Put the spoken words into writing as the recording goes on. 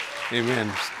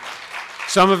Amen.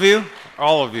 Some of you,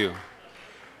 all of you.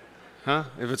 Huh?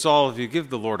 If it's all of you, give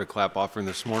the Lord a clap offering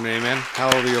this morning. Amen.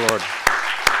 Hallelujah, Lord.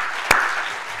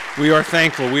 We are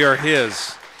thankful. We are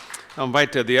His. I'll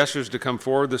invite the ushers to come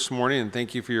forward this morning, and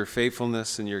thank you for your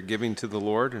faithfulness and your giving to the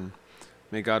Lord, and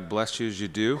may God bless you as you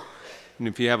do. And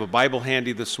if you have a Bible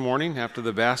handy this morning, after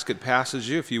the basket passes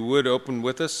you, if you would open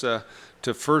with us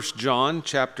to 1 John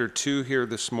chapter 2 here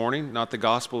this morning, not the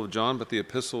Gospel of John, but the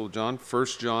Epistle of John, 1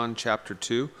 John chapter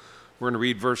 2. We're going to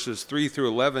read verses 3 through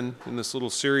 11 in this little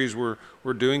series we're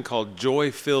doing called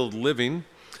Joy-Filled Living.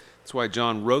 That's why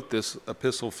John wrote this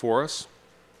epistle for us.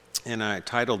 And I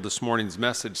titled this morning's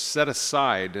message, Set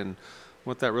Aside, and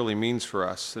what that really means for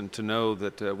us, and to know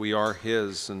that we are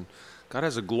His. And God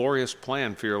has a glorious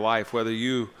plan for your life, whether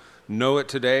you know it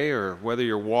today or whether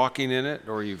you're walking in it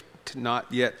or you've not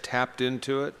yet tapped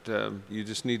into it. You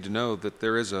just need to know that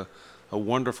there is a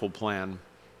wonderful plan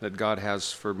that God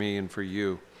has for me and for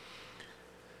you.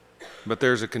 But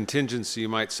there's a contingency, you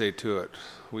might say, to it.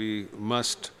 We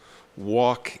must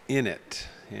walk in it,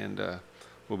 and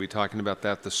we'll be talking about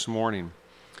that this morning.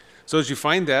 So as you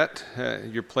find that,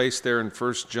 your place there in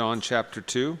 1 John chapter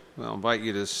 2, I'll invite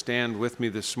you to stand with me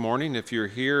this morning. If you're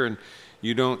here and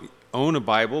you don't own a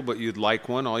Bible, but you'd like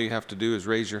one, all you have to do is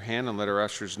raise your hand and let our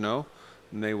ushers know,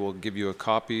 and they will give you a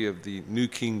copy of the New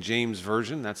King James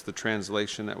Version. That's the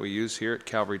translation that we use here at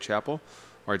Calvary Chapel,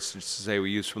 or it's to say we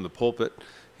use from the pulpit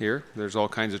here. There's all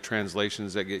kinds of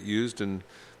translations that get used, and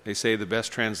they say the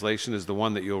best translation is the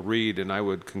one that you'll read, and I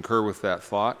would concur with that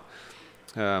thought.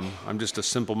 I'm just a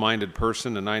simple-minded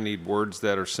person, and I need words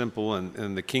that are simple,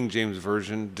 and the King James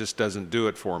Version just doesn't do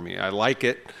it for me. I like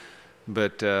it,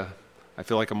 but I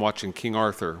feel like I'm watching King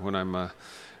Arthur when I'm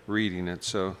reading it,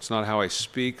 so it's not how I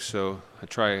speak, so I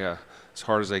try as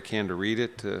hard as I can to read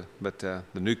it, but the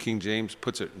New King James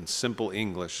puts it in simple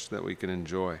English that we can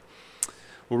enjoy.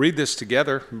 We'll read this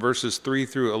together, verses 3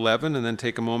 through 11, and then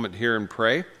take a moment here and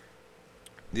pray.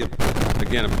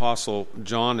 Again, Apostle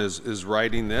John is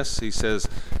writing this. He says,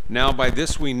 "Now by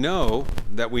this we know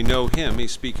that we know Him,"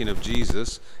 he's speaking of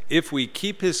Jesus, "if we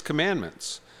keep His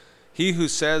commandments. He who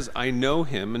says, 'I know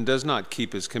Him,' and does not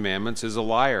keep His commandments is a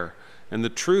liar, and the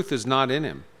truth is not in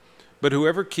him. But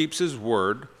whoever keeps His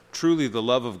word, truly the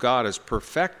love of God is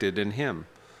perfected in him.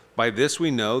 By this we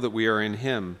know that we are in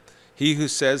Him. He who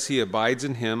says he abides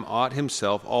in Him ought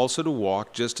himself also to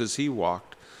walk just as He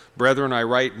walked. Brethren, I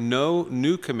write no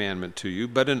new commandment to you,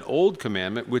 but an old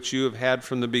commandment which you have had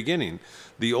from the beginning.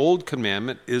 The old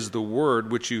commandment is the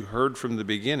word which you heard from the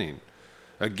beginning.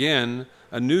 Again,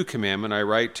 a new commandment I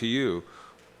write to you,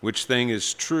 which thing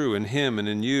is true in Him and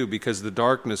in you, because the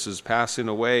darkness is passing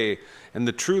away, and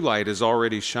the true light is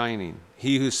already shining.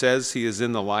 He who says he is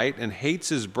in the light and hates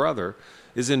his brother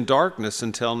is in darkness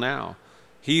until now.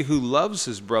 He who loves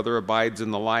his brother abides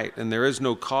in the light, and there is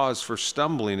no cause for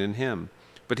stumbling in him.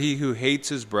 But he who hates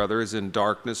his brother is in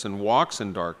darkness and walks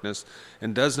in darkness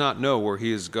and does not know where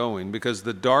he is going, because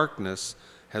the darkness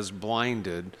has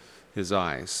blinded his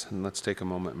eyes." And let's take a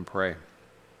moment and pray.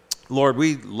 Lord,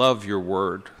 we love your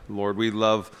word. Lord, we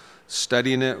love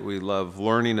studying it. We love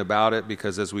learning about it,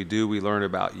 because as we do, we learn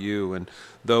about you. And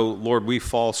though, Lord, we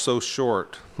fall so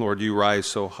short, Lord, you rise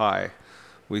so high.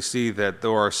 We see that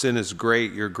though our sin is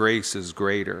great, your grace is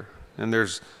greater. And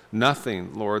there's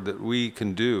nothing, Lord, that we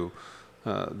can do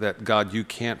that, God, you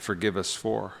can't forgive us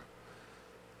for.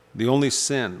 The only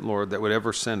sin, Lord, that would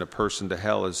ever send a person to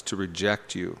hell is to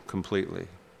reject you completely.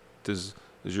 As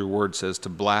your word says, to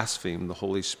blaspheme the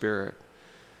Holy Spirit.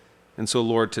 And so,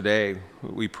 Lord, today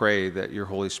we pray that your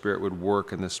Holy Spirit would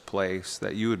work in this place,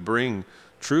 that you would bring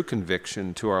true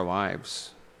conviction to our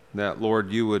lives, that,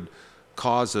 Lord, you would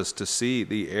cause us to see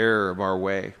the error of our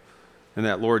way, and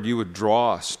that, Lord, you would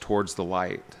draw us towards the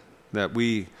light, that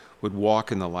we would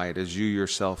walk in the light as you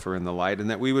yourself are in the light, and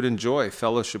that we would enjoy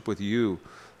fellowship with you,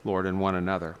 Lord, and one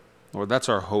another. Lord, that's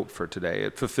our hope for today.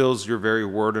 It fulfills your very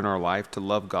word in our life to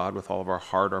love God with all of our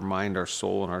heart, our mind, our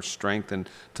soul, and our strength, and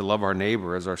to love our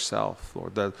neighbor as ourself.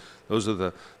 Lord, those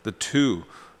are the two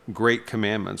great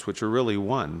commandments, which are really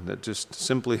one, that just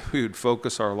simply we would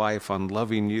focus our life on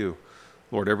loving you.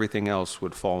 Lord, everything else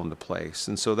would fall into place.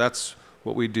 And so that's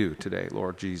what we do today,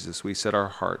 Lord Jesus. We set our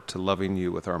heart to loving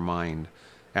you with our mind,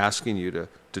 asking you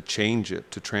to change it,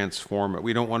 to transform it.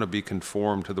 We don't want to be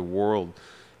conformed to the world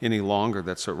any longer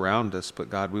that's around us, but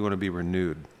God, we want to be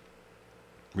renewed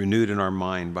in our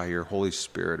mind by your Holy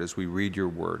Spirit as we read your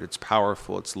word. It's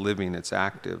powerful, it's living, it's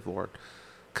active, Lord.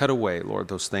 Cut away, Lord,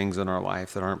 those things in our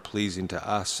life that aren't pleasing to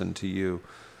us and to you.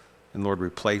 And Lord,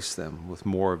 replace them with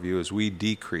more of you as we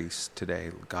decrease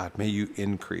today. God, may you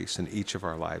increase in each of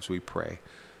our lives, we pray.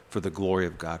 for the glory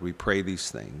of God. We pray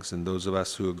these things. And those of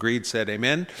us who agreed said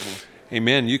amen.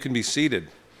 Amen. You can be seated.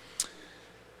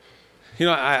 You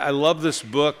know, I love this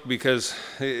book because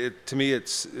to me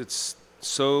it's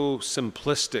so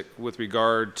simplistic with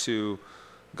regard to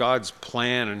God's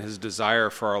plan and his desire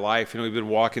for our life. You know, we've been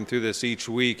walking through this each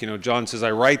week. You know, John says,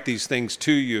 I write these things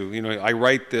to you. You know, I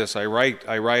write this, I write.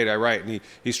 And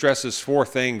he stresses 4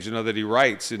 things, you know, that he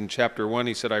writes. In chapter 1,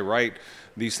 he said, I write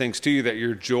these things to you that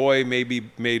your joy may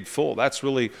be made full. That's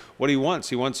really what he wants.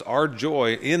 He wants our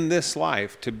joy in this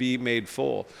life to be made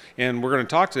full. And we're going to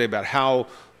talk today about how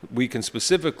we can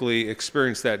specifically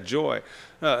experience that joy.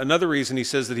 Another reason he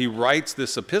says that he writes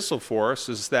this epistle for us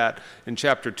is that in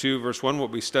chapter 2, verse 1, what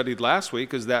we studied last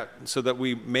week is that so that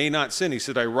we may not sin. He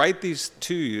said, I write these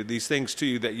things to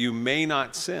you, that you may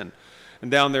not sin.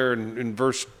 And down there in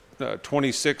verse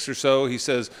 26 or so, he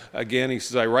says,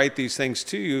 I write these things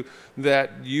to you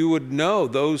that you would know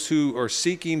those who are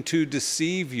seeking to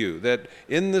deceive you, that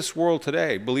in this world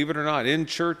today, believe it or not, in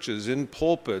churches, in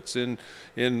pulpits, in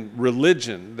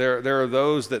religion, there are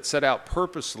those that set out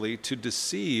purposely to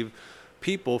deceive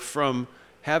people from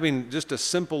having just a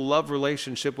simple love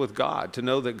relationship with God, to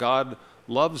know that God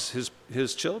loves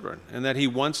his children and that he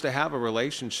wants to have a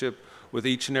relationship with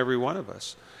each and every one of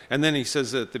us. And then he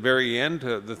says at the very end,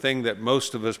 the thing that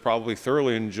most of us probably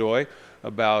thoroughly enjoy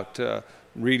about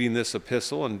reading this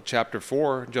epistle in chapter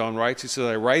 4, John writes, he says,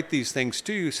 I write these things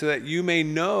to you so that you may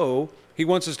know, he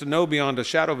wants us to know beyond a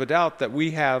shadow of a doubt that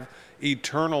we have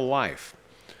eternal life.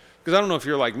 Because I don't know if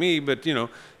you're like me, but, you know,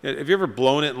 have you ever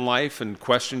blown it in life and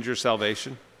questioned your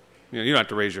salvation? You know, you don't have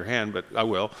to raise your hand, but I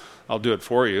will. I'll do it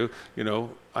for you. You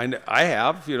know, I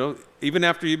have, you know, even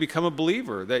after you become a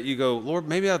believer, that you go, Lord,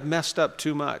 maybe I've messed up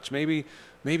too much. Maybe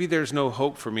there's no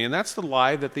hope for me. And that's the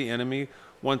lie that the enemy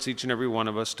wants each and every one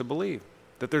of us to believe,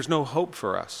 that there's no hope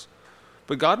for us.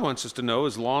 But God wants us to know,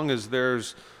 as long as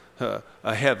there's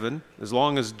a heaven, as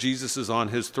long as Jesus is on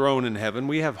his throne in heaven,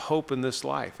 we have hope in this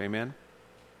life. Amen.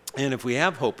 And if we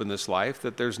have hope in this life,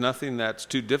 that there's nothing that's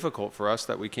too difficult for us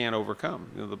that we can't overcome.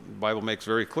 You know, the Bible makes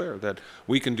very clear that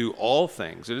we can do all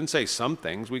things. It didn't say some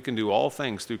things. We can do all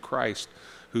things through Christ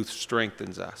who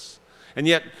strengthens us. And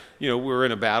yet, you know, we're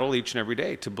in a battle each and every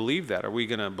day to believe that. Are we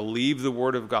going to believe the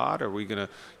Word of God? Are we going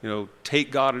to, you know, take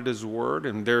God at his word?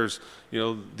 And there's, you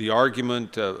know, the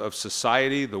argument of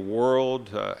society, the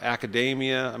world,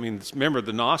 academia. I mean, remember,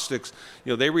 the Gnostics,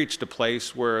 you know, they reached a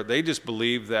place where they just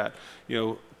believed that, you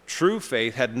know, true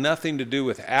faith had nothing to do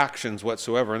with actions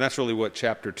whatsoever, and that's really what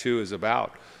chapter 2 is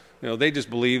about. You know, they just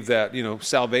believed that, you know,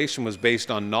 salvation was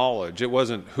based on knowledge. It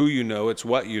wasn't who you know, it's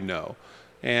what you know.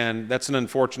 And that's an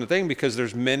unfortunate thing because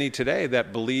there's many today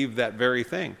that believe that very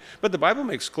thing. But the Bible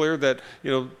makes clear that,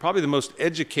 you know, probably the most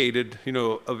educated, you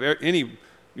know, of any,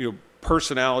 you know,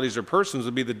 personalities or persons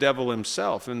would be the devil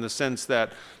himself, in the sense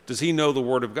that, does he know the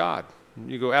Word of God?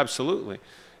 You go, absolutely.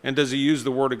 And does he use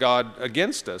the Word of God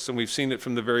against us? And we've seen it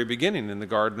from the very beginning in the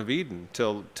Garden of Eden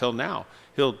till now.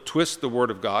 He'll twist the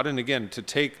Word of God. And again, to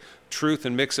take truth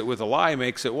and mix it with a lie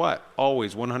makes it what?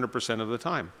 Always, 100% of the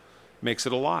time. Makes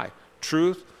it a lie.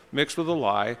 Truth mixed with a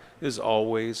lie is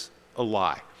always a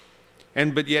lie.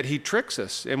 But yet he tricks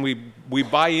us, and we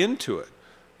buy into it.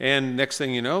 And next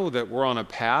thing you know, that we're on a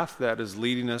path that is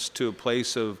leading us to a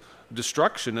place of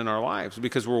destruction in our lives,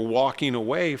 because we're walking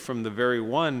away from the very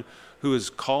one who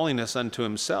is calling us unto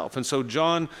himself. And so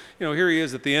John, you know, here he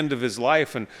is at the end of his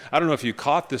life, and I don't know if you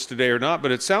caught this today or not,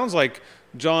 but it sounds like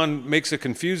John makes a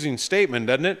confusing statement,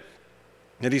 doesn't it?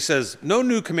 And he says, no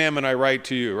new commandment I write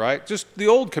to you, right? Just the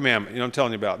old commandment, you know, I'm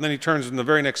telling you about. And then he turns in the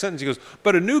very next sentence, he goes,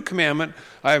 but a new commandment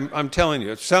I'm telling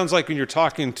you. It sounds like when you're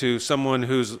talking to someone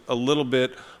who's a little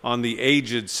bit on the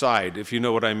aged side, if you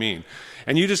know what I mean.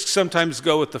 And you just sometimes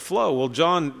go with the flow. Well,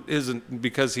 John isn't,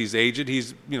 because he's aged.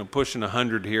 He's, you know, pushing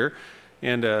 100 here.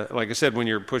 And like I said, when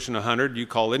you're pushing 100, you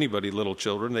call anybody little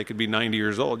children. They could be 90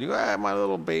 years old. You go, my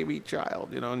little baby child,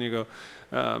 you know, and you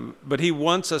go. But he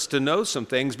wants us to know some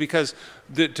things, because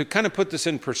to kind of put this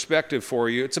in perspective for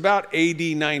you, it's about AD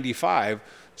 95.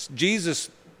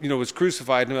 Jesus, you know, was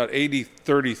crucified in about AD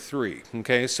 33.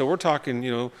 Okay, so we're talking,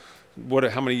 you know,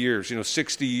 how many years? You know,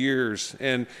 60 years.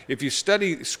 And if you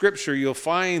study Scripture, you'll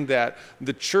find that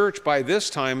the church by this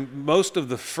time, most of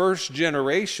the first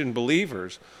generation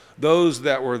believers, those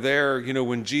that were there, you know,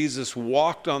 when Jesus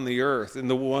walked on the earth, and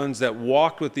the ones that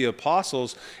walked with the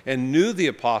apostles and knew the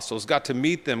apostles, got to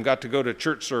meet them, got to go to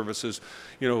church services,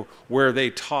 you know, where they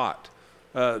taught.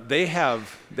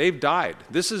 They've died.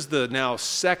 This is the now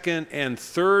second and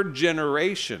third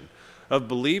generation of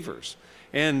believers.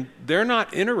 And they're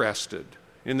not interested,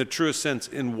 in the truest sense,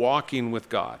 in walking with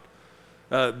God.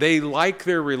 they like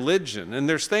their religion. And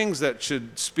there's things that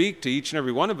should speak to each and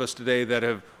every one of us today that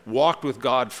have walked with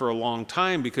God for a long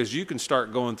time, because you can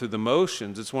start going through the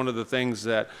motions. It's one of the things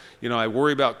that, I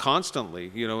worry about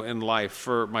constantly, in life,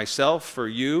 for myself, for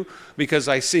you, because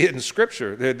I see it in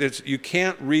Scripture. You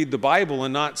can't read the Bible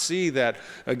and not see that,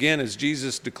 again, as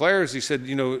Jesus declares, he said,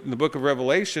 in the book of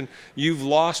Revelation, you've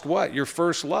lost what? Your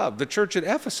first love. The church at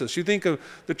Ephesus. You think of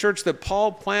the church that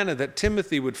Paul planted, that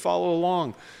Timothy would follow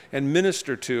along and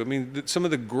minister to. I mean, some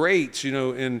of the greats,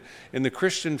 in the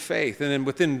Christian faith. And then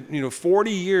within,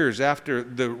 40 years after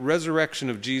the resurrection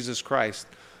of Jesus Christ,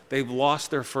 they've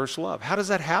lost their first love. How does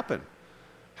that happen?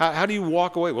 How do you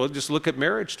walk away? Well, just look at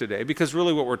marriage today, because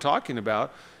really what we're talking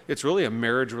about, it's really a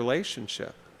marriage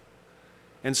relationship.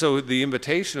 And so the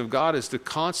invitation of God is to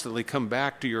constantly come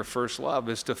back to your first love,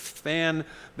 is to fan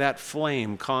that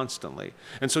flame constantly.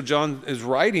 And so John is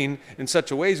writing in such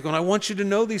a way, he's going, I want you to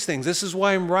know these things. This is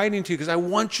why I'm writing to you, because I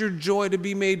want your joy to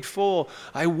be made full.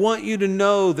 I want you to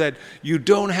know that you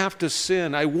don't have to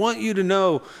sin. I want you to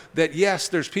know that, yes,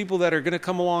 there's people that are going to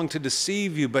come along to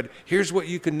deceive you, but here's what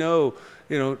you can know,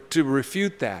 to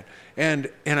refute that.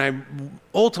 And I'm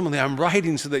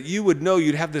writing so that you would know,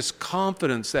 you'd have this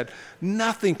confidence that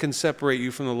nothing can separate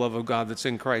you from the love of God that's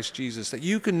in Christ Jesus, that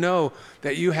you can know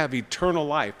that you have eternal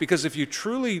life. Because if you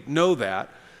truly know that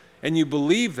and you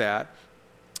believe that,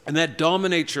 and that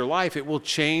dominates your life, it will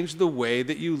change the way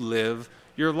that you live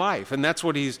your life. And that's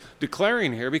what he's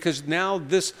declaring here, because now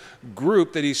this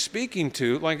group that he's speaking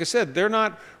to, like I said, they're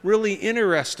not really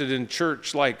interested in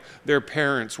church like their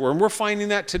parents were. And we're finding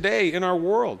that today in our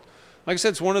world. Like I said,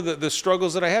 it's one of the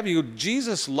struggles that I have.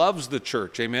 Jesus loves the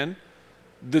church, amen?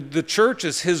 The church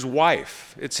is his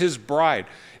wife. It's his bride.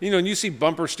 And you see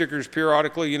bumper stickers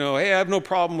periodically, hey, I have no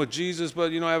problem with Jesus,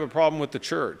 but, I have a problem with the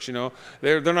church.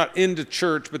 They're not into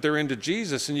church, but they're into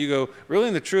Jesus. And you go, really,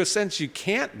 in the truest sense, you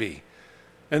can't be.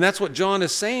 And that's what John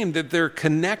is saying, that they're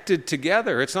connected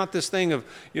together. It's not this thing of,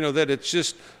 that it's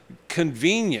just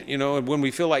convenient, when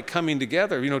we feel like coming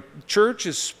together. Church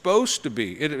is supposed to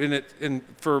be, and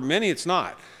for many it's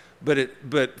not.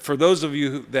 But for those of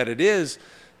you that it is,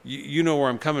 you know where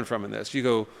I'm coming from in this. You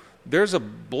go, there's a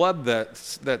blood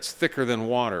that's thicker than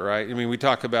water, right? I mean, we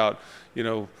talk about,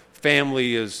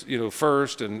 family is,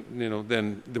 first, and,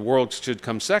 then the world should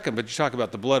come second. But you talk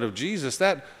about the blood of Jesus,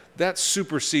 that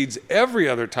supersedes every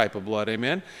other type of blood,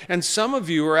 amen? And some of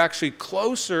you are actually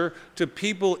closer to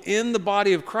people in the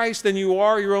body of Christ than you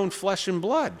are your own flesh and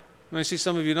blood. And I see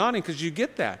some of you nodding because you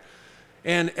get that.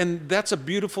 And that's a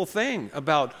beautiful thing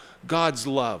about God's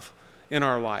love in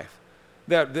our life,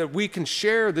 that we can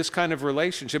share this kind of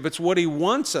relationship. It's what he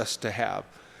wants us to have,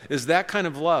 is that kind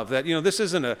of love. That, this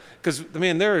isn't because,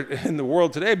 they're in the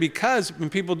world today, because when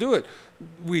people do it,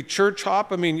 we church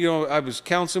hop. I was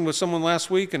counseling with someone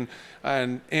last week, and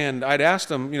I'd asked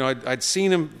them, I'd seen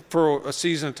them for a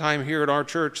season of time here at our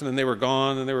church, and then they were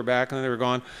gone, and they were back, and then they were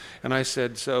gone. And I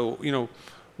said, so,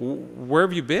 where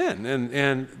have you been?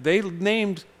 And they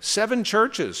named 7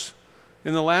 churches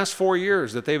in the last 4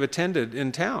 years that they've attended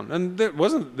in town. And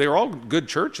they were all good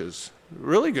churches,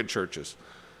 really good churches.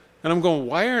 And I'm going,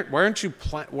 why aren't you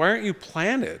planted? Why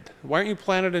aren't you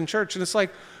planted in church? And it's like,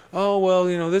 oh, well,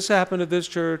 this happened at this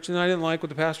church, and I didn't like what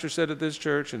the pastor said at this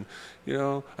church, and,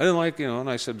 I didn't like, and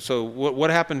I said, so what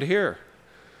happened here?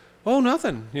 Oh,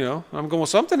 nothing, I'm going, well,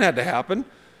 something had to happen.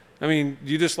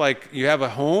 You just you have a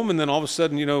home, and then all of a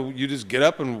sudden, you just get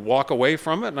up and walk away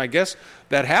from it. And I guess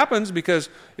that happens because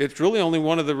it's really only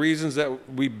one of the reasons that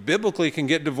we biblically can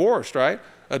get divorced, right?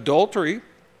 Adultery,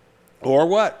 or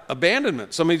what?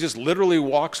 Abandonment. Somebody just literally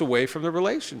walks away from the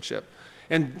relationship.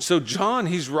 And so John,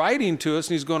 he's writing to us,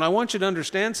 and he's going, I want you to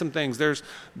understand some things.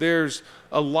 There's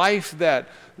a life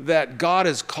that God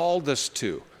has called us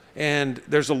to. And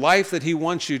there's a life that he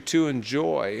wants you to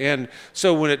enjoy. And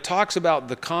so when it talks about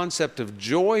the concept of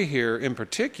joy here in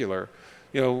particular,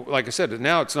 like I said,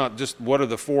 now it's not just what are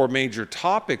the 4 major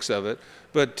topics of it,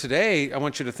 but today I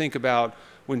want you to think about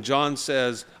when John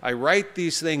says, I write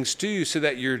these things to you so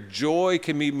that your joy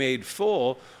can be made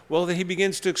full. Well, then he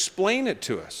begins to explain it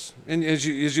to us. And as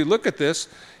you look at this,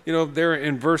 there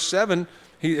in verse 7,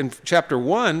 in chapter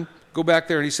 1, go back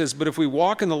there and he says, but if we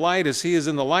walk in the light as he is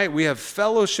in the light, we have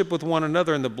fellowship with one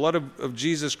another, and the blood of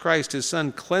Jesus Christ, his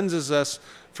son, cleanses us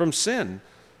from sin.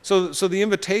 So the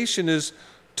invitation is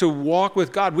to walk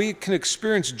with God. We can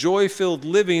experience joy-filled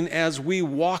living as we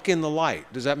walk in the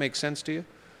light. Does that make sense to you?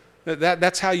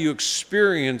 That's how you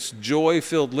experience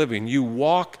joy-filled living. You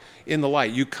walk in the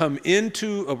light. You come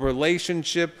into a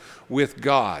relationship with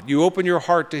God. You open your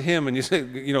heart to him, and you say,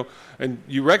 and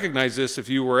you recognize this if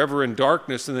you were ever in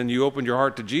darkness and then you opened your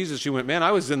heart to Jesus, you went, man,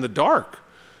 I was in the dark.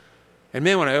 And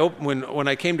man, when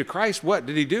I came to Christ, what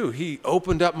did he do? He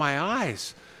opened up my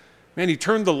eyes. Man, he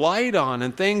turned the light on,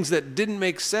 and things that didn't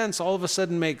make sense all of a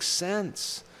sudden make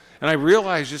sense. And I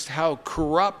realized just how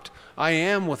corrupt I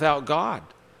am without God.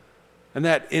 And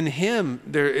that in him,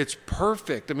 it's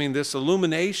perfect. I mean, this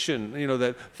illumination,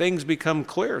 that things become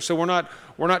clear. So we're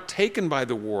not taken by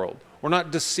the world. We're not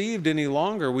deceived any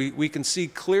longer. We can see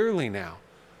clearly now.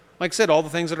 Like I said, all the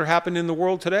things that are happening in the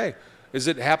world today, is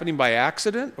it happening by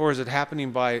accident or is it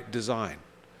happening by design?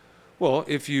 Well,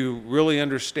 if you really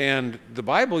understand the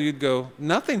Bible, you'd go,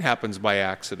 nothing happens by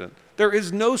accident. There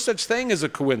is no such thing as a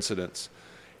coincidence.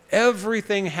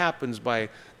 Everything happens by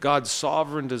God's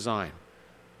sovereign design.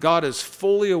 God is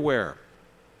fully aware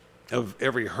of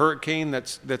every hurricane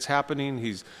that's happening.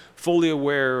 He's fully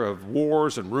aware of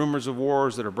wars and rumors of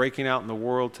wars that are breaking out in the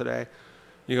world today.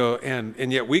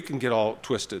 And yet we can get all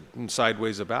twisted and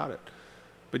sideways about it.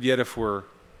 But yet if we're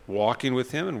walking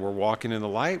with him and we're walking in the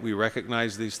light, we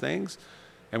recognize these things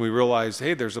and we realize,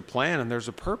 hey, there's a plan and there's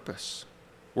a purpose.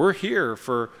 We're here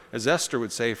for, as Esther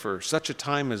would say, for such a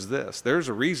time as this. There's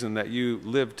a reason that you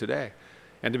live today.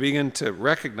 And to begin to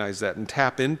recognize that and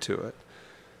tap into it.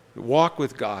 Walk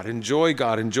with God, enjoy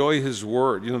his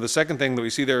word. The second thing that we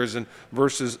see there is in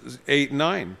verses 8 and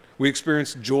 9. We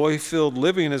experience joy-filled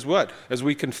living as what? As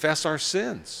we confess our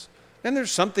sins. And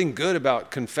there's something good about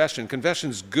confession.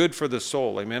 Confession's good for the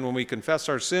soul, amen? When we confess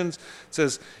our sins, it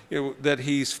says that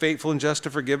he's faithful and just to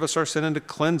forgive us our sin and to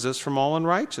cleanse us from all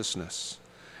unrighteousness.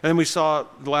 And then we saw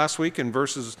last week in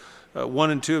verses 1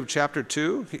 and 2 of chapter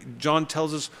 2, John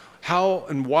tells us how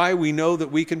and why we know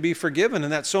that we can be forgiven.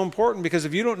 And that's so important because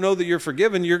if you don't know that you're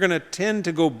forgiven, you're going to tend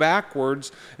to go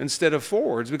backwards instead of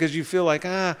forwards because you feel like,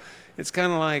 it's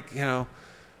kind of like,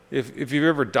 if you've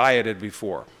ever dieted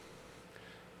before.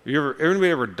 Anybody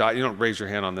ever diet? You don't raise your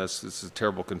hand on this. This is a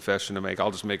terrible confession to make.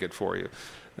 I'll just make it for you.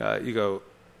 You go,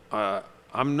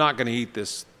 I'm not going to eat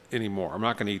this anymore. I'm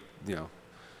not going to eat,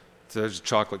 there's a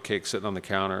chocolate cake sitting on the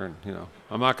counter and,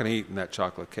 I'm not going to eat in that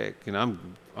chocolate cake.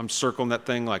 I'm circling that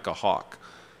thing like a hawk.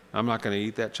 I'm not going to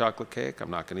eat that chocolate cake.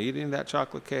 I'm not going to eat any of that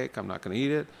chocolate cake. I'm not going to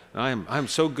eat it. And I'm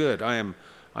so good. I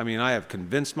have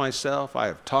convinced myself. I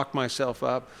have talked myself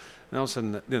up. And all of a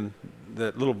sudden, then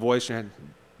that little voice in your head,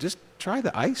 just try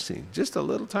the icing, just a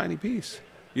little tiny piece.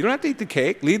 You don't have to eat the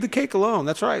cake. Leave the cake alone.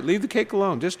 That's right. Leave the cake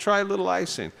alone. Just try a little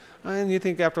icing. And you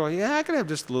think after a while, I can have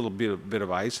just a little bit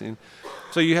of icing.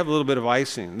 So you have a little bit of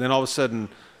icing. And then all of a sudden,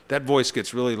 that voice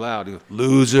gets really loud. You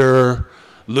go,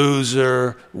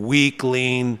 loser,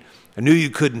 weakling. I knew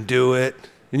you couldn't do it.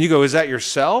 And you go, is that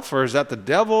yourself or is that the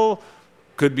devil?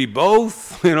 Could be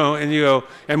both, and you go,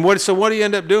 and what do you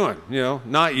end up doing?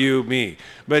 Not you, me.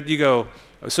 But you go,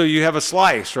 so you have a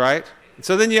slice, right?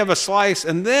 So then you have a slice,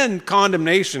 and then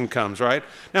condemnation comes, right?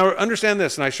 Now, understand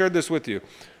this, and I shared this with you.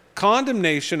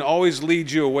 Condemnation always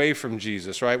leads you away from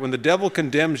Jesus, right? When the devil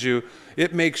condemns you,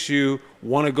 it makes you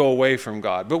want to go away from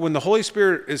God. But when the Holy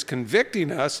Spirit is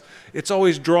convicting us, it's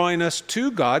always drawing us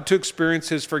to God to experience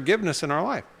his forgiveness in our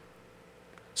life.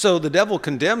 So the devil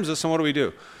condemns us, and what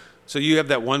do? So you have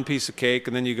that one piece of cake,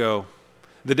 and then you go,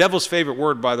 the devil's favorite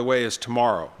word, by the way, is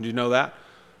tomorrow. Do you know that?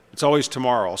 It's always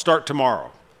tomorrow. I'll start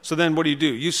tomorrow. So then what do?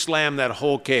 You slam that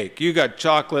whole cake. You got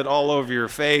chocolate all over your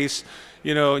face.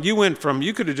 You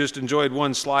could have just enjoyed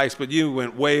one slice, but you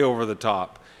went way over the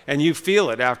top. And you feel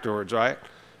it afterwards, right?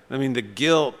 I mean, the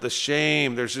guilt, the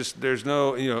shame, there's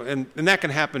no, and that can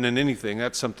happen in anything.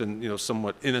 That's something,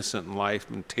 somewhat innocent in life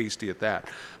and tasty at that.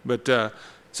 But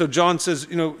so John says,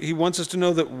 he wants us to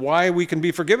know that why we can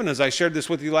be forgiven, as I shared this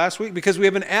with you last week, because we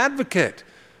have an advocate.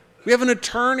 We have an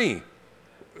attorney.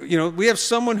 We have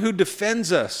someone who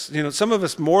defends us, some of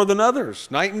us more than others,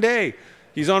 night and day.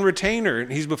 He's on retainer, and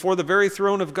he's before the very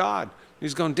throne of God.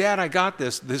 He's going, Dad, I got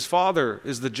this. His Father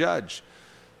is the judge.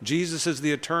 Jesus is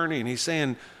the attorney, and he's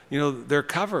saying, they're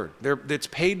covered. It's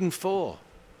paid in full.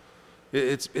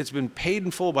 It's been paid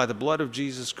in full by the blood of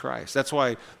Jesus Christ. That's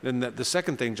why then the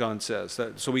second thing John says,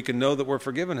 so we can know that we're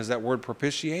forgiven, is that word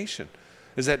propitiation.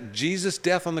 Is that Jesus'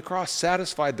 death on the cross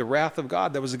satisfied the wrath of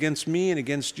God that was against me and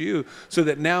against you, so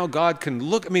that now God can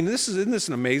look. Isn't this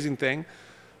an amazing thing?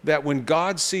 That when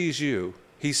God sees you,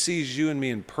 he sees you and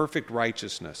me in perfect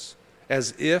righteousness,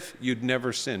 as if you'd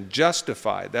never sinned.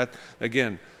 Justified, that,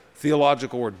 again,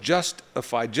 theological word,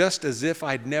 justified, just as if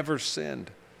I'd never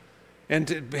sinned. And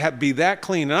to be that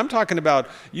clean. And I'm talking about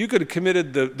you could have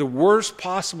committed the worst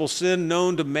possible sin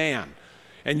known to man.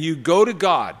 And you go to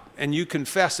God and you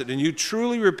confess it and you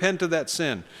truly repent of that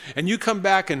sin. And you come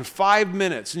back in 5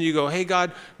 minutes and you go, hey,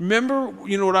 God, remember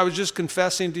what I was just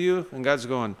confessing to you? And God's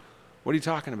going, what are you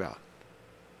talking about?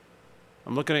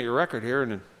 I'm looking at your record here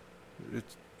and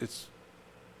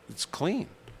it's clean.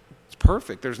 It's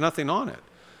perfect. There's nothing on it.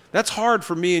 That's hard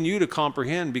for me and you to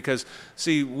comprehend because,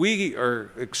 see, we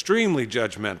are extremely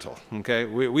judgmental, okay?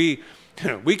 We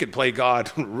could play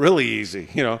God really easy,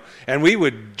 and we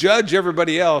would judge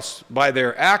everybody else by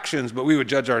their actions, but we would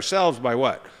judge ourselves by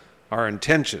what? Our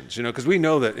intentions, because we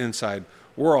know that inside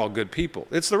we're all good people.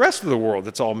 It's the rest of the world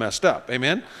that's all messed up,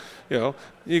 amen?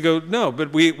 You go, no,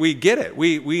 but we get it.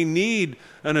 We need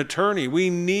an attorney. We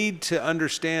need to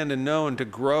understand and know and to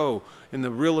grow in the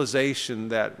realization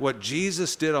that what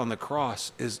Jesus did on the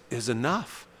cross is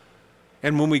enough.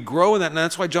 And when we grow in that, and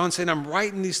that's why John's saying, I'm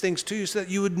writing these things to you so that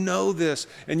you would know this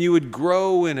and you would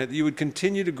grow in it. You would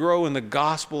continue to grow in the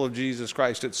gospel of Jesus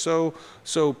Christ. It's so,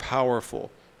 so powerful.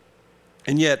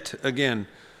 And yet, again,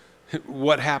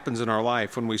 what happens in our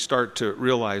life when we start to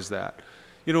realize that?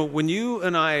 When you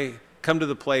and I come to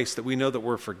the place that we know that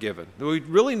we're forgiven, that we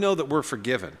really know that we're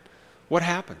forgiven, what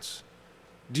happens?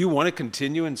 Do you want to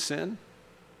continue in sin?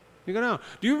 You go, no.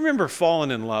 Do you remember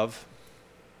falling in love?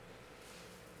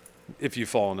 If you've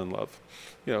fallen in love.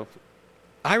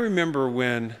 I remember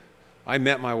when I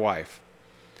met my wife,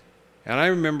 and I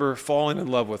remember falling in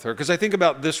love with her, because I think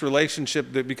about this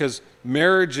relationship because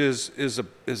marriage is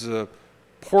a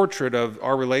portrait of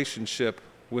our relationship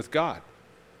with God.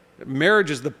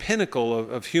 Marriage is the pinnacle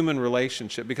of human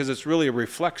relationship because it's really a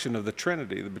reflection of the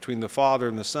Trinity between the Father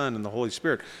and the Son and the Holy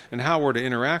Spirit and how we're to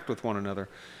interact with one another.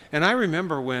 And I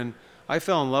remember when I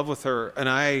fell in love with her and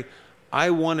I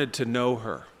wanted to know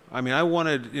her. I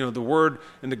wanted, the word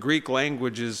in the Greek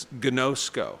language is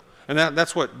gnosko. And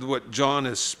that's what John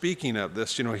is speaking of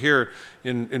this. Here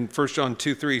in 1 John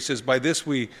 2:3, he says, by this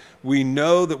we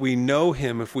know that we know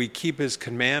him if we keep his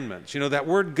commandments. That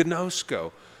word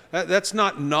gnosko, that's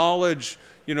not knowledge,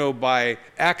 by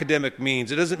academic means.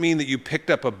 It doesn't mean that you picked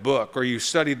up a book or you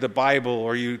studied the Bible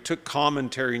or you took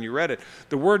commentary and you read it.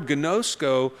 The word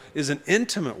gnosko is an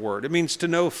intimate word. It means to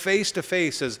know face to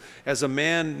face as a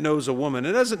man knows a woman.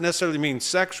 It doesn't necessarily mean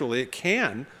sexually. It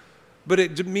can, but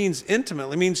it means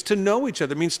intimately. It means to know each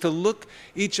other. It means to look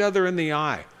each other in the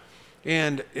eye.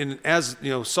 And as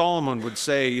Solomon would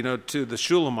say, to the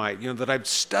Shulamite, that I've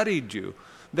studied you.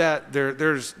 That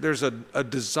there's a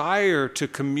desire to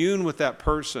commune with that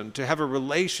person, to have a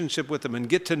relationship with them and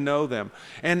get to know them.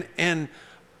 And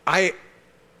I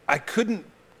couldn't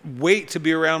wait to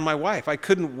be around my wife. I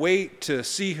couldn't wait to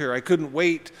see her. I couldn't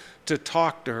wait to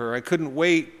talk to her. I couldn't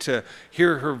wait to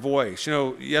hear her voice.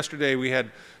 Yesterday we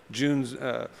had June's,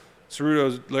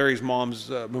 Cerruto's, Larry's mom's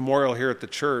memorial here at the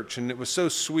church, and it was so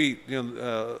sweet.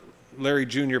 Larry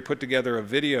Jr. put together a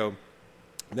video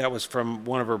that was from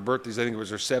one of her birthdays. I think it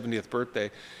was her 70th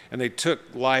birthday. And they took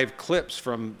live clips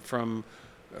from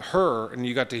her, and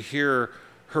you got to hear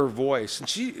her voice.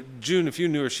 And June, if you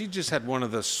knew her, she just had one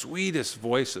of the sweetest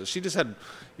voices. She just had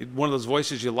one of those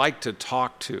voices you like to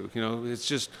talk to. It's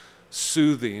just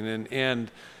soothing. And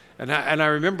I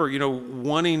remember,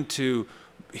 wanting to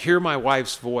hear my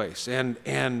wife's voice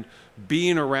and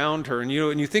being around her. And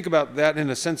you think about that in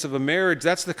a sense of a marriage,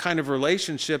 that's the kind of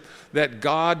relationship that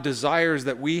God desires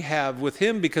that we have with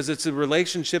him, because it's a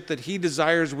relationship that he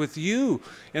desires with you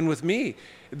and with me.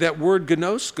 That word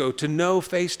gnosko, to know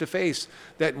face to face,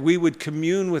 that we would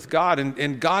commune with God,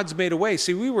 and God's made a way.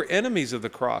 See, we were enemies of the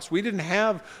cross. We didn't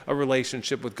have a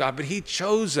relationship with God, but he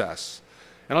chose us.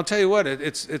 And I'll tell you what,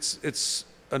 it's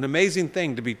an amazing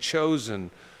thing to be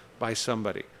chosen by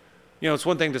somebody. It's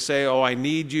one thing to say, oh, I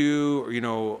need you,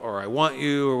 or I want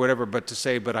you, or whatever, but to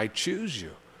say, but I choose you.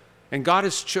 And God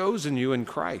has chosen you in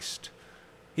Christ.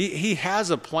 He has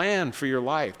a plan for your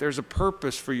life. There's a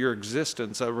purpose for your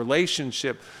existence, a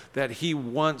relationship that he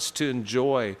wants to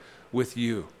enjoy with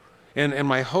you. And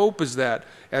my hope is that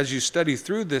as you study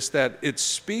through this, that it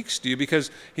speaks to you, because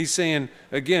he's saying,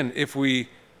 again, if we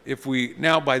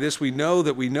now by this we know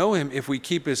that we know him if we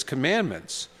keep his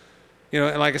commandments.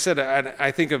 And like I said,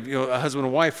 I think of a husband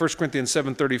and wife. 1 Corinthians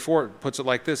 7:34 puts it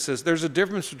like this: says, "There's a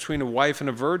difference between a wife and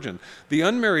a virgin. The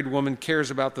unmarried woman cares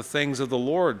about the things of the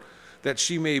Lord, that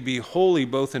she may be holy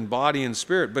both in body and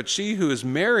spirit. But she who is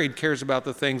married cares about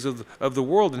the things of the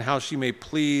world and how she may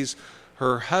please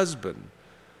her husband."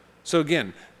 So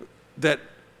again, that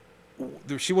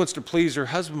she wants to please her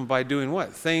husband by doing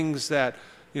what? Things that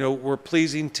were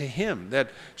pleasing to him.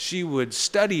 That she would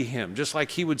study him just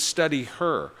like he would study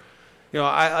her.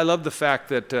 I love the fact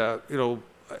that,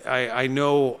 I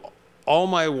know all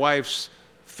my wife's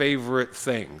favorite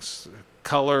things,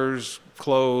 colors,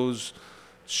 clothes,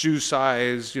 shoe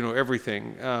size,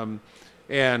 everything.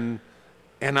 And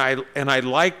I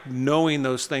like knowing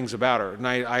those things about her. And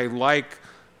I like,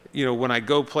 when I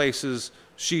go places,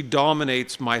 she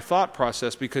dominates my thought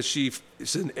process because she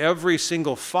is in every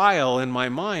single file in my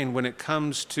mind when it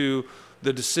comes to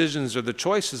the decisions or the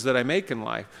choices that I make in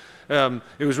life. It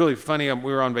was really funny.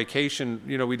 We were on vacation.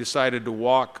 We decided to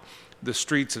walk the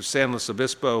streets of San Luis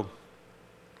Obispo.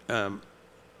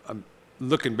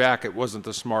 Looking back, it wasn't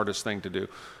the smartest thing to do,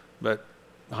 but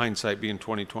hindsight being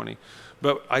 2020.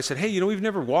 But I said, hey, we've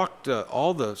never walked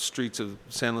all the streets of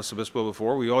San Luis Obispo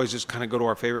before. We always just kind of go to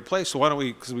our favorite place. So why don't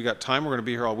we, because we got time, we're going to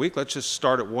be here all week, let's just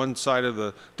start at one side of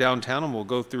the downtown and we'll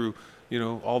go through,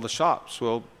 all the shops.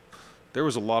 Well, there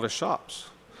was a lot of shops.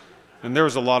 And there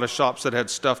was a lot of shops that had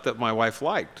stuff that my wife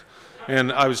liked.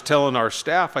 And I was telling our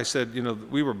staff, I said,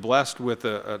 we were blessed with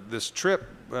this trip.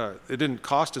 It didn't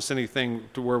cost us anything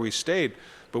to where we stayed,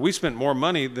 but we spent more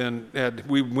money than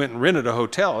we went and rented a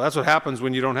hotel. That's what happens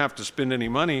when you don't have to spend any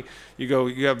money.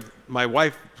 You have my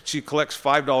wife, she collects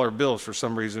 $5 bills for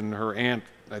some reason. Her aunt,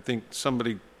 I think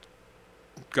somebody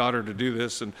got her to do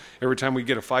this, and every time we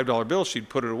get a $5 bill, she'd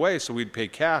put it away so we'd pay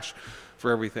cash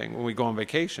for everything when we go on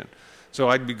vacation. So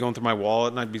I'd be going through my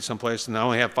wallet, and I'd be someplace, and I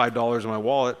only have $5 in my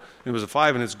wallet. And it was a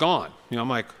 $5, and it's gone. I'm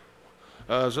like,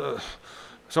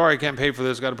 sorry, I can't pay for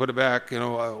this. Got to put it back.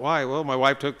 Why? Well, my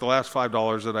wife took the last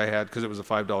 $5 that I had because it was a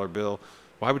 $5 bill.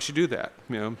 Why would she do that?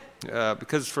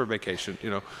 Because it's for a vacation.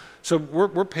 So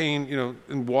we're paying.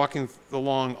 And walking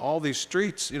along all these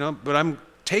streets. But I'm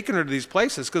taking her to these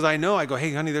places because I know. I go,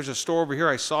 hey, honey, there's a store over here.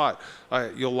 I saw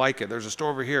it. You'll like it. There's a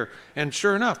store over here. And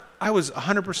sure enough, I was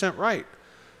 100% right.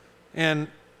 And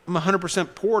I'm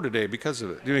 100% poor today because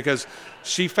of it, because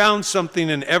she found something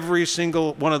in every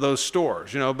single one of those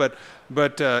stores,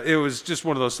 but it was just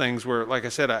one of those things where, like I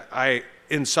said, I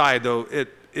inside though,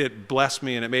 it blessed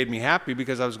me and it made me happy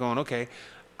because I was going, okay,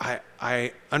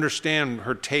 I understand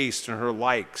her taste and her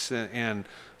likes. And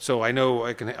so I know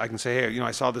I can say, hey,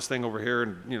 I saw this thing over here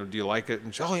and, do you like it?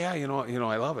 And she, oh yeah,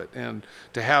 I love it. And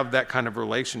to have that kind of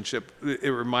relationship, it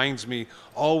reminds me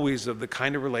always of the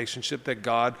kind of relationship that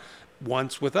God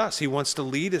wants with us. He wants to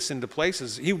lead us into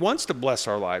places. He wants to bless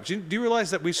our lives. Do you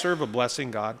realize that we serve a blessing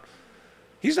God?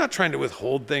 He's not trying to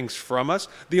withhold things from us.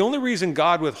 The only reason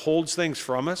God withholds things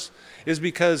from us is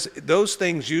because those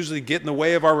things usually get in the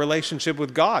way of our relationship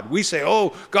with God. We say,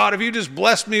 oh, God, if you just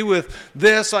blessed me with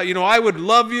this, I would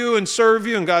love you and serve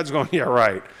you. And God's going, yeah,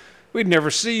 right. We'd never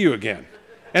see you again.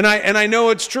 And I know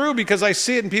it's true because I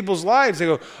see it in people's lives. They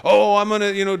go, oh, I'm going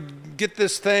to, get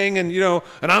this thing and,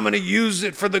 and I'm going to use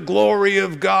it for the glory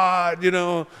of God,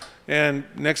 and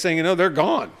next thing you know, they're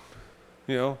gone,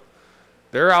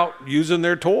 they're out using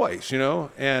their toys,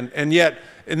 and then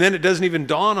it doesn't even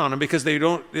dawn on them because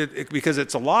because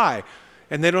it's a lie,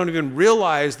 and they don't even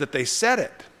realize that they said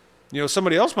it.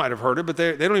 Somebody else might have heard it, but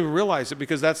they don't even realize it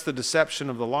because that's the deception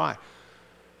of the lie.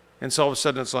 And so all of a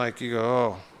sudden it's like you go,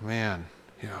 oh man,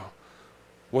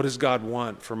 what does God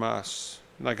want from us?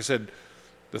 And like I said,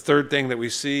 the third thing that we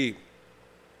see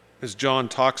as John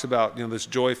talks about, this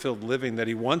joy-filled living that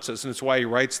he wants us, and it's why he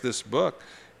writes this book,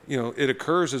 it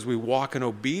occurs as we walk in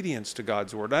obedience to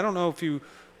God's word. I don't know if you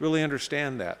really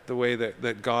understand that, the way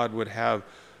that God would have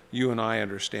you and I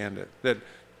understand it, that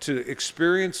to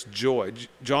experience joy.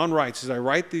 John writes, as I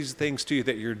write these things to you,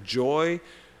 that your joy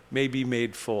may be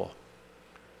made full,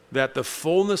 that the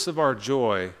fullness of our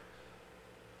joy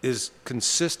is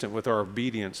consistent with our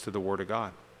obedience to the word of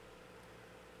God.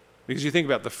 Because you think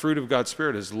about the fruit of God's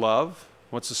Spirit is love.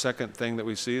 What's the second thing that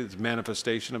we see? It's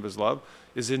manifestation of his love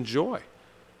is in joy.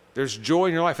 There's joy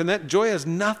in your life. And that joy has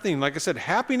nothing, like I said,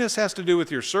 happiness has to do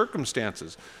with your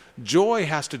circumstances. Joy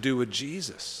has to do with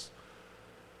Jesus.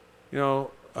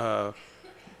 I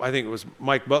think it was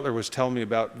Mike Butler was telling me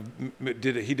about,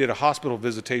 he did a hospital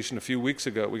visitation a few weeks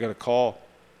ago. We got a call,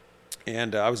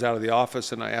 and I was out of the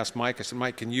office, and I asked Mike, I said,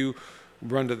 Mike, can you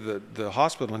run to the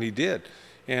hospital? And he did.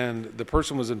 And the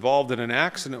person was involved in an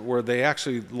accident where they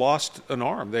actually lost an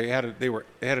arm. They had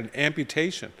an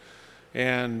amputation,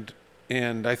 and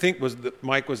I think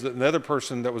Mike was the other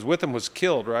person that was with him was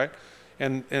killed, right?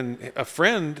 And a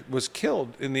friend was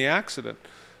killed in the accident,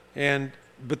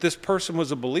 but this person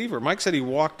was a believer. Mike said he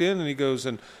walked in and he goes,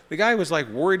 and the guy was like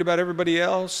worried about everybody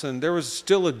else, and there was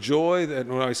still a joy that,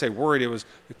 when I say worried, it was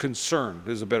concern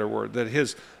is a better word, that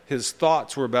his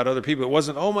thoughts were about other people. It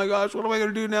wasn't, oh my gosh, what am I going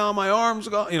to do now? My arm's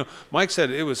gone. Mike said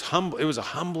it was a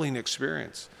humbling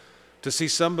experience to see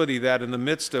somebody that in the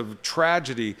midst of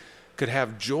tragedy could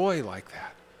have joy like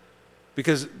that.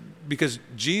 Because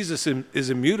Jesus is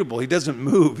immutable. He doesn't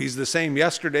move. He's the same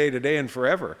yesterday, today, and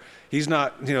forever. He's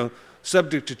not,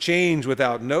 subject to change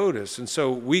without notice. And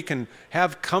so we can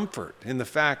have comfort in the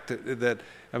fact that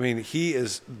he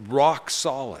is rock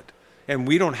solid. and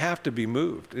we don't have to be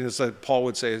moved. And it's like Paul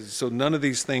would say, so none of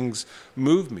these things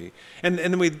move me. And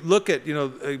then we look at,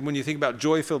 when you think about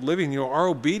joy-filled living, our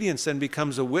obedience then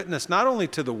becomes a witness not only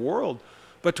to the world,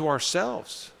 but to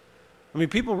ourselves. I mean,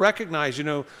 people recognize,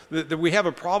 that we have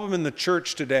a problem in the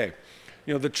church today.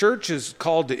 The church is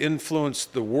called to influence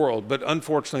the world, but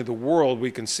unfortunately the world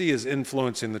we can see is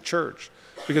influencing the church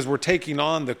because we're taking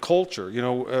on the culture,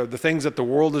 the things that the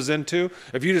world is into.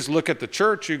 If you just look at the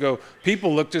church, you go,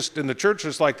 people look just in the church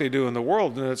just like they do in the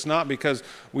world, and it's not because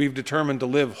we've determined to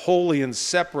live holy and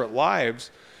separate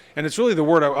lives. And it's really the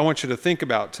word I want you to think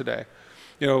about today.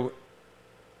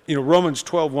 Romans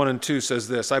 12:1 and 2 says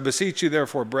this, I beseech you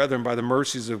therefore, brethren, by the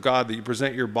mercies of God, that you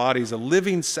present your bodies a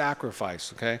living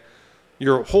sacrifice, okay?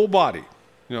 Your whole body,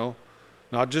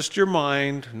 not just your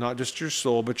mind, not just your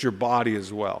soul, but your body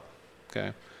as well,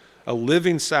 okay? A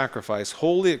living sacrifice,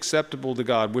 wholly acceptable to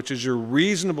God, which is your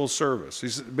reasonable service.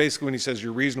 Basically, when he says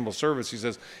your reasonable service, he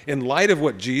says, in light of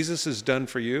what Jesus has done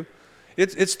for you,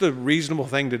 it's the reasonable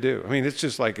thing to do. I mean, it's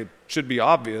just like it should be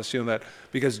obvious, that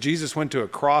because Jesus went to a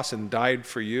cross and died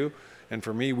for you and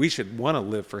for me, we should want to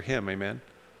live for him, amen?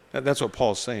 That's what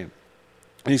Paul's saying.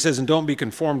 And he says, and don't be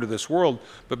conformed to this world,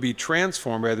 but be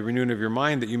transformed by the renewing of your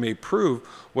mind, that you may prove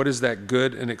what is that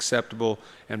good and acceptable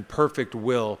and perfect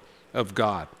will of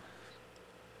God.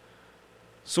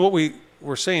 So what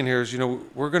we're saying here is,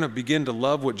 we're going to begin to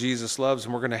love what Jesus loves,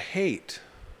 and we're going to hate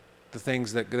the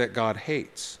things that God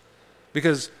hates.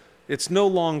 Because it's no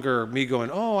longer me going,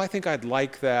 oh, I think I'd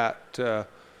like that.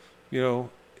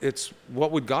 It's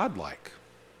what would God like?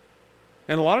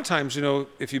 And a lot of times,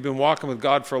 if you've been walking with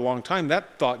God for a long time,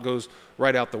 that thought goes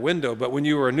right out the window. But when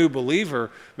you were a new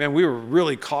believer, man, we were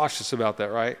really cautious about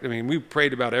that, right? I mean, we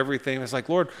prayed about everything. It's like,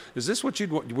 Lord, is this what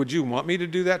would you want me to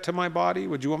do that to my body?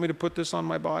 Would you want me to put this on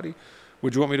my body?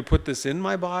 Would you want me to put this in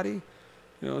my body?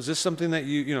 Is this something that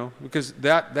because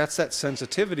that's that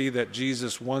sensitivity that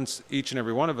Jesus wants each and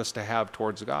every one of us to have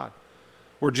towards God.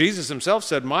 Where Jesus himself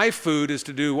said, my food is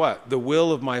to do what? The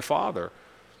will of my Father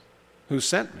who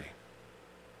sent me.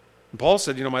 And Paul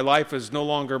said, my life is no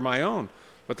longer my own,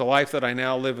 but the life that I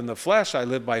now live in the flesh, I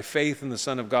live by faith in the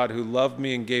Son of God who loved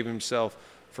me and gave himself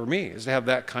for me, is to have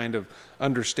that kind of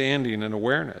understanding and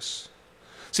awareness.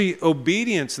 See,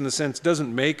 obedience in the sense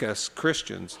doesn't make us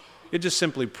Christians. It just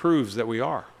simply proves that we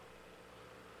are.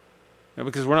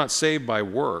 Because we're not saved by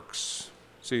works.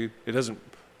 See, it doesn't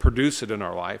produce it in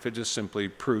our life. It just simply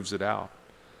proves it out.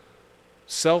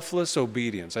 Selfless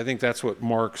obedience. I think that's what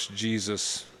marks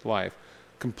Jesus' life.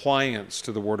 Compliance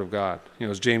to the Word of God.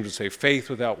 As James would say, faith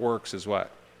without works is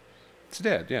what? It's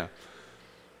dead, yeah.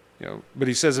 But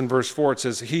he says in verse 4, it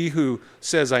says, he who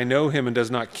says, I know him and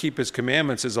does not keep his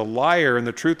commandments is a liar and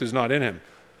the truth is not in him.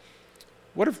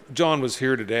 What if John was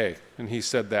here today and he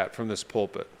said that from this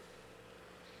pulpit?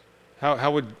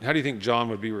 How do you think John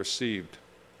would be received?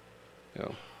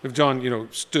 If John,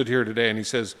 stood here today and he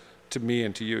says to me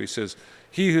and to you, he says,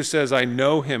 he who says, I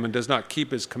know him and does not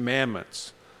keep his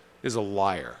commandments is a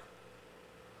liar.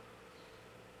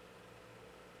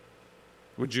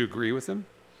 Would you agree with him?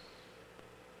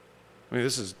 I mean,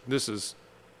 this is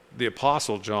the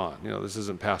Apostle John. This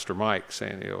isn't Pastor Mike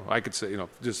saying, I could say,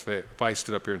 just if I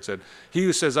stood up here and said, he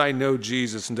who says, I know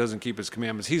Jesus and doesn't keep his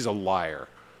commandments, he's a liar.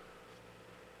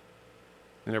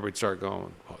 And everybody'd start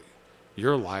going, oh,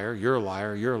 you're a liar, you're a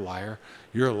liar, you're a liar,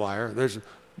 you're a liar.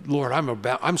 Lord,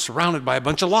 I'm surrounded by a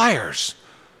bunch of liars.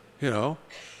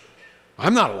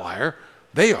 I'm not a liar.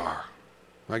 They are.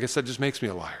 I guess that just makes me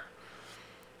a liar.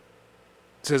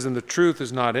 It says, and the truth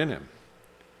is not in him.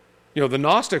 The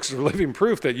Gnostics are living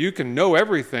proof that you can know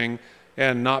everything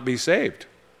and not be saved.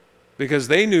 Because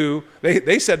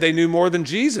they said they knew more than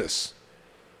Jesus.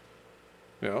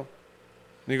 And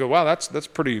you go, wow, that's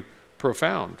pretty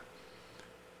profound.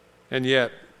 And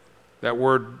yet, that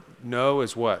word know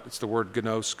is what? It's the word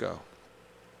gnosko.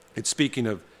 It's speaking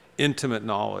of intimate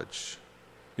knowledge.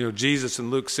 Jesus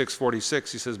in Luke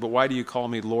 6:46, he says, but why do you call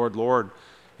me Lord, Lord,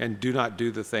 and do not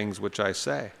do the things which I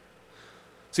say?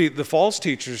 See, the false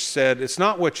teachers said, it's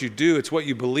not what you do, it's what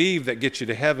you believe that gets you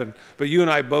to heaven. But you and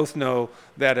I both know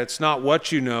that it's not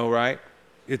what you know, right?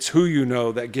 It's who you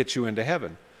know that gets you into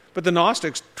heaven. But the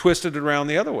Gnostics twisted it around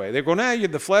the other way. They go,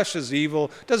 the flesh is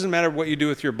evil. It doesn't matter what you do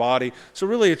with your body. So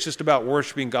really it's just about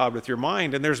worshiping God with your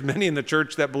mind. And there's many in the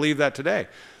church that believe that today,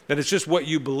 that it's just what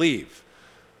you believe.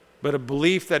 But a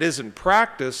belief that isn't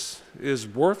practice is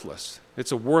worthless.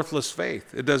 It's a worthless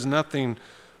faith. It does nothing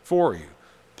for you.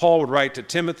 Paul would write to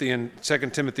Timothy in 2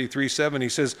 Timothy 3:7. He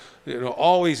says,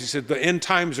 the end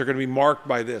times are going to be marked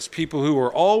by this. People who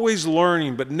are always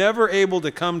learning but never able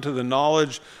to come to the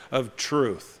knowledge of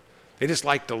truth. They just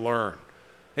like to learn.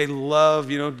 They love,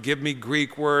 give me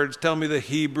Greek words, tell me the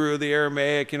Hebrew, the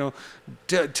Aramaic,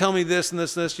 tell me this and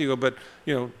this and this. You go, but,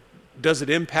 does it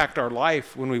impact our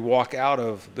life when we walk out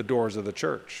of the doors of the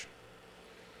church?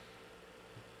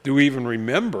 Do we even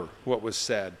remember what was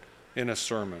said in a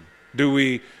sermon? Do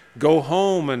we go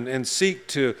home and seek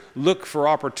to look for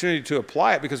opportunity to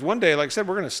apply it? Because one day, like I said,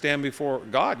 we're going to stand before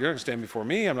God. You're not going to stand before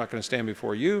me. I'm not going to stand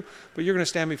before you, but you're going to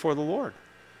stand before the Lord.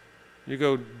 You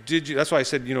go, that's why I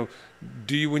said,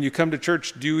 do you, when you come to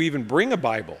church, do you even bring a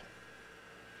Bible?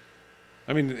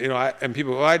 I mean, and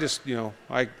people go, I just,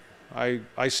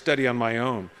 I study on my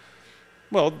own.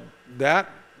 Well, that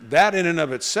in and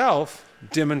of itself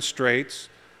demonstrates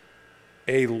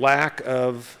a lack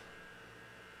of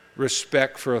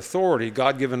respect for authority,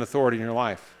 God-given authority in your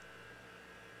life.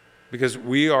 Because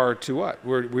we are to what?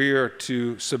 We are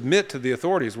to submit to the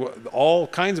authorities, all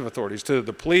kinds of authorities. To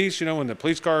the police, when the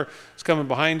police car is coming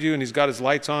behind you and he's got his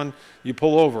lights on, you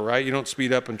pull over, right? You don't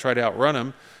speed up and try to outrun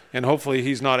him. And hopefully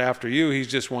he's not after you. He's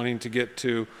just wanting to get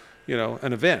to,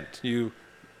 an event. You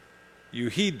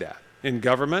heed that. In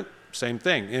government, same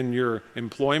thing. In your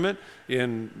employment,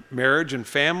 in marriage and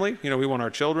family, we want our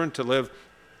children to live,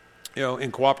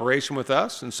 in cooperation with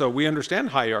us. And so we understand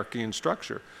hierarchy and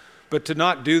structure. But to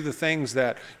not do the things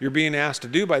that you're being asked to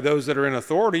do by those that are in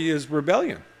authority is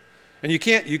rebellion. And you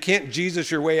can't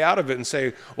Jesus your way out of it and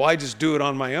say, well, I just do it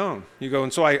on my own. You go,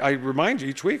 and so I remind you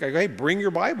each week, I go, hey, bring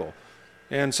your Bible.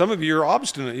 And some of you are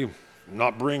obstinate. You're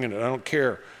not bringing it. I don't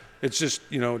care. It's just,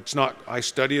 it's not, I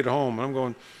study at home. And I'm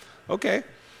going, okay.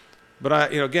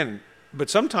 But but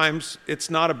sometimes it's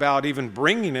not about even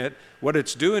bringing it. What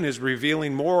it's doing is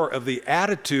revealing more of the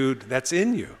attitude that's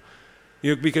in you.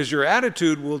 Because your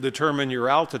attitude will determine your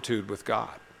altitude with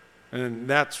God. And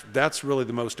that's really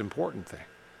the most important thing.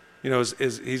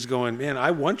 Is he's going, man,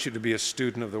 I want you to be a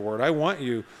student of the Word. I want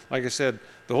you, like I said,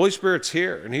 the Holy Spirit's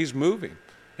here and He's moving.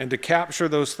 And to capture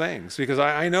those things. Because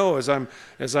I know as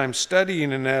I'm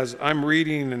studying and as I'm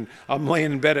reading and I'm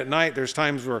laying in bed at night, there's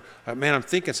times where, man, I'm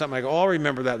thinking something. I go, I'll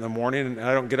remember that in the morning, and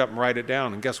I don't get up and write it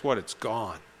down. And guess what? It's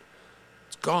gone.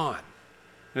 It's gone.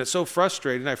 And it's so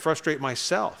frustrating. I frustrate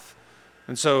myself.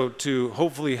 And so to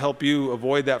hopefully help you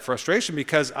avoid that frustration,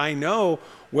 because I know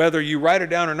whether you write it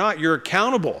down or not, you're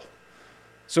accountable.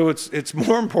 So it's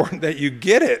more important that you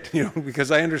get it,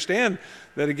 because I understand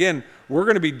that, again, we're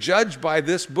going to be judged by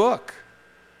this book.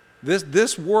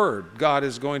 This word, God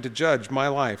is going to judge my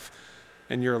life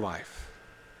and your life.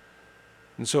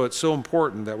 And so it's so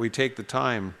important that we take the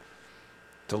time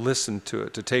to listen to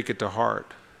it, to take it to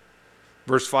heart.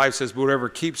 Verse 5 says, but whoever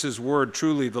keeps his word,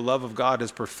 truly the love of God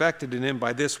is perfected in him.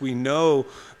 By this we know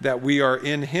that we are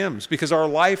in him, because our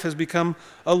life has become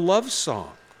a love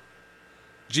song.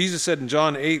 Jesus said in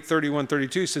John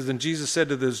 8:31-32, he says, and Jesus said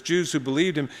to those Jews who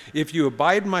believed him, if you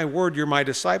abide in my word, you're my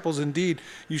disciples indeed.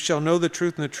 You shall know the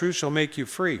truth, and the truth shall make you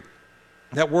free.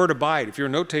 That word abide, if you're a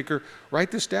note taker,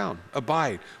 write this down.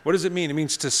 Abide. What does it mean? It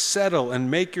means to settle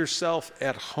and make yourself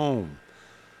at home.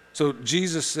 So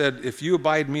Jesus said, if you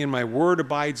abide in me and my word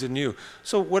abides in you.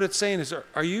 So what it's saying is,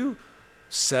 are you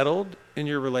settled in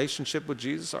your relationship with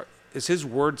Jesus? Is his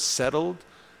word settled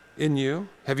in you?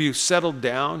 Have you settled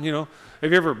down?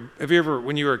 Have you ever,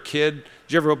 when you were a kid,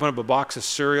 did you ever open up a box of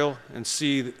cereal and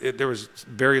see there was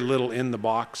very little in the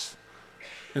box?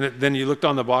 And then you looked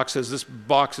on the box, says this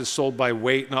box is sold by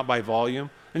weight, not by volume.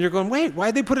 And you're going, wait, why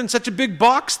did they put it in such a big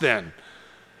box then?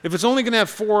 If it's only going to have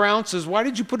 4 ounces, why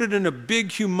did you put it in a big,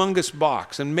 humongous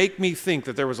box and make me think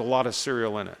that there was a lot of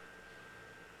cereal in it?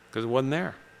 Because it wasn't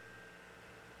there.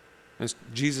 And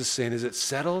Jesus saying, is it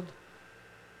settled?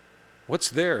 What's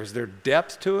there? Is there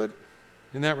depth to it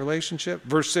in that relationship?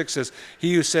 Verse 6 says,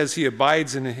 he who says he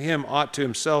abides in him ought to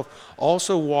himself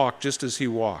also walk just as he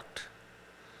walked.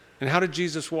 And how did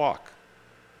Jesus walk?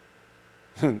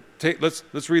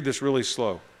 Let's read this really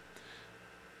slow.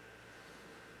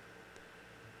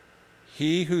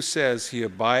 He who says he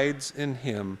abides in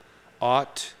him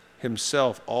ought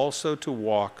himself also to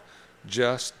walk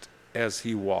just as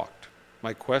he walked.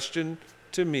 My question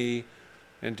to me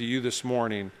and to you this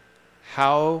morning,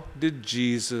 how did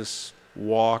Jesus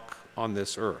walk on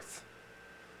this earth?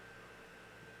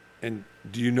 And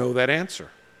do you know that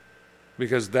answer?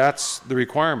 Because that's the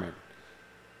requirement.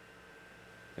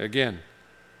 Again,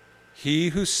 he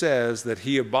who says that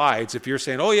he abides, if you're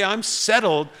saying, oh yeah, I'm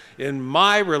settled in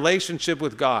my relationship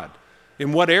with God.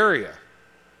 In what area?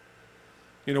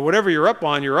 Whatever you're up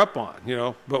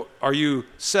on, but are you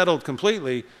settled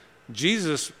completely?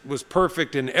 Jesus was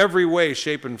perfect in every way,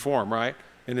 shape, and form, right?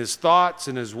 In his thoughts,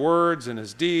 in his words, in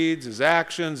his deeds, his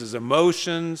actions, his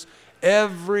emotions,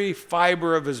 every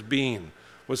fiber of his being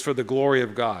was for the glory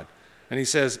of God. And he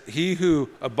says, he who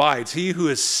abides, he who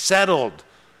is settled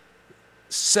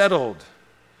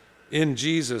in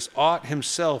Jesus ought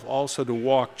himself also to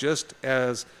walk just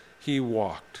as he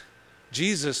walked.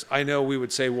 Jesus, I know we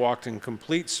would say, walked in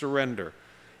complete surrender,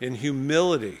 in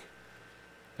humility.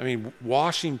 I mean,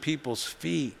 washing people's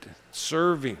feet,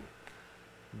 serving,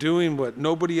 doing what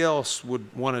nobody else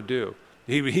would want to do.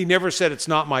 He never said, it's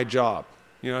not my job.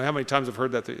 You know, how many times I've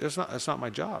heard that? That's not my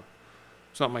job.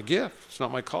 It's not my gift. It's not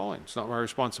my calling. It's not my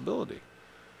responsibility.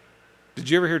 Did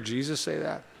you ever hear Jesus say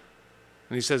that?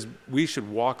 And he says, we should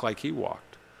walk like he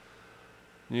walked.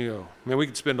 And you go, man, we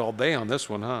could spend all day on this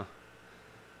one, huh?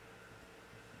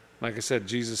 Like I said,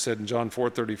 Jesus said in John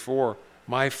 4:34,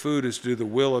 my food is to do the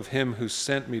will of him who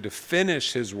sent me to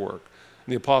finish his work.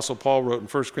 And the Apostle Paul wrote in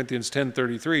 1 Corinthians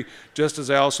 10:33, just as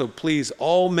I also please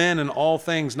all men in all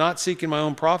things, not seeking my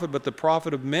own profit, but the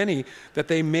profit of many, that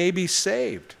they may be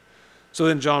saved. So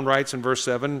then John writes in verse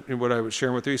 7, in what I was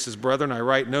sharing with you, he says, brethren, I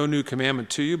write no new commandment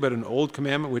to you, but an old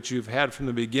commandment which you've had from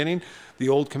the beginning. The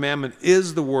old commandment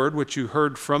is the word which you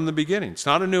heard from the beginning. It's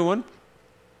not a new one.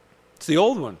 It's the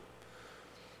old one.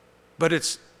 But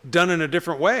it's done in a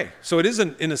different way. So it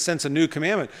isn't, in a sense, a new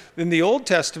commandment. In the Old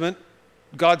Testament,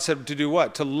 God said to do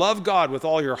what? To love God with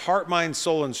all your heart, mind,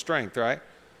 soul, and strength, right?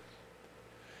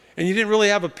 And you didn't really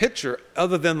have a picture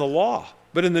other than the law.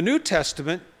 But in the New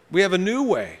Testament, we have a new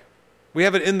way. We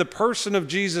have it in the person of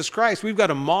Jesus Christ. We've got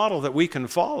a model that we can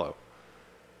follow.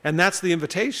 And that's the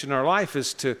invitation in our life,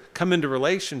 is to come into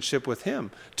relationship with him,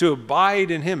 to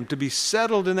abide in him, to be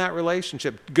settled in that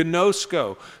relationship,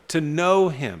 gnosko, to know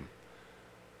him.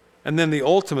 And then the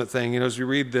ultimate thing, as we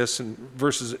read this in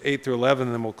verses 8 through 11,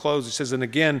 and then we'll close, he says, and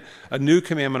again, a new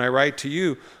commandment I write to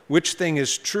you, which thing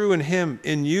is true in him,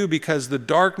 in you, because the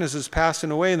darkness is passing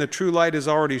away and the true light is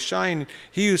already shining.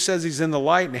 He who says he's in the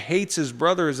light and hates his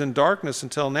brother is in darkness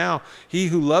until now. He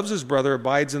who loves his brother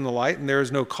abides in the light, and there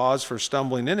is no cause for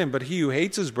stumbling in him. But he who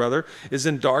hates his brother is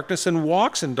in darkness and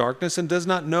walks in darkness and does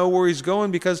not know where he's going,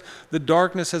 because the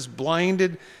darkness has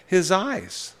blinded his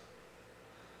eyes.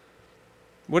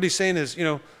 What he's saying is,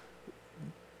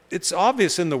 it's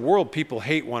obvious in the world people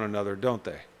hate one another, don't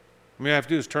they? I mean, all I have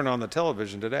to do is turn on the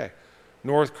television today.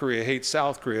 North Korea hates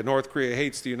South Korea. North Korea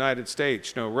hates the United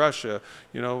States. Russia,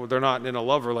 they're not in a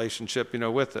love relationship,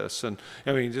 with us. And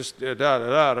I mean, just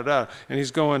da-da-da-da-da. And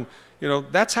he's going,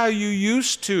 that's how you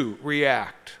used to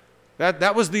react.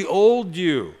 That was the old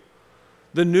you.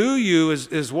 The new you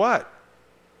is what?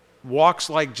 Walks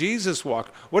like Jesus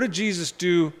walked. What did Jesus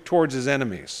do towards his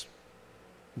enemies?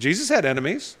 Jesus had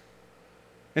enemies,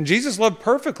 and Jesus loved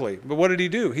perfectly. But what did he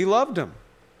do? He loved them.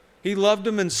 He loved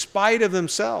them in spite of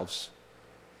themselves.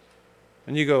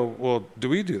 And you go, well, do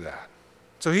we do that?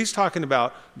 So he's talking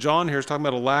about, John here is talking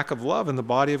about a lack of love in the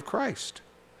body of Christ.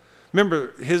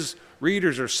 Remember, his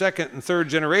readers are second and third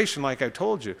generation, like I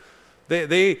told you.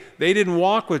 They didn't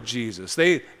walk with Jesus.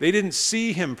 They didn't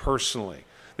see him personally.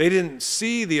 They didn't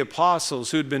see the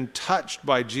apostles who had been touched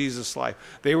by Jesus' life.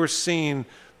 They were seeing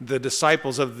the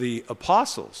disciples of the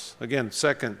apostles. Again,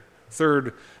 second,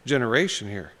 third generation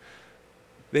here.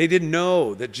 They didn't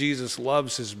know that Jesus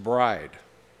loves his bride,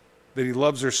 that he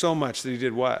loves her so much that he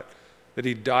did what? That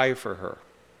he'd die for her,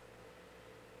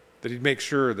 that he'd make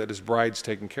sure that his bride's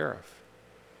taken care of.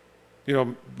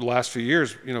 The last few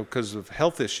years, because of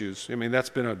health issues,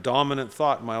 that's been a dominant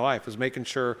thought in my life, is making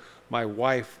sure my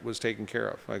wife was taken care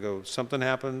of. I go, something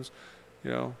happens,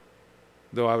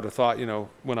 though I would have thought,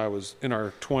 when I was in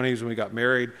our 20s when we got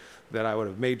married, that I would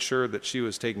have made sure that she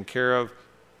was taken care of.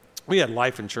 We had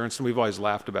life insurance, and we've always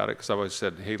laughed about it, because I've always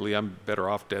said, hey, Lee, I'm better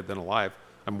off dead than alive.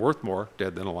 I'm worth more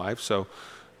dead than alive. So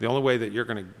the only way that you're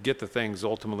going to get the things,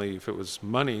 ultimately, if it was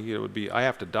money, it would be, I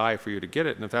have to die for you to get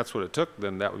it. And if that's what it took,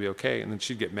 then that would be okay. And then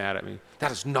she'd get mad at me.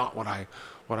 That is not what I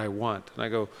want. And I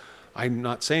go, I'm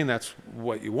not saying that's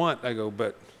what you want. I go,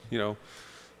 but,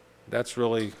 that's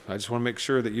really, I just want to make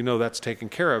sure that that's taken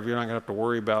care of. You're not going to have to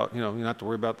worry about, you don't have to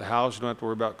worry about the house. You don't have to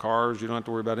worry about cars. You don't have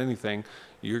to worry about anything.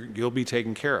 You'll be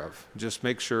taken care of. Just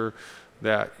make sure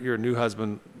that your new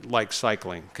husband likes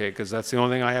cycling, okay? Because that's the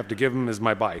only thing I have to give him is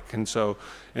my bike. And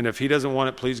if he doesn't want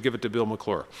it, please give it to Bill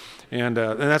McClure. And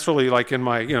that's really like in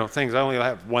my, things. I only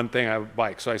have one thing, I have a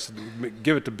bike. So I said,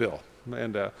 give it to Bill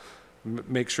and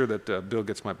make sure that Bill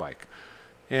gets my bike.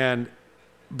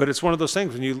 But it's one of those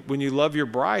things, when you love your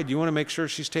bride, you want to make sure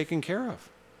she's taken care of.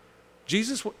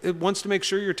 Jesus wants to make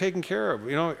sure you're taken care of.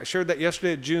 I shared that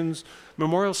yesterday at June's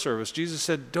memorial service. Jesus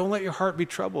said, don't let your heart be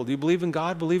troubled. You believe in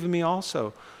God, believe in me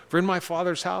also. For in my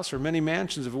Father's house are many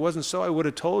mansions. If it wasn't so, I would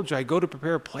have told you. I go to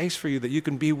prepare a place for you that you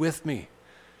can be with me.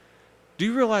 Do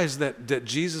you realize that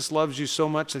Jesus loves you so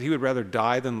much that he would rather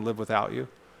die than live without you?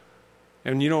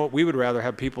 And you know what? We would rather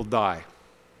have people die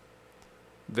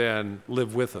than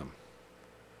live with them.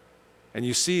 And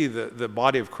you see the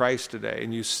body of Christ today,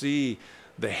 and you see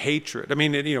the hatred. I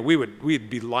mean, we'd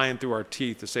be lying through our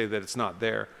teeth to say that it's not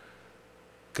there,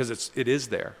 because it is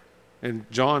there. And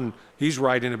John, he's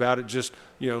writing about it just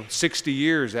 60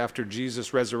 years after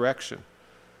Jesus' resurrection.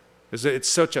 It's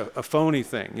such a phony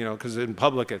thing, because in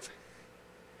public it's,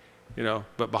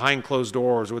 but behind closed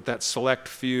doors with that select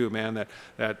few, man,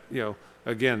 that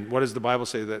again, what does the Bible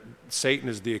say? That Satan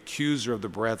is the accuser of the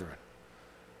brethren.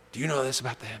 Do you know this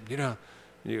about them?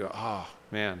 You go, oh,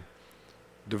 man,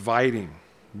 dividing,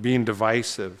 being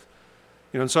divisive.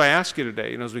 And so I ask you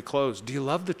today, as we close, do you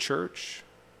love the church?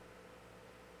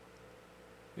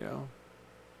 I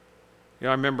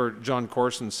remember John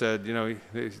Corson said,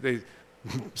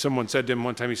 someone said to him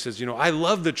one time, he says, I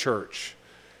love the church.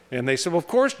 And they said, well, of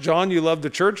course, John, you love the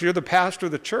church. You're the pastor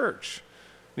of the church.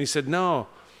 And he said, no,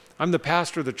 I'm the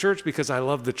pastor of the church because I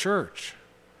love the church.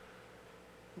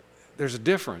 There's a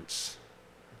difference.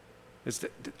 It's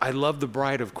that I love the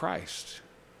bride of Christ.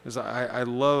 I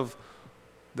love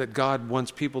that God wants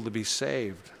people to be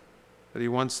saved, that he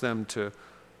wants them to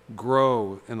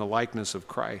grow in the likeness of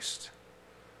Christ.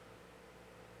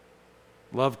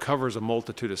 Love covers a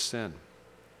multitude of sin.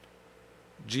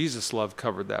 Jesus' love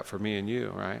covered that for me and you,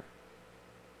 right?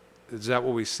 Is that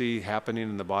what we see happening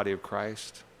in the body of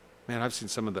Christ? Man, I've seen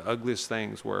some of the ugliest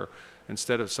things where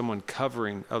instead of someone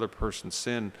covering other person's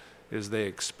sin, is they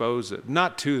expose it.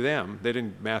 Not to them. They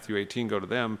didn't, Matthew 18, go to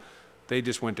them. They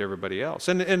just went to everybody else.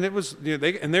 And it was,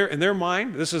 in their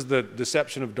mind, this is the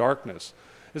deception of darkness,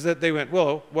 is that they went,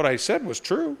 well, what I said was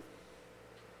true.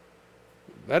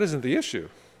 That isn't the issue.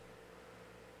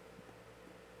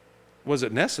 Was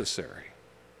it necessary?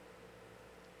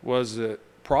 Was it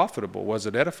profitable? Was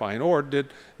it edifying? Or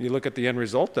did you look at the end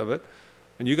result of it,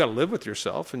 and you got to live with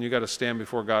yourself, and you got to stand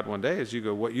before God one day as you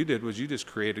go, what you did was you just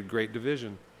created great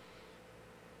division.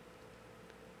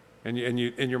 And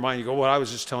you in your mind, you go, well, I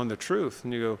was just telling the truth.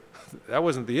 And you go, that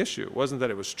wasn't the issue. It wasn't that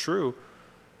it was true.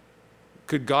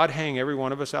 Could God hang every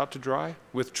one of us out to dry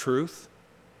with truth?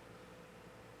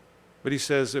 But he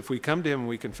says, if we come to him and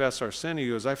we confess our sin, he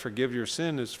goes, I forgive your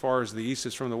sin as far as the east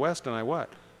is from the west, and I what?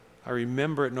 I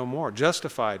remember it no more.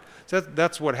 Justified. So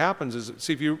that's what happens is,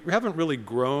 see, if you haven't really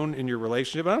grown in your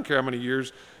relationship, I don't care how many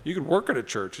years, you could work at a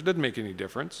church. It doesn't make any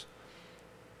difference.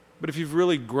 But if you've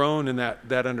really grown in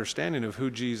that understanding of who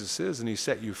Jesus is and he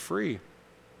set you free,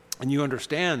 and you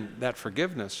understand that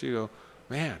forgiveness, you go,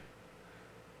 man,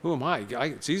 who am I?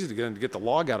 It's easy to get the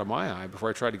log out of my eye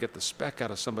before I try to get the speck out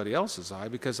of somebody else's eye,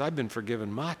 because I've been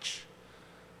forgiven much.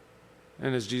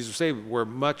 And as Jesus said, where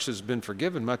much has been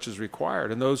forgiven, much is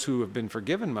required. And those who have been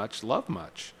forgiven much love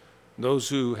much. Those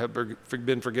who have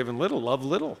been forgiven little love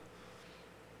little.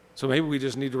 So maybe we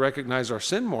just need to recognize our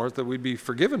sin more, that we'd be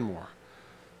forgiven more.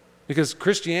 Because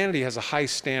Christianity has a high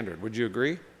standard. Would you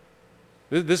agree?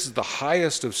 This is the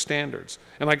highest of standards.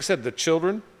 And like I said, the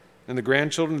children and the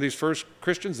grandchildren of these first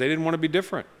Christians, they didn't want to be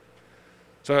different.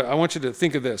 So I want you to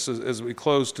think of this as we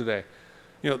close today.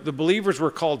 The believers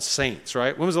were called saints,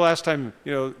 right? When was the last time,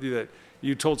 that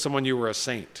you told someone you were a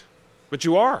saint? But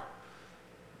you are.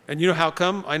 And you know how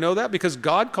come I know that? Because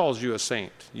God calls you a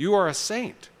saint. You are a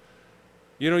saint.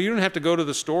 You don't have to go to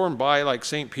the store and buy like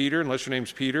St. Peter, unless your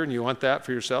name's Peter and you want that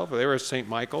for yourself. Or they were St.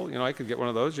 Michael. I could get one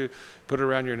of those. You put it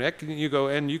around your neck and you go,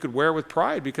 and you could wear it with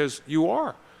pride because you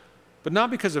are. But not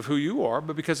because of who you are,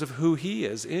 but because of who he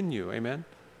is in you. Amen?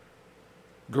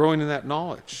 Growing in that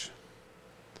knowledge.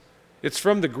 It's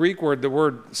from the Greek word, the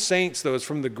word saints, though, is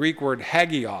from the Greek word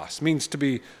hagios, means to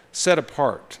be set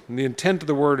apart. And the intent of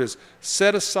the word is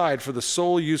set aside for the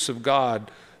sole use of God,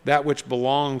 that which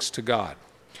belongs to God.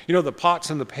 The pots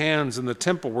and the pans in the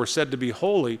temple were said to be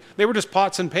holy. They were just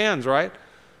pots and pans, right?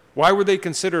 Why were they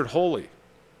considered holy?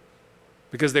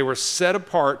 Because they were set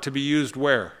apart to be used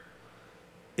where?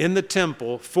 In the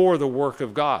temple for the work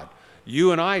of God.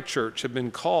 You and I, church, have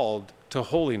been called to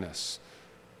holiness.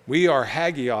 We are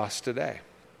hagios today.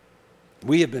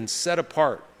 We have been set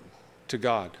apart to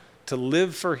God, to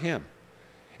live for him.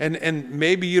 And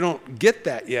maybe you don't get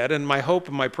that yet, and my hope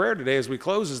and my prayer today as we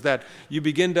close is that you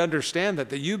begin to understand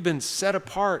that you've been set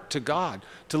apart to God,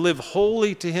 to live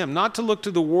holy to him, not to look to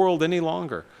the world any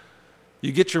longer.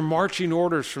 You get your marching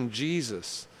orders from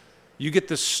Jesus. You get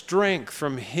the strength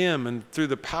from him and through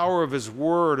the power of his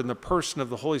word and the person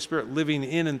of the Holy Spirit living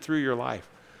in and through your life,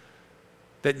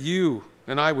 that you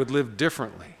and I would live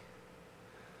differently.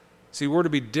 See, we're to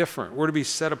be different. We're to be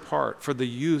set apart for the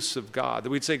use of God. That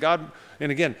we'd say, God,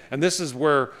 and again, and this is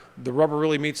where the rubber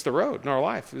really meets the road in our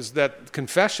life, is that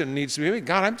confession needs to be,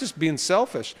 God, I'm just being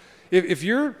selfish. If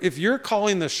you're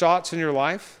calling the shots in your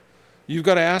life, you've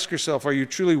got to ask yourself, are you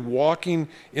truly walking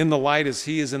in the light as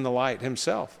he is in the light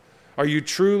himself? Are you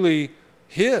truly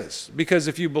his? Because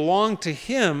if you belong to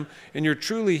him and you're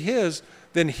truly his,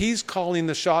 then he's calling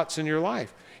the shots in your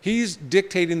life. He's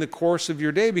dictating the course of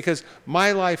your day, because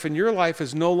my life and your life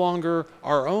is no longer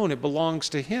our own. It belongs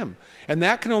to him. And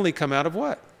that can only come out of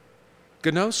what?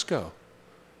 Gnosko,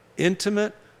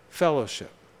 intimate fellowship.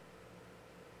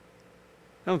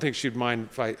 I don't think she'd mind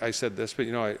if I said this, but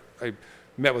I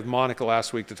met with Monica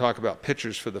last week to talk about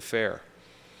pictures for the fair.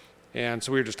 And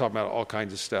so we were just talking about all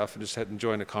kinds of stuff and just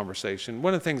enjoying the conversation.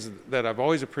 One of the things that I've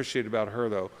always appreciated about her,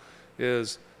 though,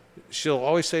 is she'll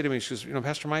always say to me, she goes,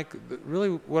 Pastor Mike, really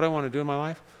what I want to do in my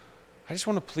life, I just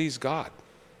want to please God.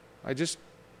 I just,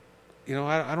 I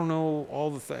don't know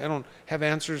I don't have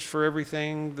answers for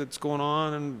everything that's going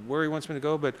on and where he wants me to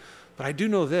go, but I do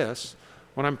know this.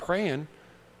 When I'm praying,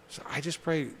 so I just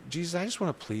pray, Jesus, I just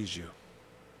want to please you.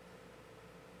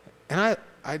 And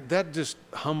I that just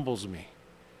humbles me,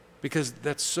 because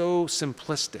that's so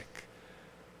simplistic.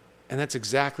 And that's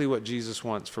exactly what Jesus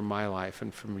wants from my life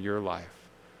and from your life.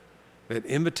 That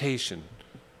invitation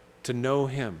to know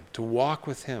him, to walk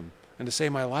with him, and to say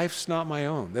my life's not my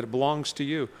own, that it belongs to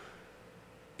you.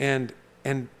 And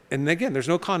again, there's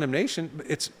no condemnation.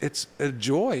 It's a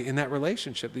joy in that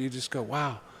relationship that you just go,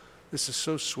 wow, this is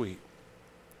so sweet.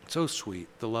 So sweet,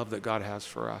 the love that God has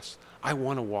for us. I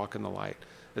want to walk in the light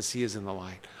as he is in the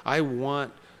light. I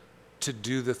want to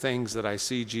do the things that I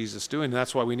see Jesus doing. And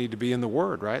that's why we need to be in the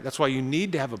Word, right? That's why you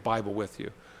need to have a Bible with you.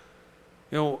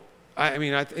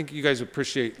 I think you guys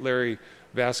appreciate Larry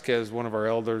Vasquez, one of our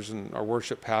elders and our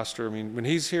worship pastor. When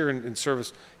he's here in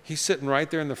service, he's sitting right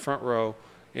there in the front row,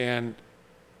 and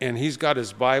he's got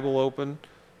his Bible open,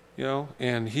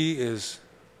 and he is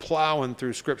plowing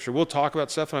through Scripture. We'll talk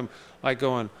about stuff, and I'm like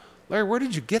going, Larry, where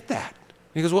did you get that?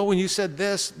 And he goes, well, when you said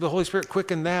this, the Holy Spirit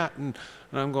quickened that. And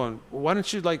I'm going, well, why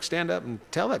don't you stand up and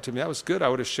tell that to me? That was good. I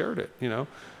would have shared it, He's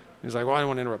like, well, I don't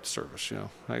want to interrupt the service,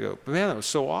 I go, but man, that was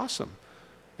so awesome.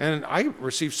 And I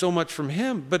received so much from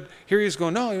him. But here he's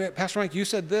going, no, Pastor Mike, you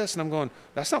said this. And I'm going,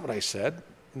 that's not what I said.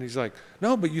 And he's like,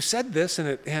 no, but you said this,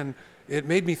 and it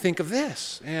made me think of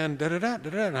this. And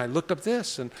da-da-da-da-da. And I looked up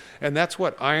this. And that's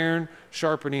what iron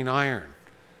sharpening iron.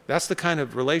 That's the kind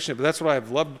of relationship. But that's what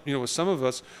I've loved, with some of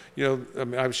us.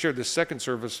 I've shared this second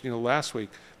service, last week.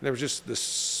 And there was just this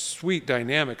sweet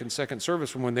dynamic in second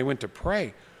service when they went to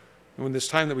pray. And when this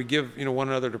time that we give, one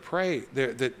another to pray,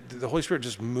 the Holy Spirit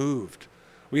just moved.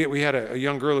 We had a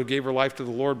young girl who gave her life to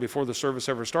the Lord before the service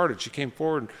ever started. She came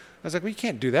forward, and I was like, well, you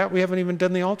can't do that. We haven't even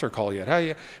done the altar call yet. How are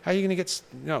you going to get,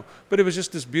 no. But it was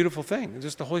just this beautiful thing.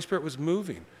 Just the Holy Spirit was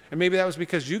moving. And maybe that was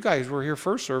because you guys were here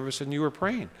first service and you were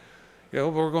praying. But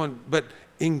we're going, but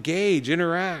engage,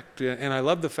 interact. And I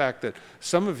love the fact that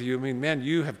some of you,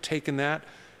 you have taken that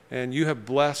and you have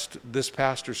blessed this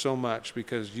pastor so much,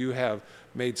 because you have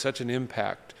made such an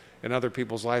impact in other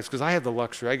people's lives. Because I have the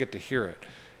luxury, I get to hear it.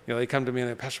 They come to me and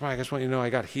they, Pastor Mike, I just want you to know I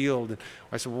got healed. And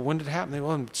I said, well, when did it happen? They,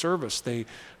 well, in service.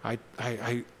 I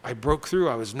broke through.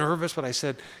 I was nervous, but I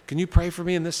said, can you pray for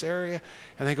me in this area?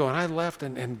 And they go, and I left,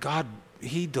 and God,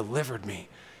 he delivered me.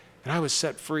 And I was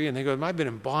set free. And they go, I've been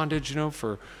in bondage,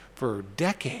 for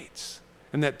decades.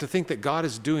 And that to think that God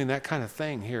is doing that kind of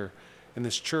thing here in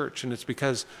this church. And it's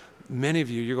because many of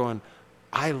you, you're going,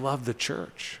 I love the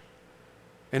church.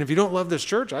 And if you don't love this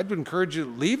church, I'd encourage you to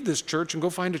leave this church and go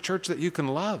find a church that you can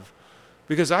love.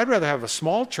 Because I'd rather have a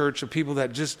small church of people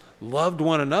that just loved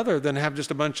one another than have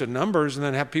just a bunch of numbers and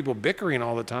then have people bickering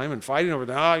all the time and fighting over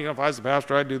that. If I was the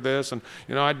pastor, I'd do this, and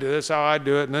I'd do this, how I'd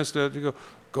do it, and this. You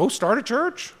go start a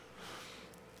church.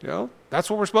 That's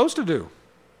what we're supposed to do.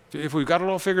 If we've got it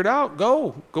all figured out,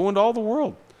 go into all the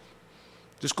world.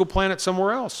 Just go plant it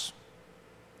somewhere else.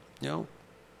 Go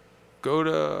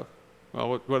to.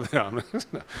 Well, what no.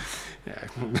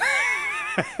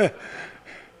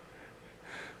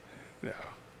 No.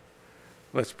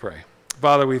 Let's pray.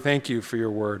 Father, we thank you for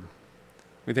your word.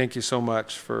 We thank you so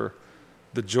much for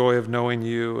the joy of knowing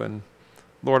you. And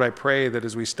Lord, I pray that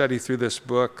as we study through this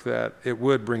book, that it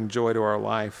would bring joy to our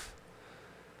life.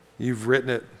 You've written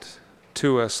it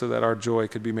to us so that our joy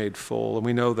could be made full. And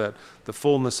we know that the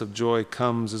fullness of joy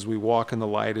comes as we walk in the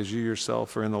light, as you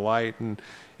yourself are in the light. And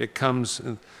it comes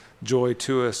joy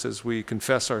to us as we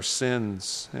confess our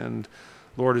sins. And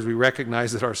Lord, as we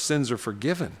recognize that our sins are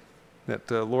forgiven, that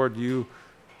Lord, you,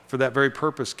 for that very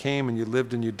purpose, came and you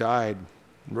lived and you died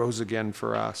and rose again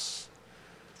for us.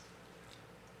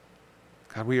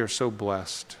 God, we are so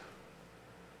blessed.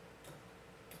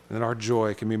 And that our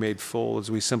joy can be made full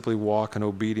as we simply walk in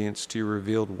obedience to your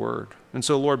revealed word. And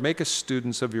so, Lord, make us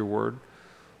students of your word.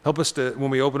 Help us to,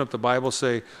 when we open up the Bible,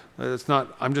 say,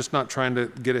 I'm just not trying to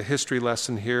get a history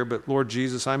lesson here, but Lord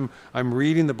Jesus, I'm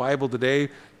reading the Bible today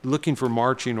looking for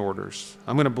marching orders.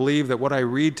 I'm going to believe that what I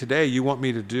read today, you want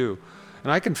me to do.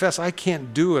 And I confess I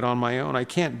can't do it on my own. I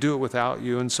can't do it without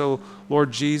you. And so,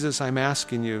 Lord Jesus, I'm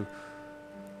asking you,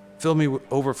 fill me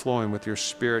overflowing with your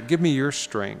Spirit. Give me your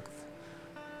strength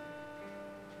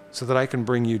so that I can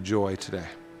bring you joy today,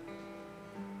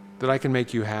 that I can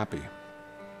make you happy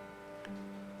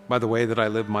by the way that I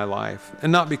live my life.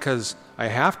 And not because I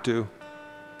have to,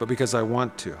 but because I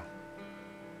want to.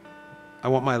 I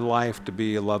want my life to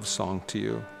be a love song to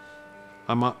you.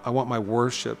 I want my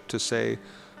worship to say,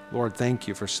 Lord, thank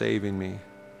you for saving me.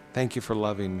 Thank you for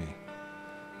loving me.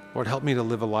 Lord, help me to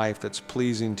live a life that's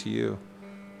pleasing to you,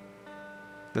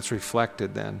 that's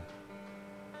reflected then,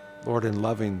 Lord, in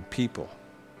loving people,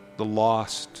 the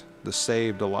lost, the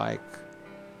saved alike,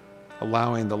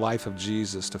 allowing the life of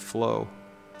Jesus to flow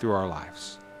through our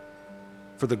lives.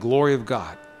 For the glory of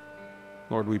God,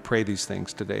 Lord, we pray these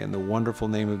things today in the wonderful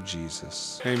name of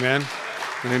Jesus. Amen.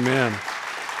 Amen.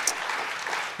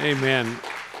 Amen.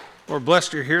 Lord,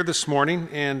 blessed you're here this morning,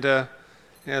 and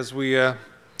as we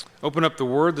open up the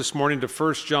Word this morning to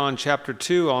 1 John chapter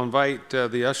 2, I'll invite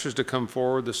the ushers to come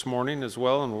forward this morning as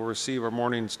well, and we'll receive our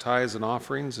morning's tithes and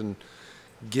offerings and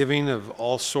giving of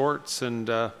all sorts, and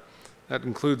that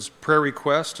includes prayer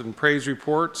requests and praise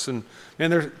reports. And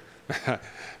man,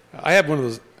 I have one of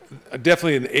those,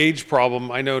 definitely an age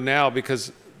problem I know now,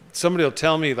 because somebody will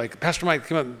tell me, like, Pastor Mike,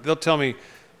 come up, they'll tell me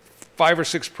 5 or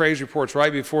 6 praise reports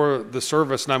right before the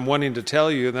service, and I'm wanting to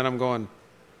tell you, and then I'm going,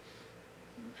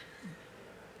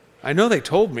 I know they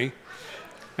told me.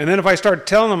 And then if I start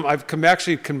telling them, I've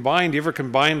actually combined, you ever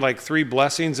combined like 3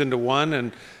 blessings into one?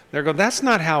 And they're going, that's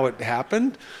not how it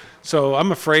happened. So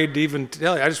I'm afraid to even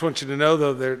tell you. I just want you to know,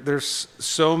 though, there's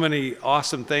so many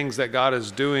awesome things that God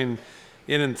is doing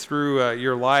in and through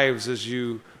your lives as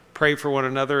you pray for one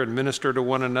another and minister to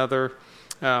one another.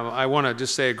 I want to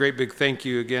just say a great big thank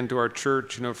you again to our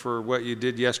church, for what you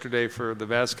did yesterday for the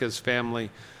Vasquez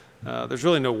family. There's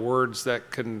really no words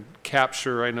that can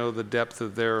capture, I know, the depth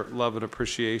of their love and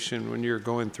appreciation when you're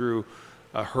going through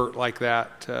a hurt like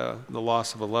that, the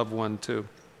loss of a loved one, to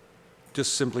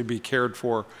just simply be cared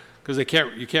for, because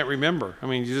you can't remember. I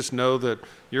mean, you just know that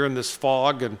you're in this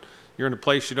fog and you're in a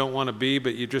place you don't want to be,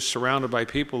 but you're just surrounded by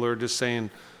people who are just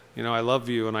saying, I love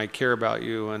you and I care about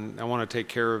you and I want to take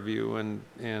care of you, and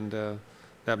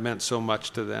that meant so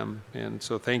much to them. And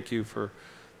so thank you for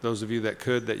those of you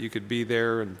that you could be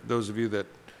there, and those of you that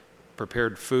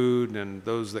prepared food, and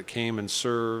those that came and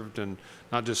served, and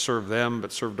not just served them,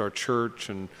 but served our church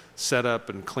and set up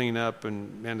and clean up.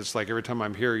 And it's like every time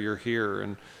I'm here, you're here.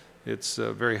 And it's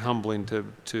very humbling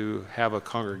to have a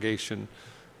congregation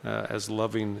as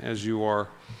loving as you are.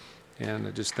 And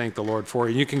I just thank the Lord for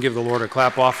you. You can give the Lord a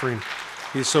clap offering.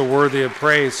 He's so worthy of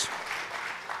praise.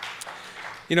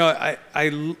 I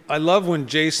love when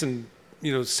Jason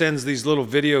sends these little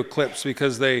video clips,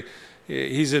 because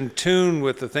he's in tune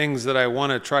with the things that I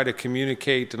want to try to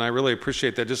communicate, and I really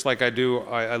appreciate that. Just like I do,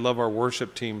 I love our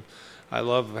worship team. I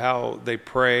love how they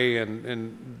pray,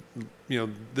 and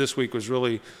this week was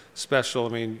really special. I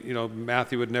mean,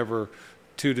 Matthew would never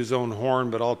toot his own horn,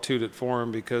 but I'll toot it for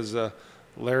him, because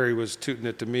Larry was tooting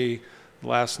it to me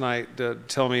last night,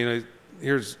 telling me,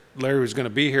 here's Larry was going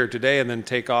to be here today and then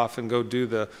take off and go do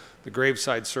the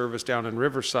graveside service down in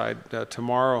Riverside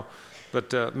tomorrow.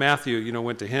 But Matthew,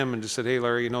 went to him and just said, hey,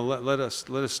 Larry, let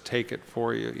us take it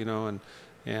for you,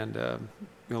 and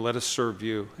let us serve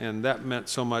you. And that meant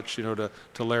so much, to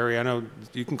Larry. I know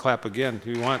you can clap again if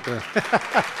you want to.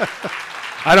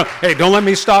 Hey, don't let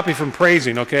me stop you from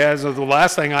praising, okay? As the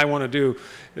last thing I want to do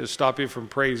is stop you from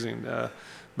praising.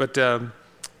 But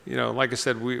like I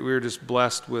said, we're just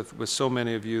blessed with so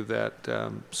many of you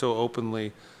that so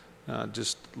openly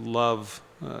just love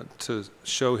to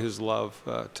show his love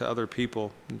to other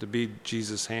people, and to be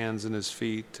Jesus' hands and his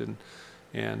feet,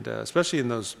 and especially in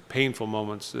those painful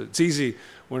moments. It's easy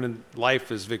when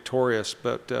life is victorious,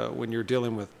 but when you're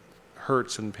dealing with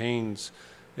hurts and pains,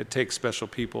 it takes special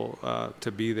people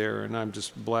to be there, and I'm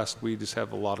just blessed. We just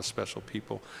have a lot of special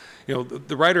people.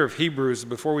 The writer of Hebrews,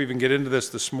 before we even get into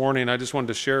this morning, I just wanted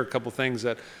to share a couple things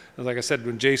that, like I said,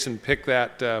 when Jason picked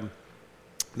that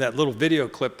little video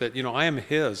clip, that, I am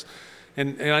his.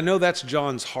 And I know that's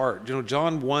John's heart.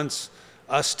 John wants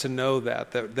us to know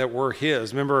that we're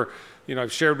his. Remember,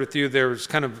 I've shared with you, there's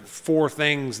kind of 4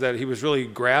 things that he was really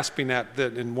grasping at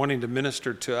and wanting to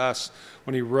minister to us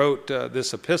when he wrote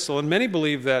this epistle. And many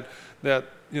believe that the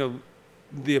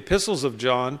epistles of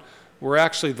John were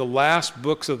actually the last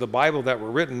books of the Bible that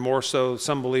were written. More so,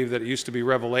 some believe that it used to be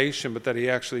Revelation, but that he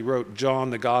actually wrote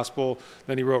John, the Gospel,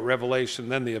 then he wrote Revelation,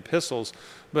 then the epistles.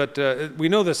 But we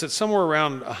know this, it's somewhere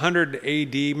around 100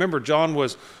 AD. Remember, John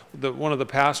was one of the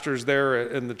pastors there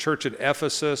in the church at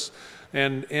Ephesus.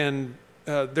 And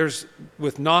there's,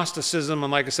 with Gnosticism,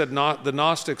 and like I said, the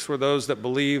Gnostics were those that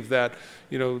believed that,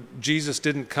 Jesus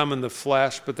didn't come in the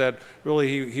flesh, but that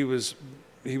really he was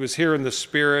here in the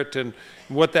spirit, and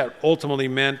what that ultimately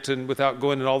meant, and without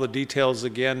going into all the details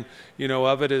again,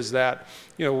 of it, is that,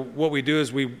 what we do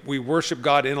is we worship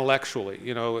God intellectually.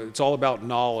 It's all about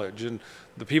knowledge, and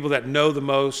the people that know the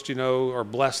most, are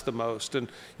blessed the most. And,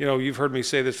 you've heard me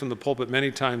say this from the pulpit many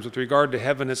times with regard to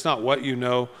heaven. It's not what you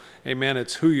know, amen,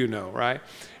 it's who you know, right?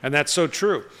 And that's so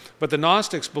true. But the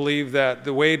Gnostics believe that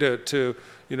the way to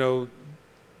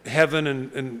heaven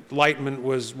and enlightenment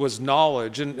was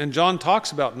knowledge. And John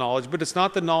talks about knowledge, but it's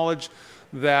not the knowledge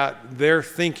that they're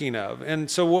thinking of.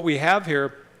 And so what we have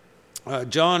here,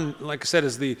 John, like I said,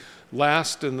 is the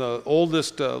last and the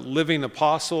oldest living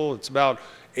apostle. It's about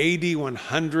AD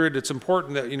 100. It's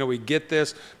important that, we get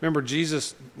this. Remember,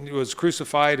 Jesus was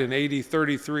crucified in AD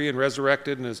 33 and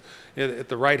resurrected and is at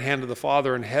the right hand of the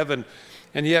Father in heaven.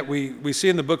 And yet we see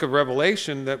in the book of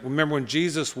Revelation that, remember, when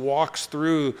Jesus walks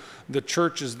through the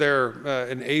churches there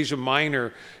in Asia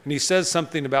Minor, and he says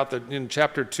something about in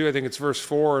chapter 2, I think it's verse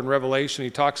 4 in Revelation, he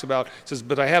talks about, he says,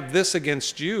 "But I have this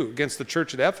against you," against the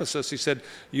church at Ephesus. He said,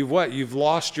 You've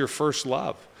lost your first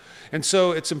love. And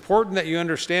so it's important that you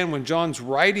understand when John's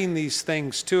writing these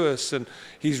things to us, and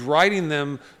he's writing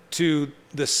them to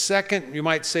the second, you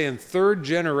might say, and third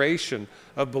generation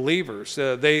of believers.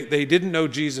 They didn't know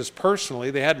Jesus personally.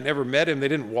 They hadn't ever met him. They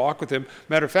didn't walk with him.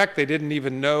 Matter of fact, they didn't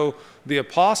even know the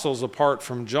apostles apart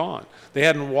from John. They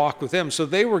hadn't walked with him. So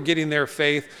they were getting their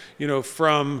faith,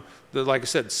 from the, like I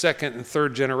said, second and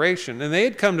third generation. And they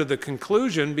had come to the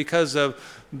conclusion, because of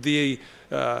the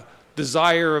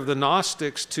desire of the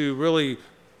Gnostics to really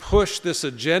push this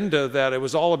agenda that it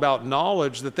was all about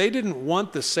knowledge, that they didn't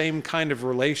want the same kind of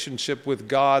relationship with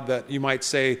God that you might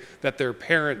say that their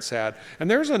parents had. And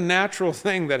there's a natural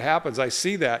thing that happens. I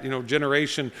see that,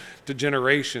 generation to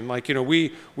generation. Like,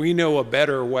 we know a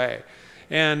better way.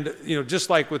 And,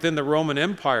 just like within the Roman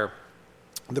Empire,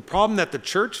 the problem that the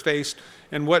church faced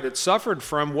and what it suffered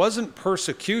from wasn't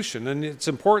persecution. And it's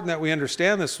important that we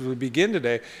understand this as we begin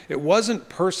today. It wasn't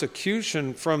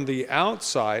persecution from the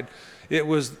outside. It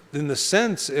was, in the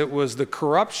sense, it was the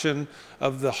corruption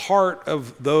of the heart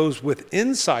of those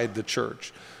inside the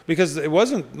church. Because it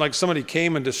wasn't like somebody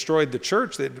came and destroyed the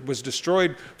church. It was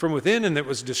destroyed from within, and it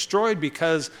was destroyed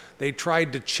because they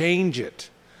tried to change it.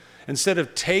 Instead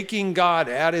of taking God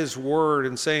at his word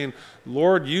and saying,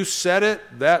 "Lord, you said it,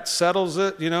 that settles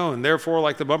it, and therefore,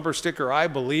 like the bumper sticker, I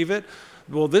believe it."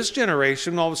 Well, this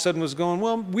generation all of a sudden was going,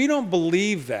 "Well, we don't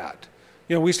believe that."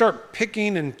 We start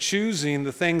picking and choosing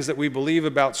the things that we believe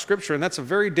about Scripture, and that's a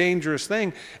very dangerous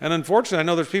thing. And unfortunately, I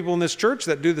know there's people in this church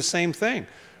that do the same thing.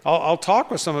 I'll talk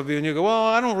with some of you, and you go, "Well,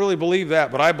 I don't really believe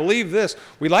that, but I believe this."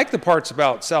 We like the parts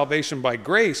about salvation by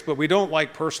grace, but we don't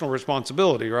like personal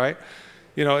responsibility, right?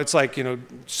 It's like,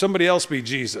 somebody else be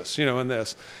Jesus, in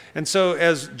this. And so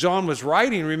as John was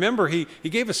writing, remember, he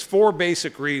gave us 4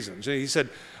 basic reasons. He said,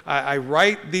 I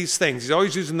write these things. He's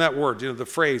always using that word, the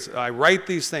phrase, I write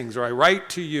these things, or I write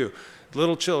to you,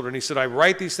 little children. He said, I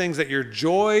write these things that your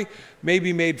joy may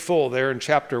be made full, there in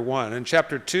chapter 1. In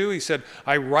chapter 2, he said,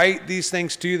 I write these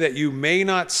things to you that you may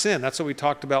not sin. That's what we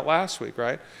talked about last week,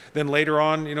 right? Then later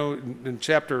on, in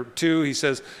chapter 2, he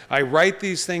says, I write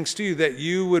these things to you that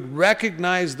you would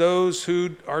recognize those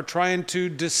who are trying to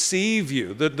deceive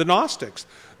you, the Gnostics,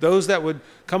 those that would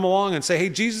come along and say, hey,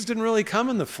 Jesus didn't really come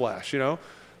in the flesh,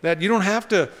 that you don't have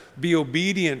to be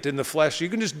obedient in the flesh. You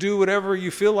can just do whatever you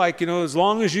feel like, as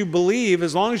long as you believe,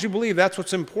 that's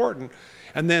what's important.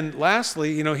 And then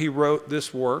lastly, he wrote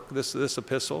this work, this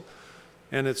epistle,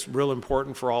 and it's real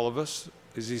important for all of us,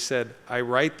 is he said, I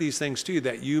write these things to you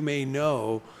that you may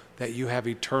know that you have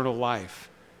eternal life.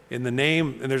 In the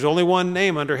name, and there's only one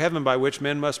name under heaven by which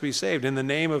men must be saved. In the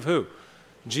name of who?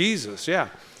 Jesus, yeah.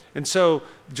 And so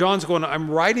John's going, I'm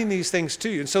writing these things to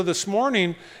you. And so this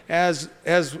morning, as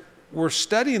we're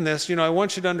studying this, I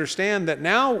want you to understand that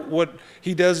now what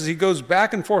he does is he goes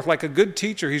back and forth like a good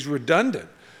teacher. He's redundant.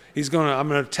 I'm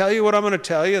going to tell you what I'm going to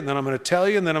tell you, and then I'm going to tell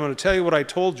you, and then I'm going to tell you what I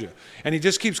told you. And he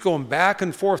just keeps going back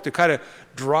and forth to kind of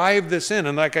drive this in.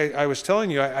 And like I was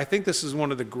telling you, I think this is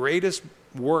one of the greatest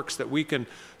works that we can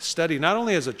study, not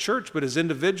only as a church, but as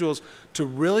individuals, to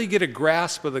really get a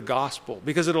grasp of the gospel,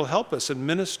 because it'll help us in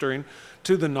ministering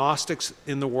to the Gnostics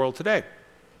in the world today.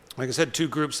 Like I said, 2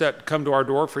 groups that come to our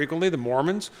door frequently, the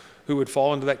Mormons, who would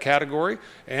fall into that category,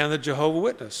 and the Jehovah's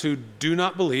Witness, who do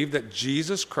not believe that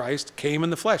Jesus Christ came in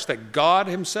the flesh, that God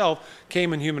himself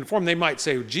came in human form. They might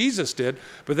say Jesus did,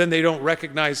 but then they don't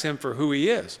recognize him for who he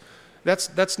is.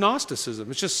 That's Gnosticism.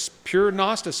 It's just pure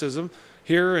Gnosticism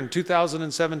here in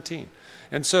 2017.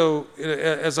 And so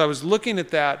as I was looking at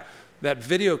that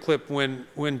video clip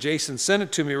when Jason sent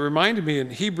it to me, it reminded me in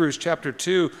Hebrews chapter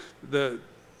 2, the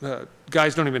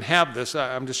guys don't even have this.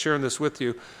 I'm just sharing this with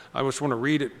you. I just want to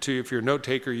read it to you. If you're a note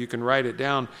taker, you can write it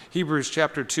down. Hebrews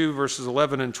chapter 2, verses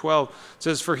 11 and 12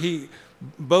 says, "For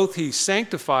both he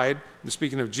sanctified,"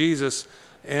 speaking of Jesus,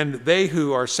 "and they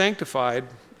who are sanctified,"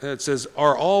 it says,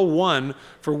 "are all one,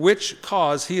 for which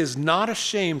cause he is not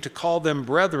ashamed to call them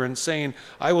brethren, saying,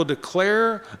 I will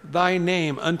declare thy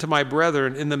name unto my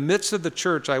brethren. In the midst of the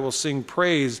church I will sing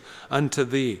praise unto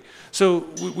thee." So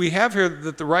we have here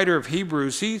that the writer of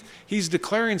Hebrews, he's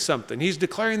declaring something. He's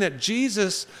declaring that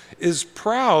Jesus is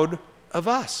proud of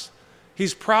us.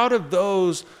 He's proud of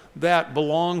those that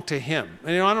belong to him.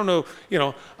 And I don't know,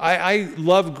 I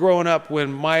loved growing up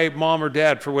when my mom or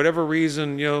dad, for whatever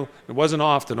reason, it wasn't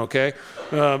often, okay?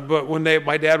 But when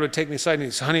my dad would take me aside and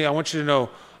he'd say, "Honey, I want you to know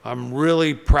I'm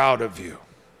really proud of you.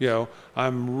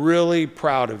 I'm really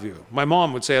proud of you." My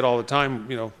mom would say it all the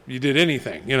time, "You did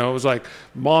anything." It was like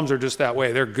moms are just that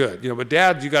way. They're good. But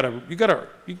dads, you gotta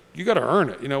earn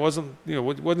it. It wasn't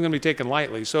going to be taken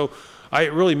lightly. So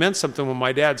it really meant something when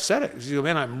my dad said it. He said,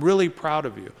 "Man, I'm really proud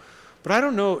of you." But I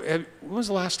don't know, when was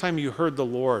the last time you heard the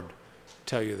Lord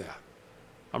tell you that?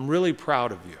 I'm really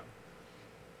proud of you.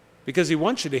 Because he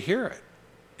wants you to hear it.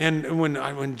 And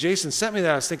when Jason sent me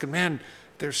that, I was thinking, man,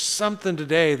 there's something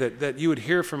today that you would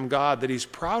hear from God, that he's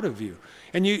proud of you.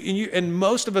 And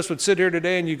most of us would sit here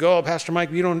today and you go, "Oh, Pastor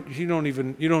Mike, you don't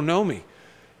know me.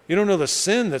 You don't know the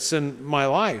sin that's in my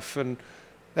life." And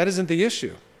that isn't the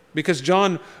issue. Because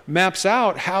John maps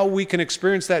out how we can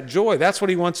experience that joy. That's what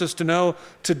he wants us to know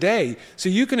today. So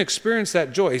you can experience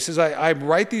that joy. He says, I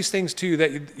write these things to you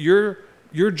that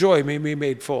your joy may be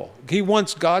made full. He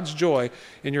wants God's joy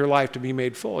in your life to be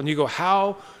made full. And you go,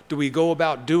 how do we go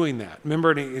about doing that?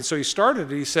 Remember, and so he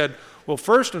started it. He said, well,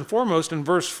 first and foremost, in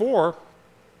verse 4,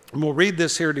 and we'll read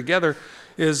this here together,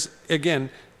 is, again,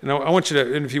 I want you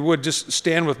to, and if you would, just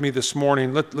stand with me this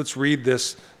morning. Let's read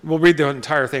this. We'll read the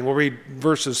entire thing. We'll read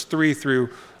verses 3 through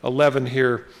 11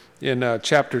 here in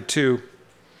chapter 2.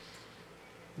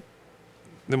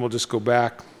 Then we'll just go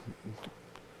back.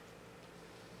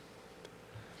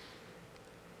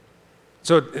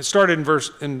 So it started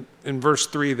in verse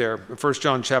 3 there, 1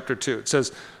 John chapter 2. It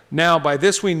says, "Now by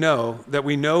this we know that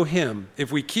we know him,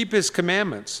 if we keep his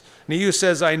commandments. And he who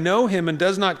says, I know him, and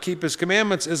does not keep his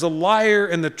commandments is a liar,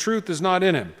 and the truth is not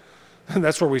in him." And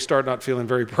that's where we start not feeling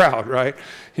very proud, right?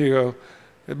 You go,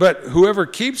 "But whoever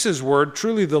keeps his word,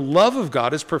 truly the love of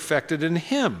God is perfected in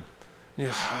him." You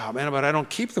go, "Oh man, but I don't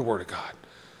keep the word of God."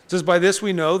 It says, "By this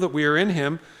we know that we are in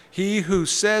him. He who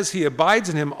says he abides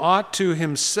in him ought to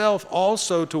himself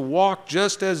also to walk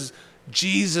just as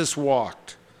Jesus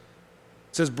walked."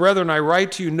 It says, "Brethren, I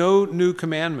write to you no new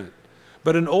commandment,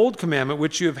 but an old commandment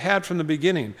which you have had from the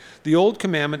beginning. The old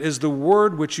commandment is the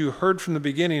word which you heard from the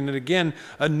beginning. And again,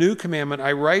 a new commandment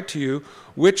I write to you,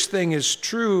 which thing is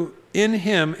true in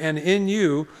him and in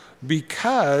you,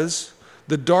 because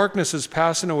the darkness is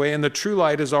passing away and the true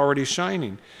light is already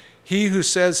shining. He who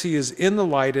says he is in the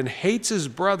light and hates his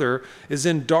brother is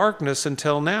in darkness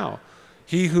until now.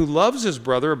 He who loves his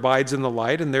brother abides in the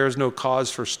light, and there is no cause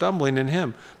for stumbling in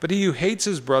him. But he who hates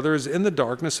his brother is in the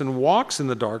darkness and walks in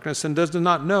the darkness and does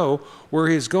not know where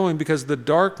he is going, because the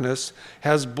darkness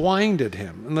has blinded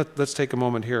him." And let's take a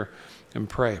moment here and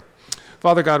pray.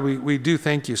 Father God, we do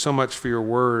thank you so much for your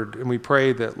word, and we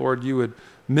pray that, Lord, you would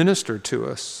minister to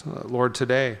us, Lord,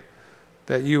 today,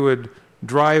 that you would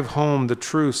drive home the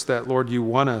truths that, Lord, you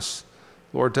want us,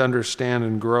 Lord, to understand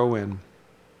and grow in.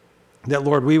 That,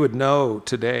 Lord, we would know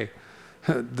today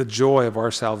the joy of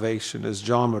our salvation. As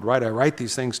John would write, "I write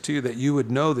these things to you that you would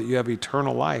know that you have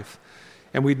eternal life."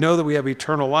 And we'd know that we have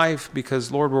eternal life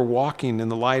because, Lord, we're walking in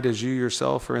the light as you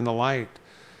yourself are in the light.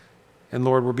 And,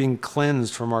 Lord, we're being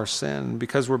cleansed from our sin.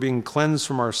 Because we're being cleansed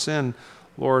from our sin,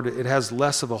 Lord, it has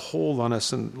less of a hold on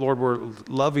us. And Lord, we're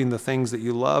loving the things that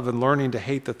you love and learning to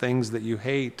hate the things that you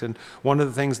hate. And one of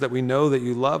the things that we know that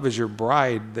you love is your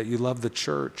bride, that you love the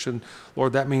church. And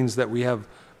Lord, that means that we have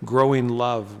growing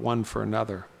love one for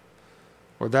another.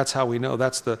 Lord, that's how we know.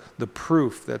 That's the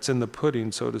proof that's in the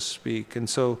pudding, so to speak. And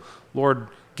so, Lord,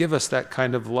 give us that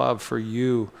kind of love for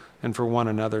you and for one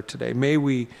another today. May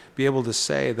we be able to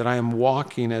say that I am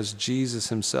walking as Jesus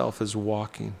himself is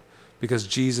walking, because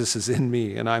Jesus is in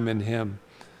me and I'm in him.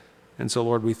 And so,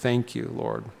 Lord, we thank you,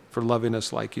 Lord, for loving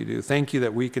us like you do. Thank you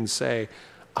that we can say,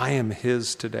 I am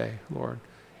his today, Lord.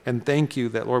 And thank you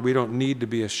that, Lord, we don't need to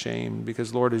be ashamed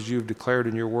because, Lord, as you've declared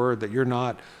in your word, that you're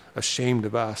not ashamed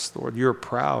of us, Lord. You're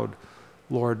proud,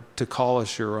 Lord, to call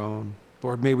us your own.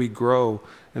 Lord, may we grow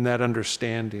in that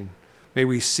understanding. May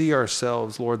we see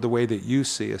ourselves, Lord, the way that you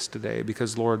see us today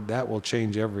because, Lord, that will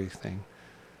change everything.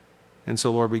 And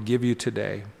so, Lord, we give you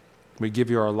today. We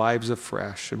give you our lives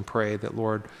afresh and pray that,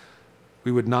 Lord,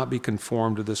 we would not be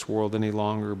conformed to this world any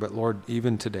longer, but, Lord,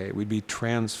 even today, we'd be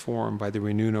transformed by the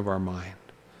renewing of our mind.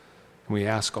 And we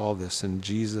ask all this in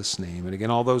Jesus' name. And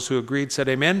again, all those who agreed said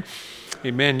amen.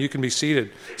 Amen. You can be seated.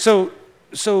 So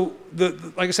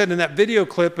like I said in that video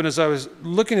clip, and as I was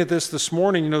looking at this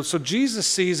morning, so Jesus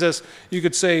sees us, you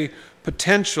could say,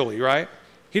 potentially, right?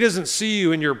 He doesn't see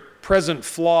you in your present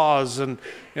flaws and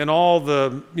all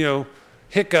the,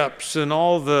 hiccups and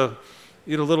all the,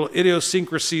 little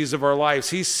idiosyncrasies of our lives.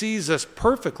 He sees us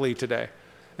perfectly today.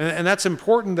 And that's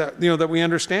important that, that we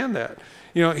understand that.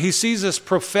 He sees us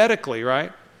prophetically,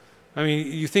 right? I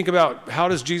mean, you think about how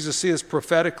does Jesus see us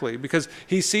prophetically? Because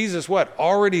he sees us what?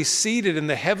 Already seated in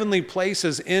the heavenly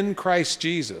places in Christ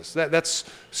Jesus. That's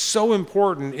so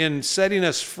important in setting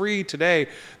us free today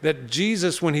that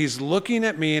Jesus, when he's looking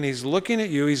at me and he's looking at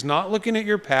you, he's not looking at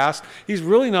your past. He's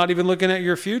really not even looking at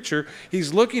your future.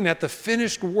 He's looking at the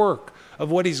finished work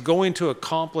of what he's going to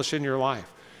accomplish in your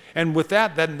life. And with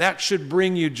that, then that should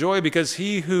bring you joy because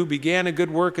he who began a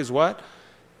good work is what?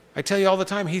 I tell you all the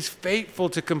time, he's faithful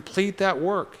to complete that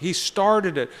work. He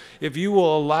started it. If you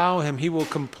will allow him, he will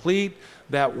complete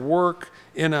that work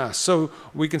in us. So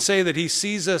we can say that he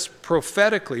sees us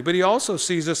prophetically, but he also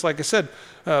sees us, like I said,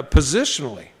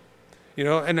 positionally.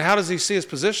 And how does he see us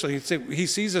positionally? He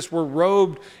sees us, we're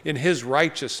robed in his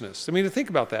righteousness. I mean, think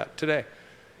about that today.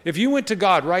 If you went to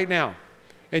God right now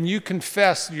and you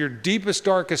confess your deepest,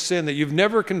 darkest sin that you've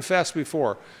never confessed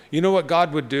before, you know what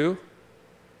God would do?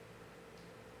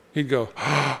 He'd go,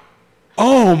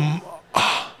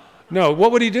 no,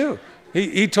 what would he do?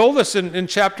 He told us in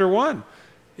chapter 1,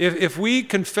 if we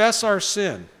confess our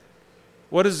sin,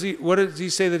 what does he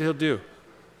say that he'll do?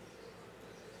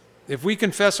 If we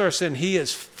confess our sin, he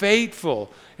is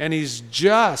faithful and he's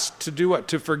just to do what?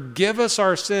 To forgive us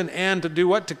our sin and to do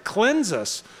what? To cleanse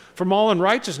us from all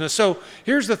unrighteousness. So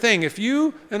here's the thing. If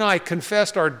you and I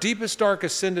confessed our deepest,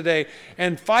 darkest sin today,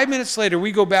 and 5 minutes later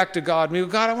we go back to God and we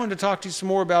go, God, I wanted to talk to you some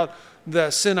more about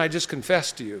the sin I just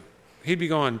confessed to you. He'd be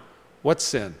going, what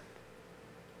sin?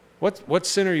 What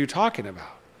sin are you talking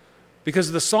about?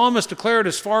 Because the psalmist declared,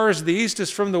 as far as the east is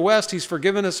from the west, he's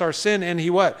forgiven us our sin, and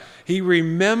he what? He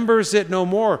remembers it no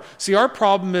more. See, our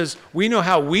problem is we know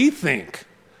how we think,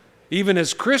 even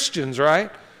as Christians, right?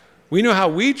 We know how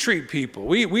we treat people.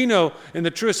 We know, in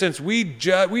the truest sense, we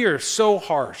are so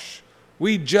harsh.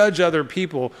 We judge other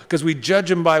people because we judge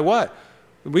them by what?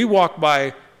 We walk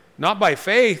by, not by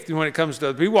faith when it comes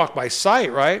to, we walk by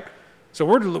sight, right? So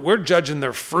we're judging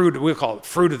their fruit. We call it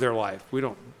fruit of their life. We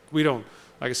don't,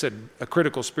 like I said, a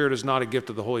critical spirit is not a gift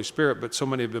of the Holy Spirit, but so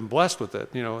many have been blessed with it,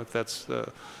 if that's,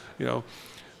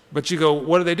 But you go,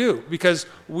 what do they do? Because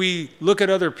we look at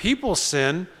other people's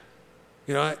sin,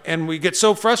 and we get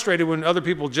so frustrated when other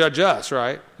people judge us,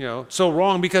 right? So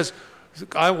wrong because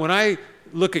when I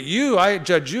look at you, I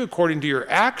judge you according to your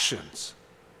actions.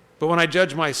 But when I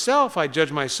judge myself,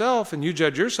 and you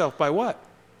judge yourself by what?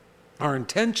 Our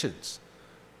intentions.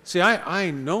 See,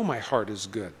 I know my heart is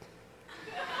good,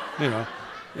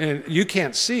 and you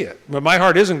can't see it. But my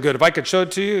heart isn't good. If I could show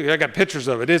it to you, I got pictures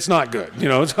of it. It's not good.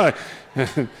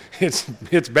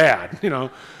 It's bad.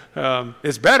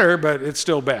 It's better, but it's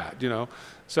still bad,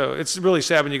 So it's really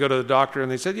sad when you go to the doctor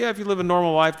and they said, yeah, if you live a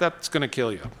normal life, that's going to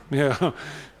kill you.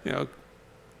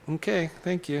 Okay,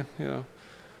 thank you,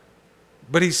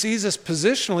 But he sees us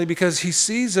positionally because he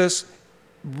sees us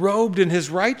robed in his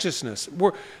righteousness.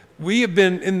 We have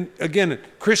been,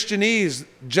 Christianese,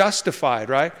 justified,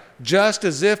 right? Just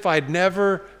as if I'd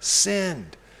never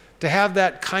sinned. To have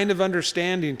that kind of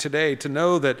understanding today, to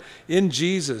know that in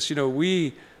Jesus,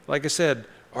 we, like I said,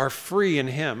 are free in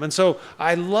him. And so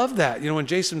I love that. When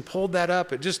Jason pulled that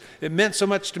up, it meant so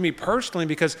much to me personally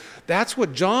because that's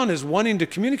what John is wanting to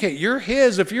communicate. You're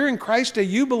his. If you're in Christ today,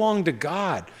 you belong to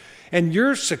God. And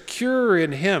you're secure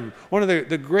in him. One of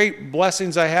the great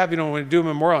blessings I have, when I do a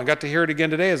memorial, I got to hear it again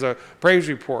today as a praise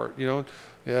report. You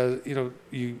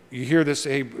hear this,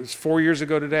 hey, it was 4 years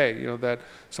ago today, that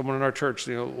someone in our church,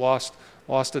 lost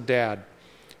a dad.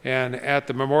 And at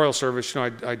the memorial service,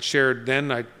 I'd shared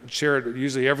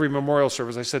usually every memorial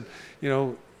service. I said,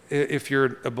 if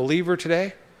you're a believer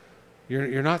today,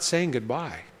 you're not saying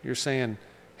goodbye. You're saying,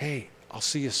 hey, I'll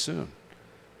see you soon.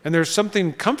 And there's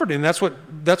something comforting. That's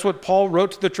what Paul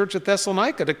wrote to the church at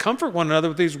Thessalonica, to comfort one another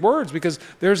with these words, because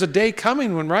there's a day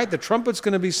coming when, right, the trumpet's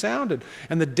going to be sounded,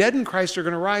 and the dead in Christ are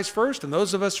going to rise first, and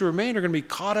those of us who remain are going to be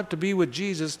caught up to be with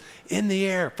Jesus in the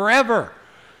air forever.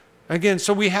 Again,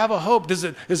 so we have a hope. Is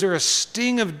there a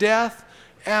sting of death?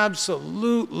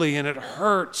 Absolutely, and it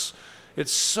hurts.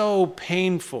 It's so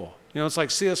painful. It's like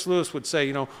C.S. Lewis would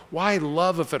say, why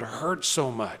love if it hurts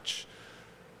so much?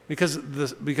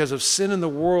 Because of sin in the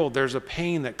world, there's a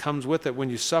pain that comes with it when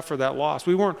you suffer that loss.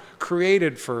 We weren't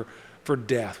created for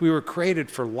death. We were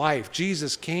created for life.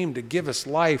 Jesus came to give us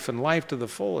life and life to the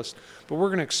fullest, but we're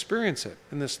going to experience it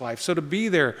in this life. So to be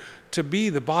there, to be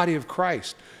the body of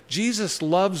Christ, Jesus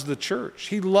loves the church.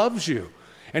 He loves you,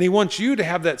 and he wants you to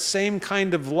have that same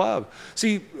kind of love.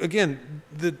 See, again,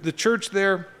 the church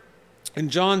there in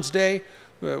John's day,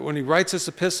 when he writes this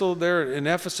epistle there in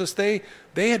Ephesus, they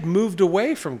had moved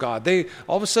away from God.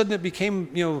 All of a sudden it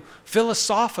became,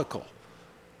 philosophical.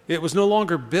 It was no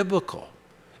longer biblical.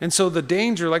 And so the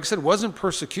danger, like I said, wasn't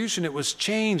persecution, it was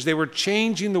change. They were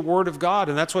changing the word of God.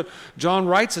 And that's what John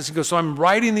writes us. He goes, so I'm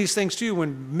writing these things to you.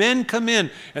 When men come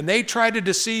in and they try to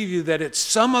deceive you that it's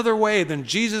some other way than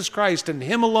Jesus Christ and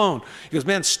him alone, he goes,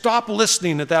 man, stop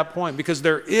listening at that point, because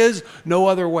there is no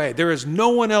other way. There is no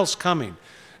one else coming.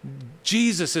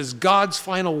 Jesus is God's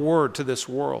final word to this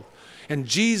world. And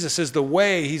Jesus is the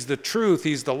way, he's the truth,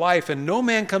 he's the life, and no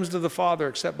man comes to the Father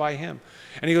except by him.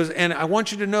 And he goes, and I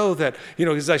want you to know that,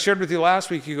 as I shared with you last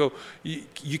week, you go,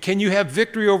 can you have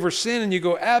victory over sin? And you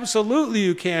go, absolutely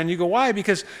you can. You go, why?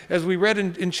 Because as we read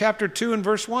in chapter 2 and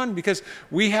verse 1, because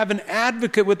we have an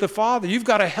advocate with the Father. You've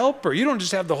got a helper. You don't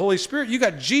just have the Holy Spirit. You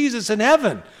got Jesus in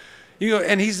heaven.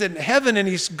 And he's in heaven, and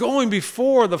he's going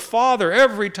before the Father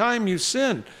every time you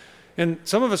sin. And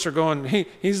some of us are going,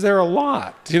 he's there a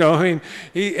lot, and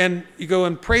you go,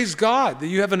 and praise God that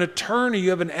you have an attorney, you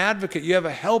have an advocate, you have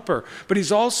a helper. But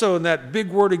he's also, in that big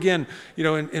word again,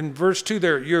 in verse 2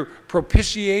 there, your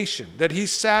propitiation, that he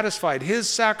satisfied his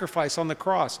sacrifice on the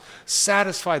cross,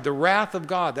 satisfied the wrath of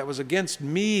God that was against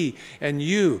me and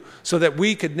you, so that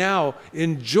we could now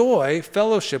enjoy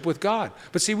fellowship with God.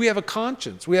 But see, we have a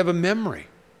conscience, we have a memory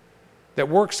that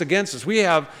works against us. We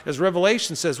have, as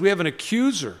Revelation says, we have an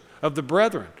accuser of the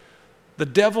brethren, the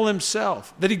devil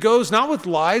himself, that he goes not with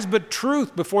lies but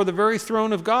truth before the very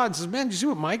throne of God and says, man, did you see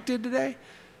what Mike did today?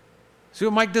 See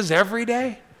what Mike does every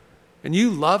day? And you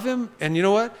love him, and you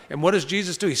know what? And what does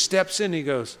Jesus do? He steps in and he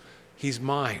goes, he's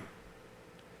mine.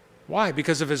 Why?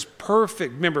 Because of his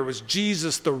perfect, remember, it was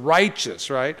Jesus the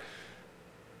righteous, right?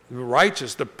 The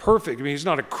righteous, the perfect. He's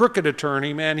not a crooked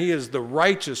attorney, man. He is the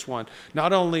righteous one.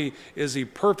 Not only is he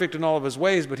perfect in all of his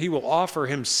ways, but he will offer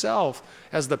himself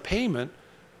as the payment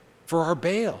for our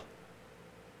bail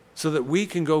so that we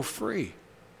can go free.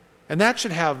 And that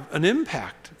should have an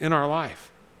impact in our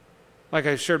life. Like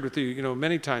I shared with you,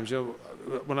 many times,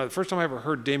 the first time I ever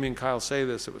heard Damien Kyle say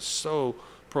this, it was so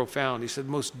profound. He said,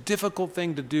 the most difficult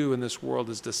thing to do in this world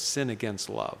is to sin against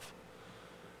love.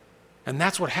 And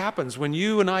that's what happens when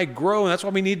you and I grow, and that's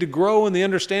why we need to grow in the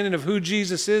understanding of who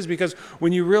Jesus is, because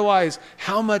when you realize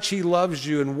how much he loves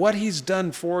you and what he's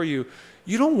done for you,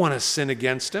 you don't want to sin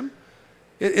against him.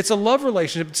 It's a love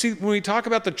relationship. See, when we talk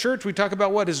about the church, we talk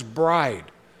about what? His bride.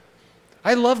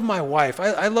 I love my wife.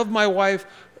 I love my wife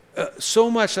so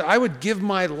much that I would give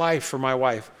my life for my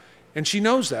wife. And she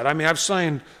knows that. I mean, I've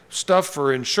signed stuff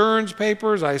for insurance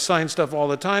papers. I sign stuff all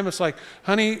the time. It's like,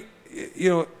 honey,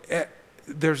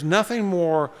 there's nothing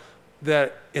more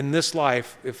that in this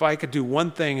life, if I could do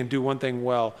one thing and do one thing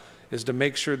well, is to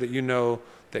make sure that you know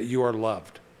that you are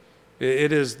loved.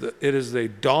 It is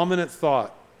the dominant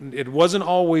thought. It wasn't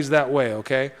always that way,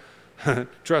 okay?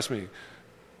 Trust me.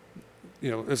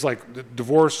 It's like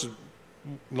divorce,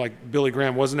 like Billy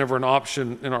Graham, wasn't ever an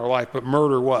option in our life, but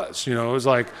murder was. It was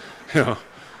like,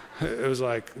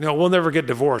 no, we'll never get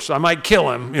divorced. I might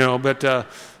kill him, but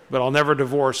I'll never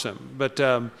divorce him.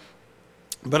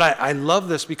 But I love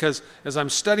this, because as I'm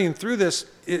studying through this,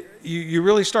 you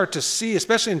really start to see,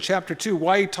 especially in chapter 2,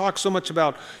 why he talks so much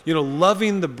about,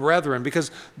 loving the brethren,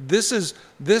 because this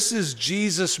is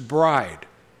Jesus' bride,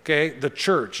 okay, the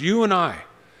church, you and I.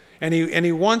 And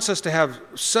he wants us to have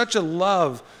such a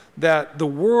love that the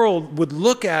world would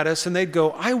look at us and they'd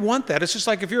go, I want that. It's just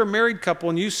like if you're a married couple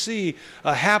and you see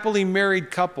a happily married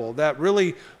couple that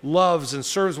really loves and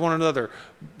serves one another,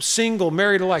 single,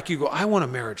 married alike, you go, I want a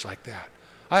marriage like that.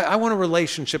 I want a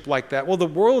relationship like that. Well, the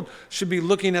world should be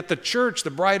looking at the church,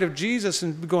 the bride of Jesus,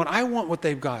 and going, I want what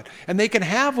they've got. And they can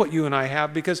have what you and I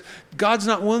have, because God's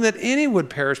not willing that any would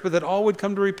perish, but that all would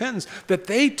come to repentance. That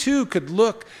they too could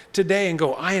look today and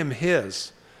go, I am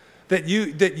his. that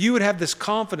you would have this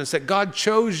confidence that God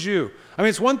chose you. I mean,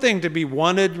 it's one thing to be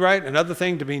wanted, right? Another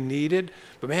thing to be needed.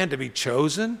 But man, to be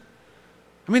chosen?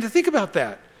 I mean, to think about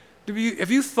that.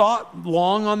 Have you thought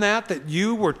long on that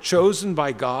you were chosen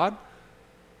by God?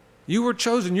 You were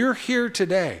chosen. You're here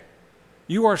today.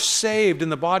 You are saved in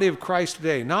the body of Christ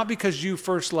today, not because you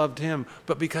first loved him,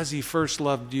 but because he first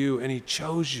loved you and he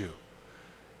chose you.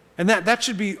 And that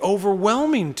should be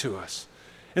overwhelming to us.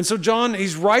 And so John,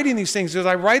 he's writing these things. He says,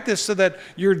 I write this so that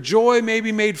your joy may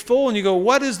be made full. And you go,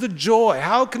 what is the joy?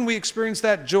 How can we experience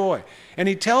that joy? And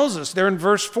he tells us there in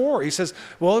verse 4, he says,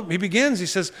 he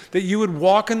says that you would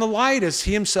walk in the light as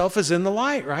he himself is in the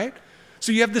light, right?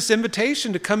 So you have this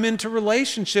invitation to come into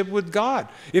relationship with God.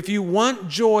 If you want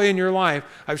joy in your life,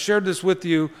 I've shared this with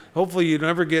you, hopefully you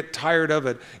never get tired of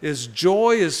it, is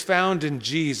joy is found in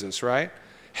Jesus, right?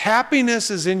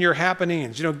 Happiness is in your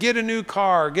happenings. Get a new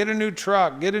car, get a new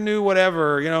truck, get a new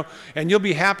whatever, and you'll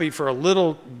be happy for a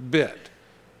little bit,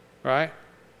 right?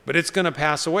 But it's going to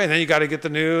pass away. And then you got to get the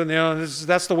new, and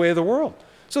that's the way of the world.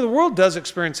 So the world does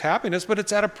experience happiness, but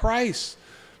it's at a price.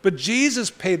 But Jesus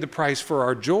paid the price for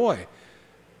our joy.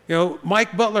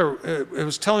 Mike Butler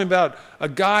was telling me about a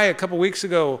guy a couple weeks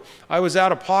ago. I was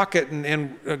out of pocket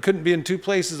and couldn't be in two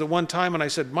places at one time. And I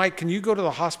said, Mike, can you go to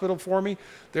the hospital for me?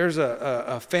 There's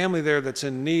a family there that's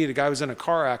in need. A guy was in a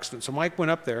car accident. So Mike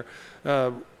went up there.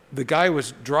 The guy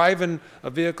was driving a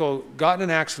vehicle, got in an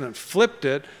accident, flipped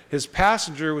it. His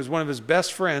passenger was one of his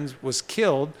best friends, was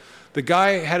killed. The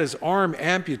guy had his arm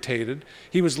amputated.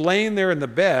 He was laying there in the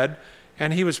bed,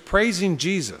 and he was praising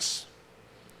Jesus.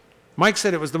 Mike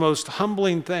said it was the most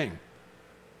humbling thing.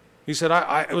 He said,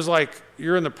 it was like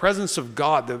you're in the presence of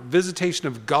God, the visitation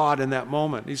of God in that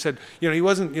moment. He said, he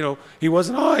wasn't,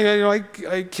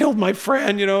 I killed my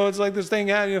friend, it's like this thing,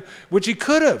 which he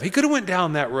could have. He could have went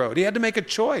down that road. He had to make a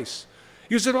choice.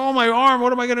 He said, my arm,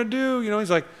 what am I going to do?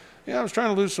 He's like, I was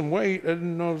trying to lose some weight. I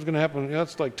didn't know it was going to happen.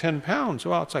 That's like 10 pounds.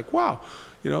 Well, it's like, wow,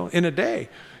 in a day.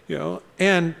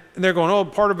 And they're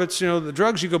going, part of it's, the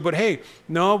drugs. You go, but hey,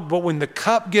 no, but when the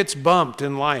cup gets bumped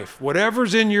in life,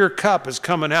 whatever's in your cup is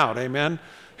coming out, amen?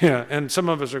 Yeah, and some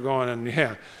of us are going,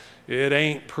 and it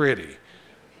ain't pretty.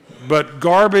 But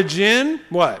garbage in,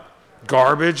 what?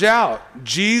 Garbage out.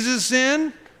 Jesus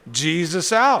in,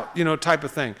 Jesus out, type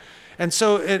of thing. And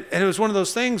so it was one of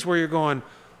those things where you're going,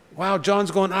 wow,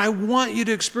 John's going, I want you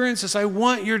to experience this. I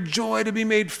want your joy to be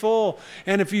made full.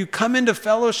 And if you come into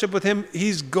fellowship with him,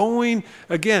 he's going,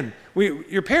 again,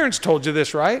 your parents told you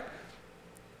this, right?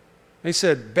 They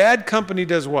said, bad company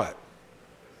does what?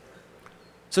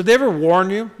 So did they ever warn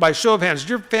you? By show of hands, did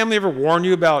your family ever warn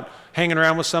you about hanging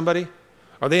around with somebody?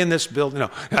 Are they in this building? No,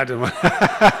 I didn't.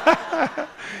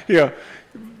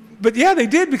 But yeah, they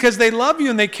did because they love you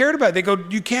and they cared about it. They go,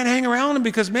 you can't hang around them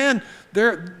because, man,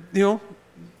 they're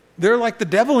like the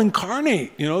devil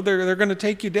incarnate. They're going to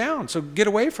take you down. So get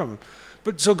away from them.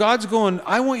 But so God's going,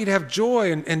 I want you to have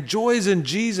joy, and joy is in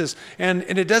Jesus, and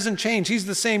it doesn't change. He's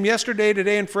the same yesterday,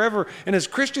 today, and forever. And as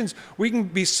Christians, we can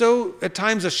be so at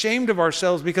times ashamed of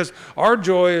ourselves because our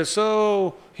joy is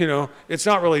so, it's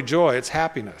not really joy, it's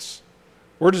happiness.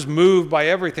 We're just moved by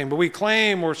everything, but we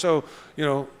claim we're so,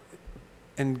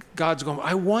 and God's going,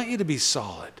 I want you to be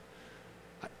solid.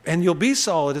 And you'll be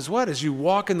solid as what? As you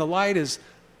walk in the light, as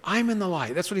I'm in the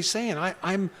light. That's what he's saying.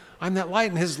 I'm that light,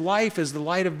 and his life is the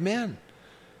light of men.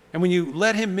 And when you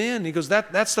let him in, he goes,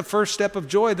 that's the first step of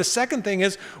joy. The second thing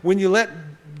is when you let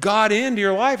God into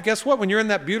your life, guess what? When you're in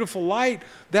that beautiful light,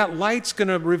 that light's going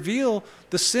to reveal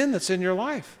the sin that's in your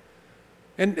life.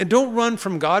 And don't run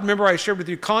from God. Remember, I shared with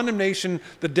you condemnation.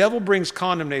 The devil brings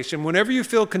condemnation. Whenever you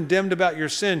feel condemned about your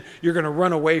sin, you're going to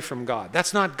run away from God.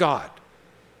 That's not God.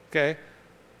 Okay?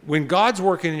 When God's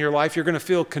working in your life, you're going to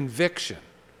feel conviction.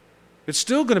 It's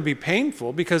still going to be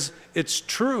painful because it's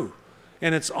true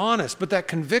and it's honest. But that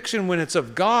conviction, when it's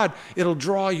of God, it'll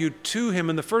draw you to him.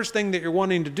 And the first thing that you're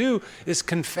wanting to do is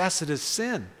confess it as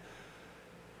sin.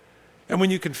 And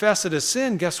when you confess it as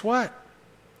sin, guess what?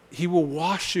 He will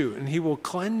wash you and he will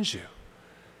cleanse you.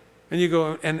 And you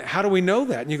go, and how do we know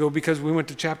that? And you go, because we went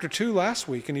to chapter 2 last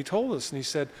week and he told us, and he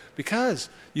said, because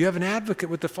you have an advocate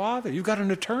with the Father. You've got an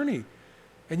attorney.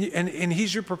 And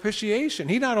he's your propitiation.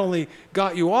 He not only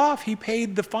got you off, he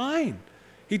paid the fine.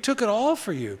 He took it all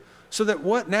for you. So that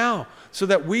what now? So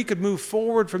that we could move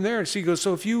forward from there. So he goes,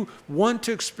 so if you want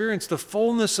to experience the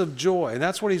fullness of joy, and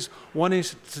that's what he's wanting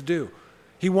us to do.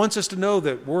 He wants us to know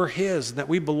that we're his, and that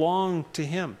we belong to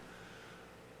him.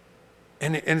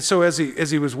 And so as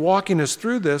he was walking us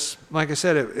through this, like I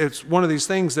said, it's one of these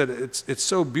things that it's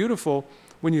so beautiful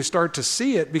when you start to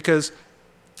see it, because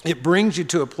it brings you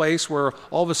to a place where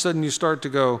all of a sudden you start to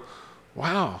go,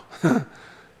 wow,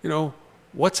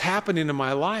 what's happening in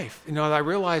my life? I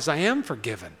realize I am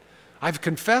forgiven. I've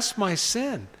confessed my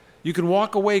sin. You can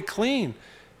walk away clean.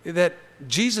 That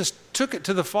Jesus took it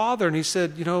to the Father and he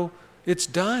said, it's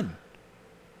done.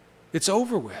 It's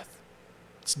over with.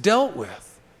 It's dealt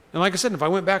with. And like I said, if I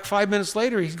went back 5 minutes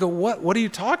later, he'd go, what are you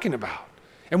talking about?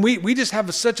 And we just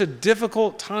have such a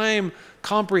difficult time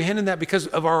comprehending that because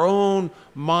of our own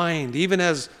mind, even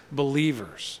as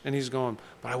believers. And he's going,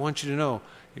 but I want you to know,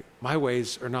 my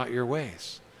ways are not your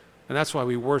ways. And that's why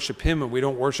we worship him and we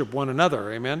don't worship one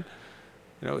another. Amen?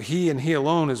 He and he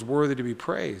alone is worthy to be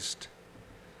praised.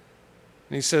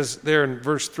 And he says there in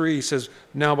verse 3, he says,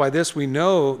 now by this we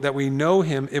know that we know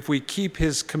him if we keep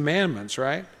his commandments,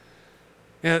 right?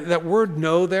 And that word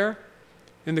know there,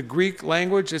 in the Greek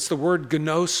language, it's the word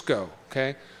gnosko,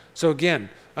 okay? So again,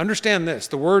 understand this.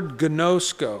 The word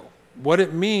gnosko, what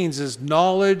it means is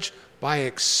knowledge by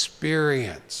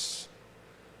experience.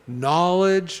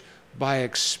 Knowledge by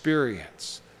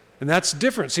experience. And that's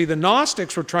different. See, the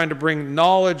Gnostics were trying to bring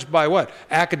knowledge by what?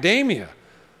 Academia.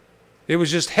 It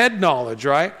was just head knowledge,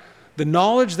 right? The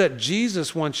knowledge that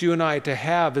Jesus wants you and I to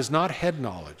have is not head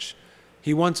knowledge.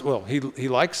 He likes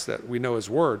that we know his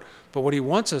word, but what he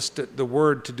wants the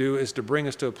word to do is to bring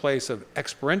us to a place of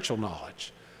experiential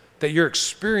knowledge, that you're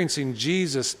experiencing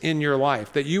Jesus in your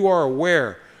life, that you are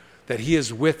aware that he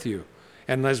is with you.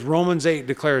 And as Romans 8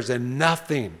 declares that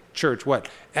nothing, church, what?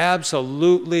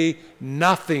 Absolutely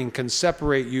nothing can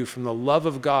separate you from the love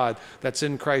of God that's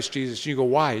in Christ Jesus. And you go,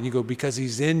 why? And you go, because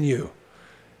he's in you.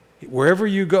 Wherever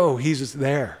you go, he's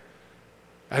there.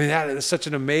 I mean, that is such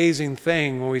an amazing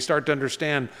thing when we start to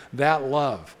understand that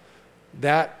love.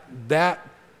 You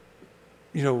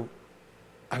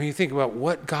think about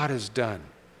what God has done,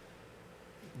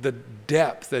 the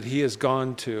depth that he has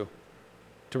gone to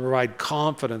provide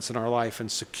confidence in our life and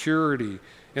security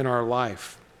in our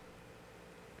life.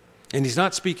 And he's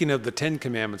not speaking of the 10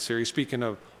 commandments here. He's speaking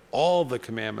of all the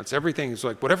commandments. Everything is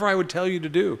like, whatever I would tell you to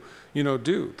do,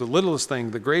 do. The littlest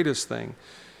thing, the greatest thing.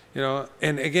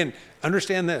 And again,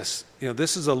 understand this.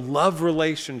 This is a love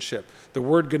relationship. The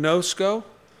word gnosko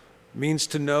means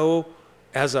to know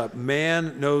as a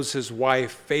man knows his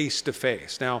wife face to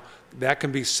face. Now, that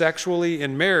can be sexually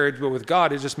in marriage, but with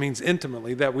God, it just means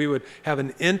intimately, that we would have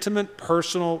an intimate,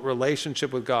 personal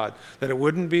relationship with God. That it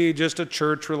wouldn't be just a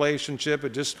church relationship.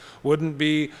 It just wouldn't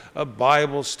be a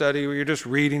Bible study where you're just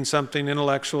reading something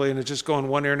intellectually and it's just going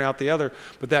one ear and out the other,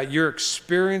 but that you're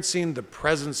experiencing the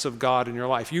presence of God in your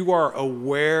life. You are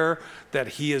aware that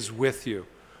he is with you.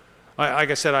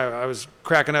 Like I said, I was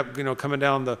cracking up, coming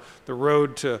down the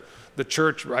road to the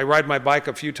church. I ride my bike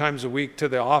a few times a week to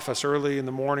the office early in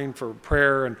the morning for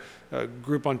prayer and a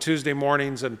group on Tuesday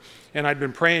mornings. And I'd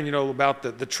been praying, about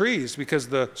the trees, because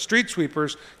the street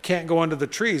sweepers can't go under the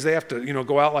trees. They have to,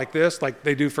 go out like this, like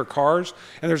they do for cars.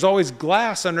 And there's always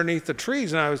glass underneath the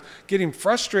trees. And I was getting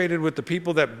frustrated with the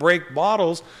people that break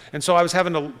bottles. And so I was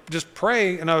having to just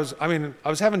pray. And I was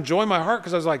having joy in my heart,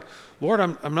 because I was like, Lord,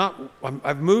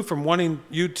 I've moved from wanting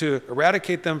you to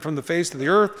eradicate them from the face of the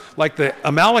earth, like the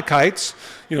Amalekites.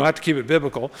 I have to keep it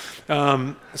biblical.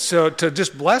 So to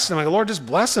just bless them, Lord, just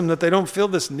bless them that they don't feel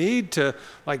this need to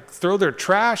throw their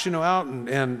trash, out,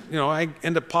 and I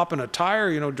end up popping a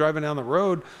tire, driving down the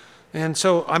road. And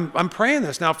so I'm praying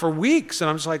this now for weeks,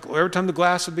 and I'm just like, every time the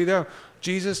glass would be there,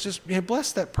 Jesus, just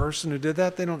bless that person who did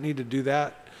that. They don't need to do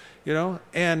that,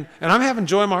 And I'm having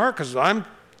joy in my heart, because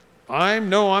I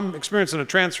know I'm experiencing a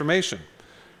transformation,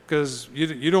 because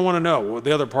you don't want to know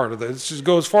the other part of this. It just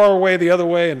goes far away the other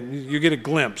way, and you get a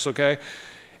glimpse, okay?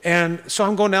 And so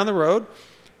I'm going down the road,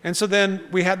 and so then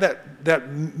we had that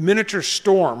miniature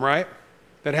storm, right,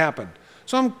 that happened.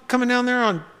 So I'm coming down there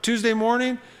on Tuesday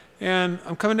morning, and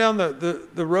I'm coming down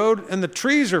the road, and the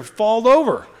trees are falled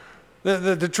over.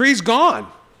 The tree's gone.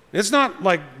 It's not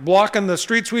blocking the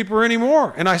street sweeper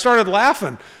anymore. And I started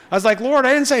laughing. I was like, Lord,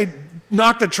 I didn't say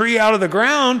knock the tree out of the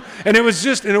ground. And it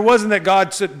wasn't that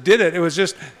God did it.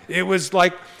 It was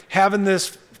like having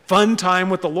this fun time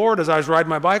with the Lord as I was riding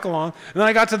my bike along. And then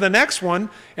I got to the next one,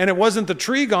 and it wasn't the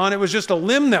tree gone. It was just a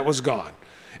limb that was gone.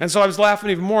 And so I was laughing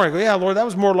even more. I go, yeah, Lord, that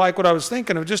was more like what I was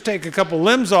thinking. It would just take a couple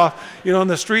limbs off, and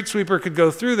the street sweeper could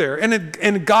go through there.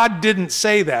 And God didn't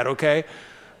say that, okay?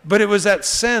 But it was that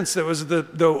sense, that was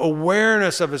the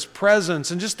awareness of his presence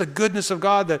and just the goodness of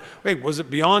God that, wait, was it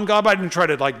beyond God? I didn't try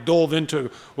to delve into,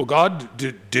 well, God,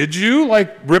 did you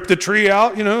rip the tree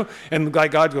out, And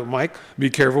God go, Mike,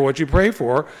 be careful what you pray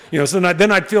for. So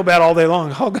then I'd feel bad all day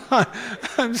long. Oh, God,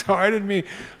 I'm sorry,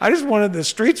 I just wanted the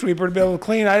street sweeper to be able to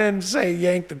clean. I didn't say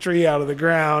yank the tree out of the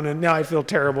ground, and now I feel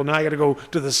terrible. Now I got to go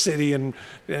to the city and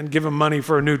give him money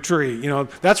for a new tree.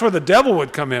 That's where the devil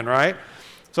would come in, right?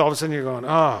 So all of a sudden you're going,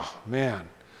 oh, man.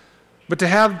 But to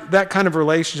have that kind of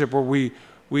relationship where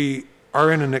we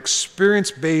are in an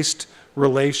experience-based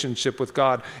relationship with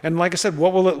God. And like I said,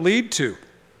 what will it lead to?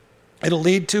 It'll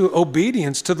lead to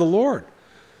obedience to the Lord.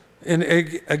 And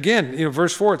again,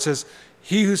 verse 4, it says,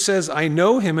 he who says, I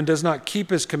know him and does not keep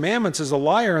his commandments is a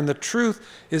liar, and the truth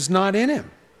is not in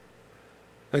him.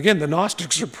 Again, the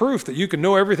Gnostics are proof that you can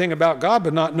know everything about God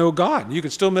but not know God. You can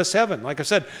still miss heaven. Like I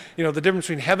said, the difference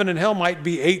between heaven and hell might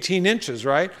be 18 inches,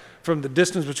 right? From the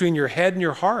distance between your head and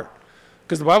your heart.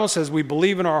 Because the Bible says we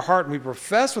believe in our heart and we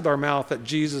profess with our mouth that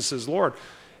Jesus is Lord.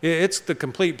 It's the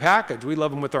complete package. We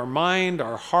love him with our mind,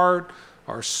 our heart,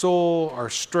 our soul, our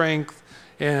strength.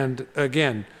 And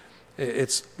again,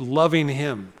 it's loving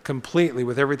him completely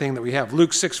with everything that we have.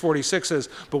 Luke 6:46 says,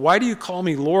 but why do you call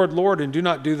me Lord, Lord, and do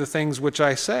not do the things which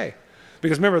I say?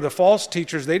 Because remember, the false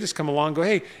teachers, they just come along and go,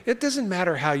 hey, it doesn't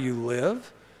matter how you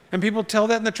live. And people tell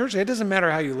that in the church. It doesn't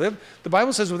matter how you live. The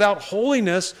Bible says without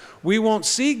holiness, we won't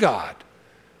see God.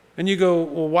 And you go,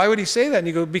 well, why would he say that? And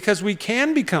you go, because we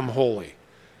can become holy.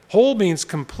 Whole means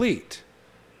complete.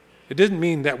 It didn't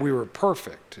mean that we were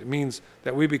perfect. It means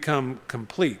that we become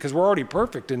complete because we're already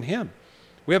perfect in him.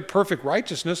 We have perfect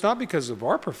righteousness, not because of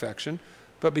our perfection,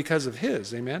 but because of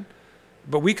his. Amen?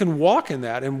 But we can walk in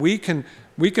that, and we can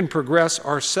progress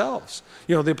ourselves.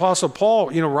 The Apostle Paul,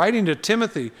 writing to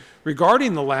Timothy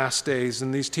regarding the last days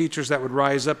and these teachers that would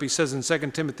rise up, he says in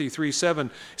 2 Timothy 3:7,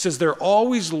 he says, they're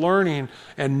always learning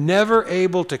and never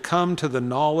able to come to the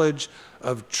knowledge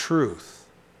of truth.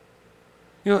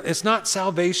 It's not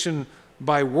salvation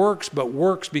by works, but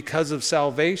works because of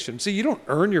salvation. See, you don't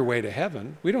earn your way to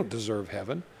heaven. We don't deserve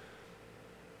heaven.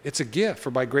 It's a gift, for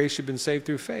by grace you've been saved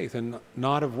through faith, and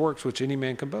not of works which any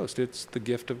man can boast. It's the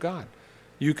gift of God.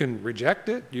 You can reject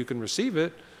it, you can receive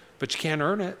it, but you can't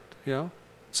earn it.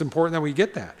 It's important that we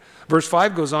get that. Verse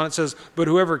 5 goes on, it says, but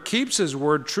whoever keeps his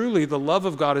word, truly the love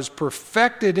of God is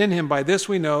perfected in him. By this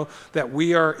we know that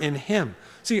we are in him.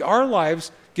 See, our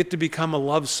lives get to become a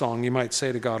love song, you might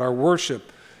say, to God. Our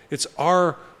worship, it's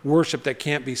our worship that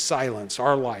can't be silenced,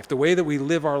 our life, the way that we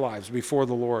live our lives before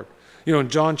the Lord. In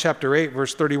John chapter 8,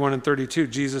 verse 31 and 32,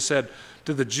 Jesus said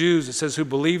to the Jews, it says, who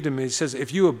believed him, he says,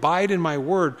 if you abide in my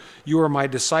word, you are my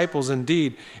disciples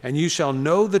indeed, and you shall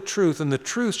know the truth, and the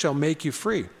truth shall make you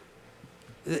free.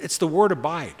 It's the word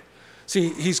abide. See,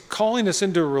 he's calling us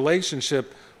into a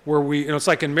relationship where we, it's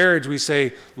like in marriage, we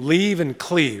say, leave and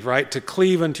cleave, right? To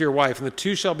cleave unto your wife, and the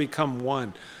two shall become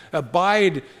one.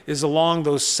 Abide is along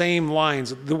those same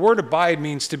lines. The word abide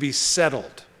means to be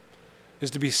settled,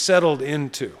 is to be settled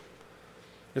into.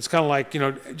 It's kind of like,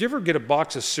 did you ever get a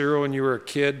box of cereal when you were a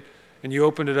kid and you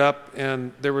opened it up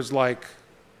and there was you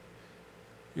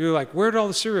were like, where did all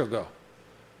the cereal go?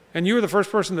 And you were the first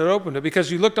person that opened it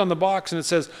because you looked on the box and it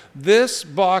says, this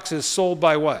box is sold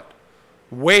by what?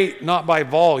 Weight, not by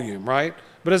volume, right?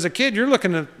 But as a kid, you're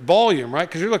looking at volume, right?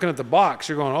 Because you're looking at the box.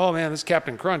 You're going, oh man, this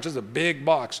Captain Crunch is a big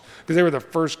box. Because they were the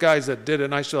first guys that did it,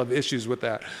 and I still have issues with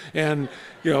that. And,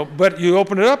 but you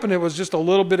open it up and it was just a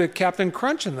little bit of Captain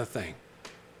Crunch in the thing.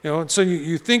 And so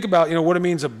you think about, what it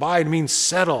means abide. It means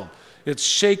settled. It's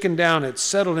shaken down. It's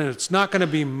settled in. It's not going to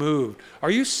be moved.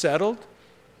 Are you settled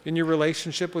in your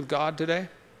relationship with God today?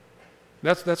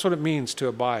 That's what it means to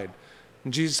abide.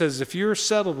 And Jesus says, if you're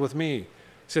settled with me, he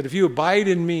said, if you abide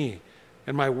in me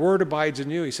and my word abides in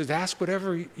you, he says, ask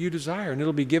whatever you desire and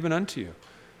it'll be given unto you.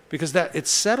 Because it's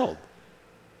settled.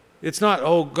 It's not,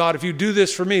 oh, God, if you do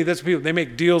this for me, that's people, they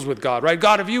make deals with God, right?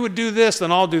 God, if you would do this,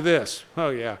 then I'll do this.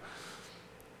 Oh, yeah.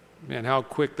 Man, how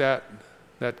quick that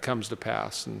comes to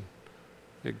pass and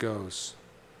it goes.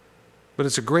 But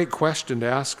it's a great question to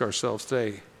ask ourselves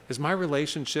today. Is my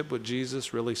relationship with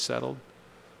Jesus really settled?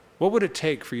 What would it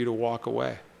take for you to walk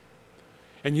away?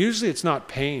 And usually it's not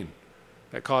pain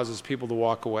that causes people to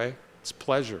walk away. It's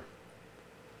pleasure.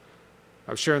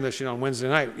 I was sharing this, on Wednesday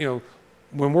night.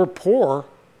 When we're poor,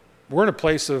 we're in a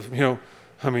place of,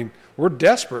 we're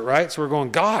desperate, right? So we're going,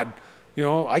 God,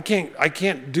 I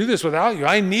can't do this without you.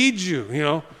 I need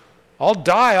you, I'll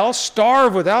die, I'll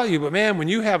starve without you. But man, when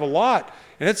you have a lot,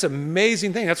 and it's an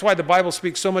amazing thing. That's why the Bible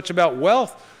speaks so much about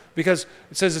wealth, because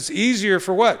it says it's easier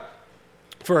for what?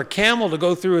 For a camel to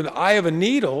go through the eye of a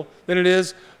needle than it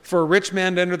is for a rich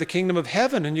man to enter the kingdom of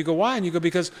heaven. And you go, why? And you go,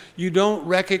 because you don't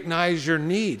recognize your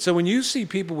need. So when you see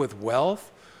people with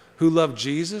wealth who love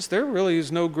Jesus, there really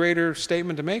is no greater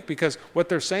statement to make, because what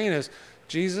they're saying is,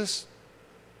 Jesus,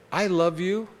 I love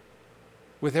you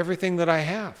with everything that I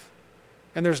have.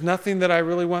 And there's nothing that I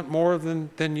really want more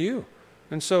than you.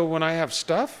 And so when I have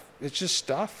stuff, it's just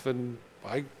stuff. And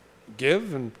I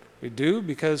give and we do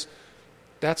because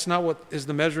that's not what is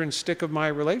the measuring stick of my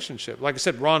relationship. Like I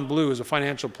said, Ron Blue is a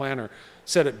financial planner,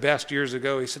 said it best years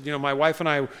ago. He said, my wife and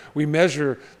I, we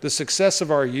measure the success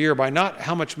of our year by not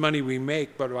how much money we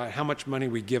make, but by how much money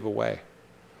we give away.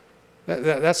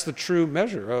 That's the true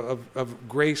measure of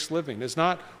grace living. It's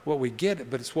not what we get,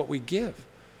 but it's what we give.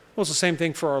 Well, it's the same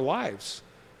thing for our lives.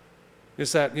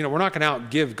 It's that, we're not going to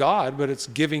outgive God, but it's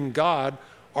giving God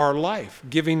our life,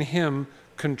 giving him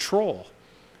control.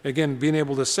 Again, being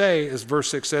able to say, as verse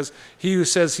 6 says, he who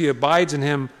says he abides in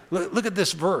him, look at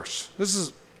this verse. This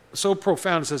is so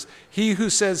profound. It says, he who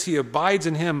says he abides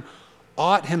in him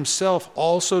ought himself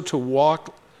also to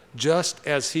walk just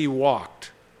as he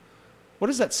walked. What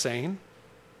is that saying?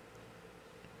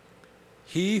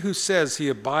 He who says he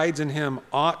abides in him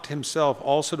ought himself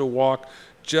also to walk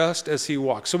just as he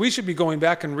walked. So we should be going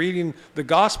back and reading the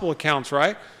gospel accounts,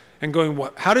 right? And going,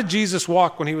 how did Jesus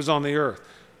walk when he was on the earth?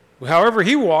 However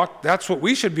he walked, that's what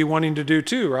we should be wanting to do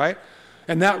too, right?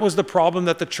 And that was the problem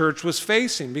that the church was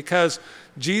facing, because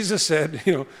Jesus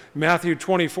said, Matthew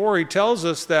 24, he tells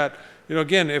us that,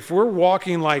 again, if we're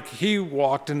walking like he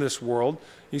walked in this world,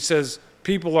 he says,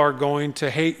 people are going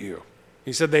to hate you.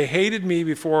 He said, they hated me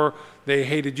before they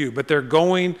hated you, but they're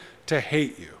going to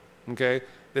hate you, okay?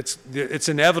 It's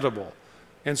inevitable.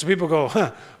 And so people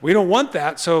go, we don't want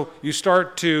that. So you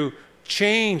start to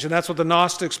change, and that's what the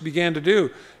Gnostics began to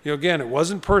do. Again, it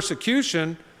wasn't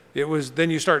persecution. It was, then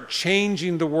you start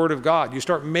changing the Word of God. You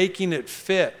start making it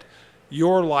fit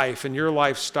your life and your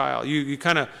lifestyle.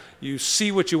 You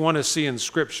see what you want to see in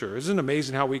Scripture. Isn't it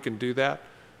amazing how we can do that?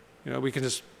 We can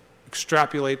just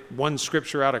extrapolate one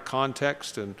Scripture out of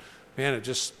context, and man, it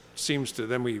just seems to,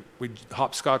 then we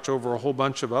hopscotch over a whole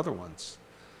bunch of other ones.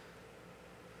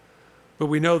 But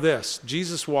we know this,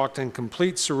 Jesus walked in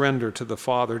complete surrender to the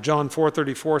Father. John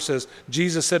 4:34 says,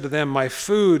 Jesus said to them, my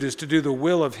food is to do the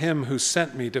will of him who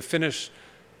sent me, to finish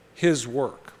his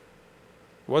work.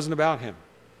 It wasn't about him.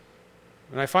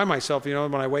 And I find myself,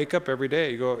 when I wake up every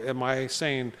day, am I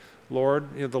saying,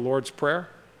 Lord, the Lord's Prayer?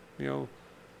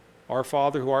 Our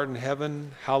Father who art in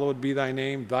heaven, hallowed be thy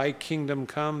name. Thy kingdom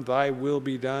come, thy will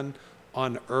be done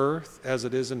on earth as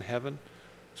it is in heaven.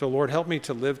 So Lord, help me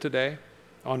to live today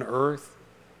on earth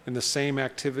in the same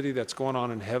activity that's going on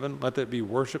in heaven. Let it be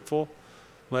worshipful.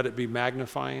 Let it be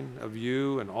magnifying of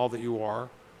you and all that you are.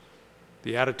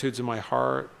 The attitudes of my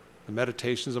heart, the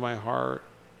meditations of my heart,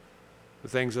 the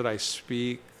things that I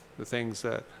speak, the things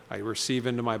that I receive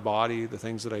into my body, the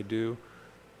things that I do.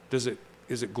 Is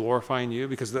it glorifying you?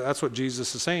 Because that's what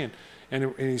Jesus is saying.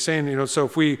 And he's saying, so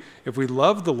if we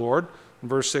love the Lord, in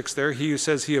verse 6 there, he who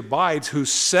says he abides, who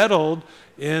settled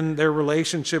in their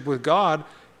relationship with God,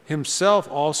 himself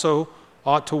also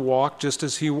ought to walk just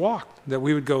as he walked. That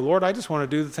we would go, Lord, I just want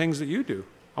to do the things that you do.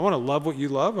 I want to love what you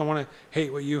love. I want to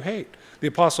hate what you hate. The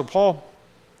Apostle Paul,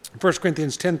 1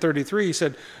 Corinthians 10:33, he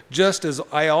said, just as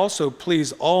I also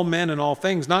please all men in all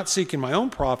things, not seeking my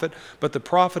own profit, but the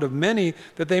profit of many,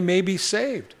 that they may be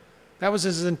saved. That was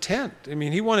his intent.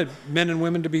 He wanted men and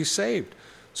women to be saved.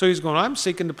 So he's going, I'm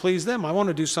seeking to please them. I want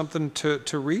to do something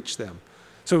to reach them.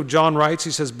 So John writes,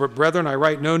 he says, brethren, I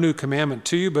write no new commandment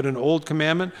to you, but an old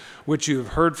commandment which you have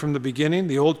heard from the beginning.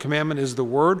 The old commandment is the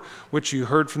word which you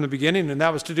heard from the beginning. And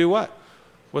that was to do what?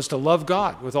 Was to love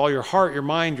God with all your heart, your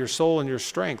mind, your soul, and your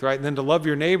strength, right? And then to love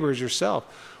your neighbor as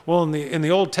yourself. Well, in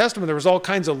the Old Testament, there was all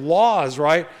kinds of laws,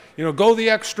 right? Go the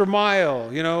extra mile,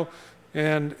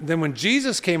 And then when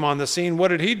Jesus came on the scene, what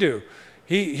did he do?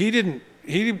 He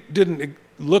didn't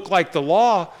look like the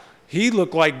law. He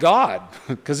looked like God,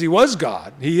 because he was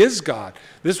God. He is God.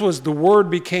 This was, the Word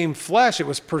became flesh. It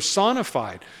was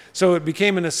personified. So it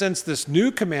became, in a sense, this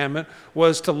new commandment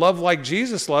was to love like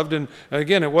Jesus loved. And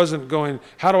again, it wasn't going,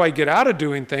 how do I get out of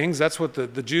doing things? That's what the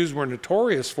Jews were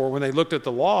notorious for when they looked at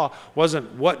the law.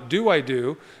 Wasn't what do I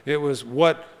do? It was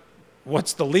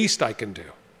what's the least I can do?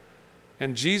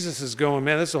 And Jesus is going,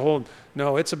 man,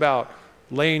 it's about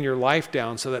laying your life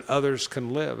down so that others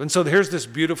can live. And so here's this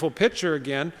beautiful picture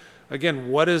again. Again,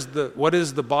 what is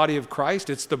the body of Christ?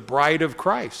 It's the bride of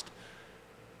Christ.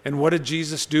 And what did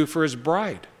Jesus do for his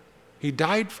bride? He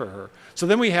died for her. So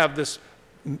then we have this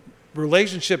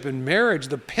relationship in marriage,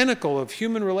 the pinnacle of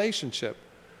human relationship,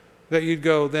 that you'd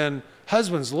go then,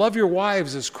 husbands, love your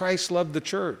wives as Christ loved the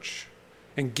church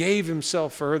and gave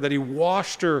himself for her, that he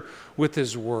washed her with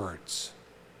his words.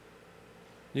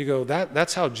 You go,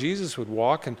 that's how Jesus would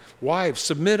walk. And wives,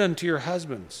 submit unto your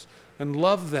husbands and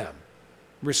love them.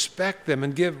 Respect them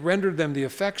and render them the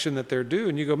affection that they're due.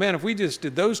 And you go, man, if we just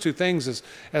did those two things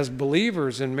as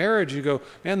believers in marriage, you go,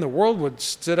 man, the world would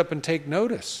sit up and take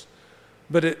notice.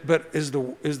 But is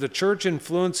the church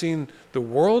influencing the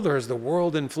world, or is the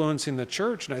world influencing the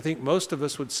church? And I think most of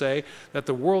us would say that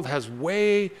the world has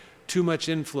way too much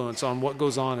influence on what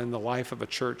goes on in the life of a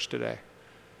church today.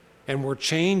 And we're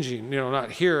changing,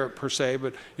 not here per se,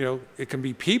 but, it can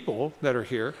be people that are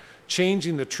here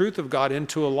changing the truth of God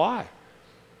into a lie.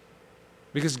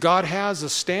 Because God has a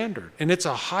standard, and it's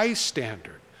a high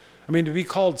standard. I mean, to be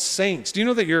called saints. Do you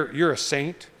know that you're a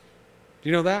saint? Do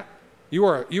you know that? You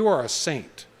are a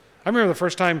saint. I remember the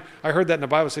first time I heard that in the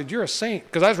Bible, said, "You're a saint,"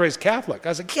 because I was raised Catholic. I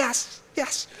was like,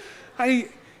 yes.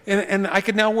 And I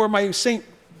could now wear my Saint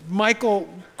Michael,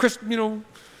 and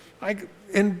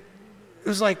it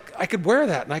was like I could wear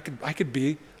that, and I could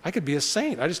be a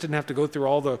saint. I just didn't have to go through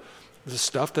all the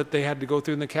stuff that they had to go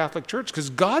through in the Catholic Church, because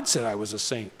God said I was a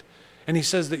saint. And he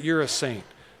says that you're a saint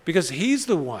because he's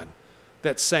the one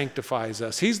that sanctifies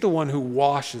us. He's the one who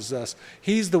washes us.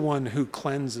 He's the one who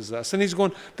cleanses us. And he's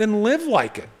going, then live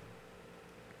like it.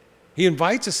 He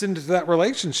invites us into that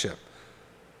relationship.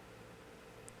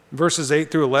 Verses 8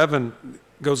 through 11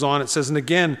 goes on. It says, "And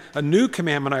again, a new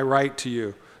commandment I write to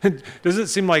you." Does it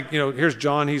seem like, here's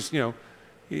John, he's an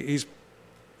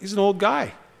old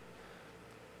guy.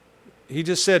 He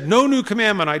just said, "No new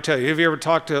commandment, I tell you." Have you ever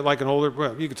talked to like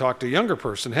you could talk to a younger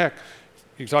person. Heck,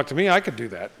 you talk to me, I could do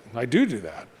that. I do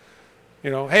that.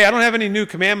 Hey, I don't have any new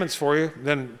commandments for you.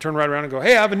 Then turn right around and go,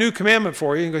 "Hey, I have a new commandment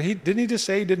for you." And go, didn't he just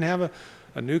say he didn't have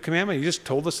a new commandment? He just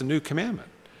told us a new commandment.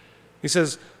 He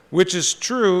says, "Which is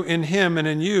true in him and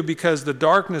in you, because the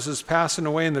darkness is passing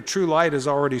away and the true light is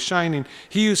already shining.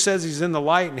 He who says he's in the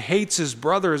light and hates his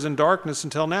brother is in darkness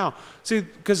until now." See,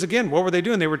 because again, what were they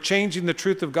doing? They were changing the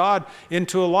truth of God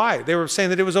into a lie. They were saying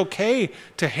that it was okay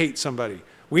to hate somebody.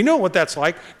 We know what that's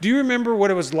like. Do you remember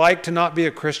what it was like to not be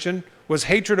a Christian? Was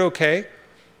hatred okay?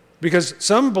 Because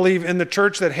some believe in the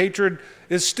church that hatred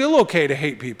is still okay to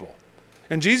hate people.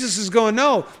 And Jesus is going,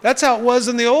 no, that's how it was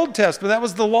in the Old Testament. That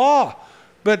was the law.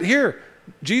 But here,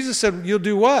 Jesus said, you'll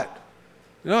do what?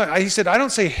 He said, I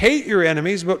don't say hate your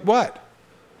enemies, but what?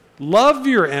 Love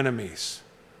your enemies.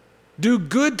 Do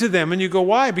good to them. And you go,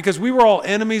 why? Because we were all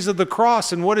enemies of the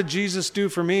cross. And what did Jesus do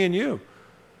for me and you?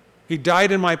 He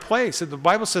died in my place. And the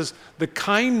Bible says the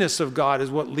kindness of God is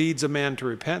what leads a man to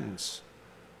repentance.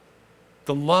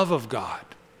 The love of God.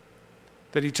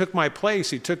 That he took my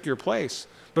place, he took your place.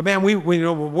 But man, we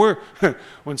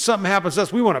when something happens to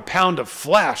us, we want a pound of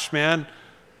flesh, man.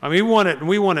 I mean,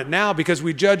 we want it now because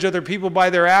we judge other people by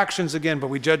their actions again, but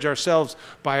we judge ourselves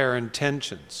by our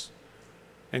intentions.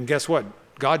 And guess what?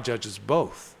 God judges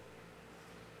both.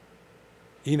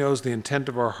 He knows the intent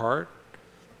of our heart.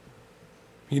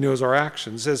 He knows our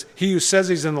actions. It says, he who says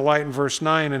he's in the light in verse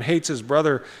 9 and hates his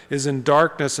brother is in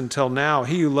darkness until now.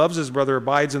 He who loves his brother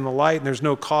abides in the light, and there's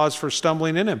no cause for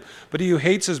stumbling in him. But he who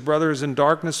hates his brother is in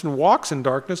darkness and walks in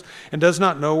darkness and does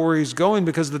not know where he's going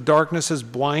because the darkness has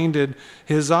blinded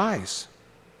his eyes.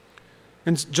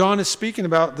 And John is speaking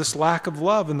about this lack of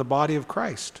love in the body of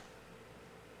Christ.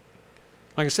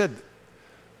 Like I said,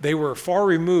 they were far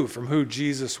removed from who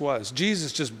Jesus was.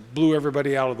 Jesus just blew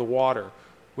everybody out of the water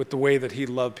with the way that he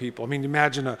loved people. I mean,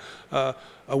 imagine a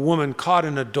woman caught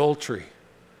in adultery,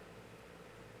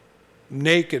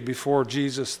 naked before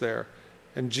Jesus there.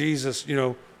 And Jesus,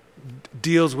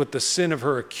 deals with the sin of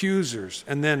her accusers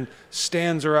and then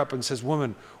stands her up and says,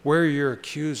 "Woman, where are your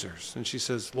accusers?" And she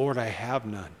says, "Lord, I have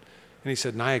none." And he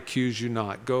said, "And I accuse you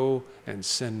not. Go and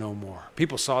sin no more."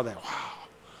 People saw that. Wow.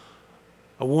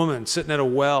 A woman sitting at a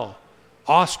well,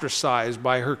 ostracized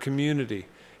by her community,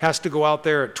 has to go out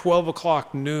there at 12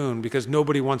 o'clock noon because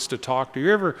nobody wants to talk to you.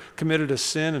 You ever committed a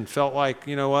sin and felt like,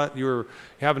 you were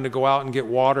having to go out and get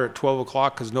water at 12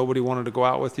 o'clock because nobody wanted to go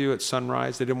out with you at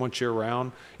sunrise? They didn't want you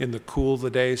around in the cool of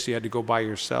the day, so you had to go by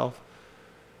yourself.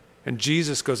 And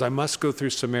Jesus goes, "I must go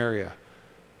through Samaria."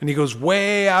 And he goes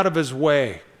way out of his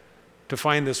way to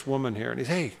find this woman here. And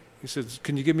he says,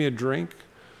 "Can you give me a drink?"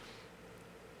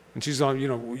 And she's on,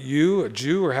 you, a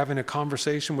Jew, are having a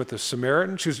conversation with a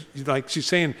Samaritan. She's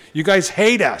saying, "You guys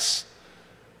hate us.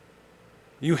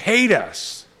 You hate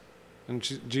us." And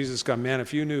Jesus got, "Man,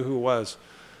 if you knew who it was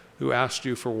who asked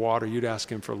you for water, you'd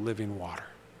ask him for living water."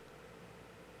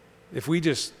 If we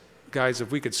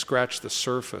could scratch the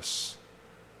surface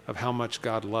of how much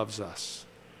God loves us.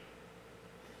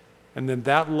 And then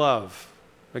that love,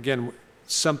 again,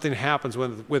 something happens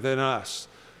within us.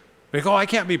 We go, "I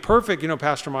can't be perfect,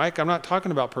 Pastor Mike." I'm not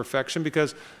talking about perfection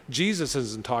because Jesus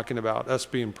isn't talking about us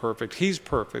being perfect. He's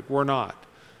perfect. We're not.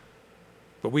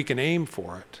 But we can aim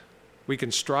for it. We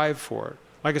can strive for it.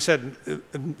 Like I said,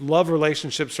 love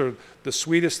relationships are the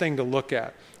sweetest thing to look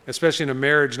at, especially in a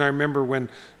marriage. And I remember when,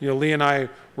 Lee and I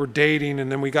were dating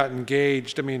and then we got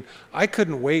engaged. I mean, I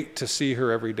couldn't wait to see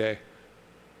her every day.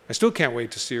 I still can't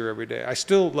wait to see her every day. I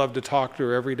still love to talk to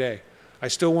her every day. I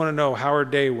still want to know how her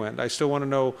day went. I still want to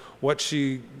know what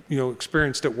she,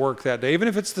 experienced at work that day. Even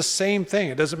if it's the same thing,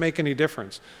 it doesn't make any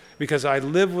difference. Because I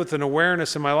live with an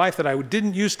awareness in my life that I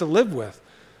didn't used to live with.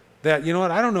 That,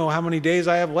 I don't know how many days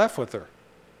I have left with her.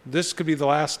 This could be the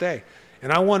last day.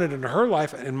 And I want it in her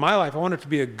life, in my life, I want it to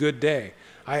be a good day.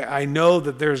 I know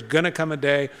that there's going to come a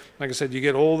day, like I said, you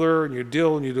get older and you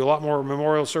do a lot more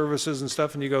memorial services and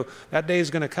stuff, and you go, that day is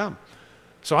going to come.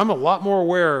 So I'm a lot more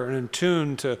aware and in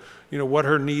tune to, what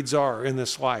her needs are in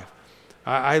this life.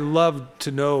 I love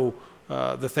to know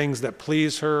the things that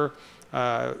please her.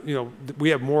 We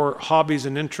have more hobbies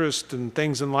and interests and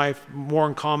things in life more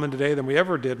in common today than we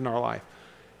ever did in our life.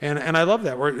 And I love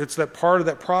that. It's that part of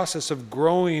that process of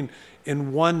growing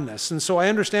in oneness. And so I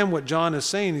understand what John is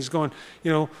saying. He's going,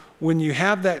 when you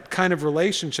have that kind of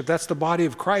relationship, that's the body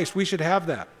of Christ. We should have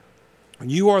that.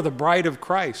 You are the bride of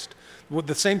Christ.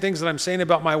 The same things that I'm saying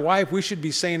about my wife, we should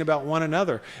be saying about one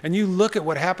another. And you look at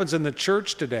what happens in the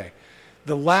church today.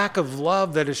 The lack of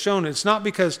love that is shown. It's not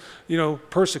because,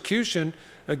 persecution.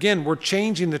 Again, we're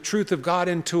changing the truth of God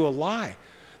into a lie.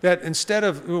 That instead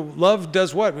of, love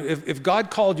does what? If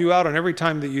God called you out on every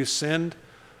time that you sinned,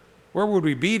 where would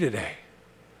we be today?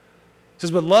 It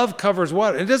says, but love covers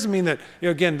what? It doesn't mean that,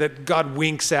 again, that God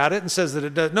winks at it and says that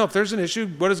it does. No, if there's an issue,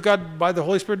 what does God, by the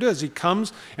Holy Spirit, do? He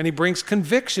comes and he brings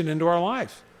conviction into our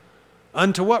life.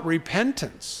 Unto what?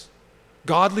 Repentance.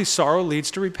 Godly sorrow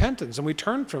leads to repentance, and we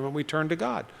turn from it, we turn to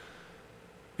God.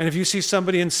 And if you see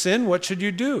somebody in sin, what should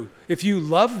you do? If you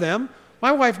love them,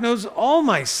 my wife knows all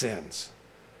my sins.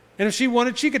 And if she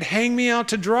wanted, she could hang me out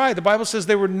to dry. The Bible says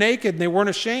they were naked and they weren't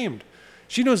ashamed.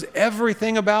 She knows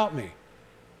everything about me.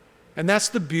 And that's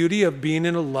the beauty of being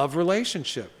in a love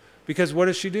relationship. Because what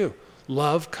does she do?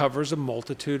 Love covers a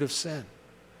multitude of sin.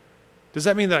 Does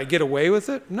that mean that I get away with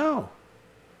it? No.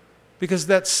 Because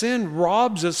that sin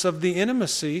robs us of the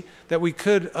intimacy that we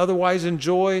could otherwise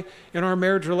enjoy in our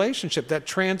marriage relationship, that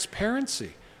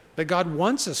transparency that God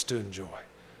wants us to enjoy.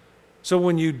 So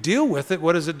when you deal with it,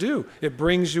 what does it do? It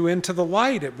brings you into the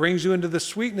light. It brings you into the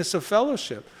sweetness of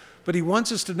fellowship. But he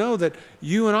wants us to know that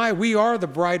you and I, we are the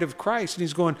bride of Christ. And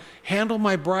he's going, handle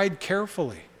my bride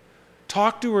carefully.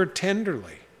 Talk to her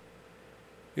tenderly.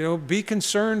 Be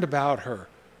concerned about her.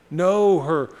 Know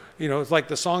her. It's like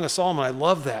the Song of Solomon. I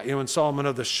love that. In Solomon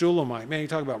of the Shulamite. Man, you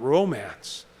talk about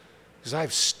romance. Because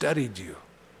I've studied you.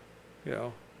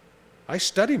 I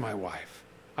study my wife.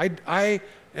 I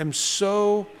am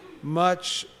so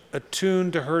much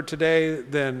attuned to her today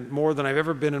more than I've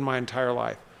ever been in my entire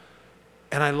life.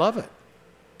 And I love it.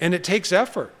 And it takes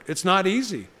effort. It's not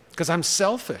easy because I'm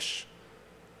selfish.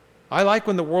 I like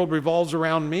when the world revolves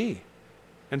around me.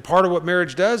 And part of what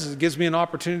marriage does is it gives me an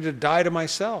opportunity to die to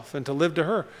myself and to live to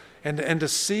her and to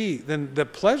see then the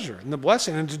pleasure and the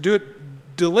blessing and to do it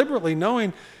deliberately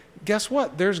knowing, guess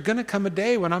what? There's going to come a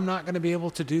day when I'm not going to be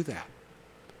able to do that.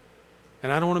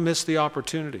 And I don't want to miss the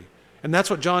opportunity. And that's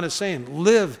what John is saying.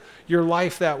 Live your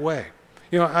life that way.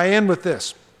 I end with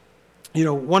this.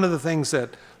 One of the things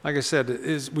that, like I said,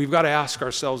 is we've got to ask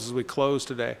ourselves as we close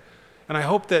today. And I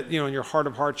hope that, in your heart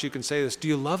of hearts, you can say this. Do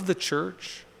you love the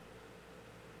church?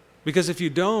 Because if you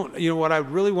don't, what I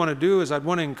really want to do is I'd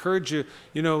want to encourage you,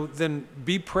 then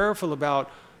be prayerful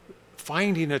about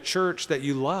finding a church that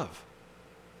you love.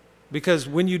 Because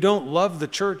when you don't love the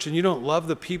church and you don't love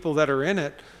the people that are in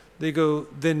it,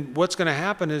 then what's going to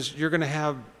happen is you're going to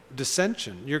have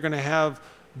dissension. You're going to have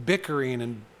bickering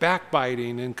and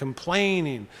backbiting and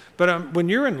complaining. But when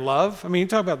you're in love, you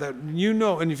talk about that,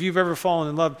 and if you've ever fallen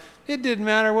in love, it didn't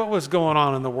matter what was going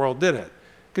on in the world, did it?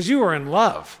 Because you were in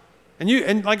love.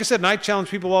 And like I said, and I challenge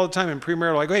people all the time in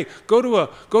premarital, like, hey, go to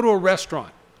a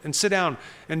restaurant and sit down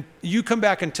and you come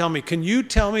back and tell me, can you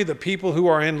tell me the people who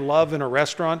are in love in a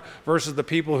restaurant versus the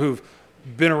people who've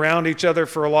been around each other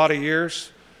for a lot of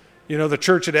years? The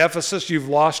church at Ephesus, you've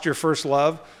lost your first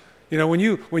love. When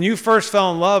you first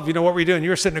fell in love, what were you doing? You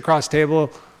were sitting across the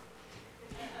table.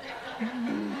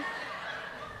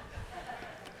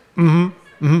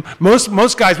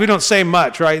 Most guys, we don't say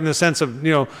much, right? In the sense of,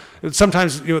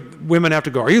 sometimes women have to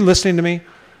go, are you listening to me?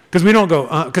 Because we don't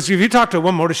go, because if you talk to a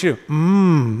woman, what does she do?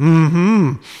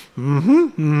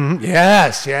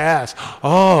 Yes.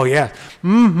 Oh, yes.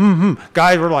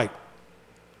 Guys, we're like,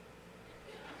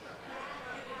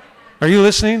 are you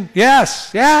listening?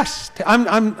 Yes.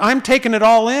 I'm taking it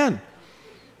all in.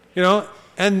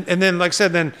 And then, like I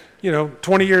said,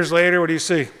 20 years later, what do you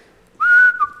see?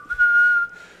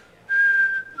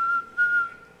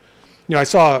 I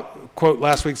saw a quote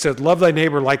last week that said, love thy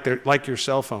neighbor like your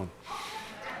cell phone.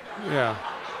 Yeah.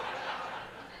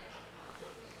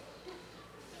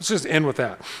 Let's just end with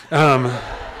that.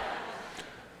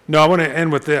 No, I want to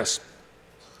end with this.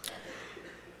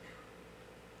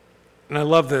 And I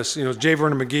love this. J.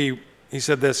 Vernon McGee, he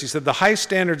said this. He said, the high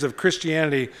standards of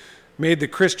Christianity made the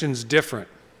Christians different.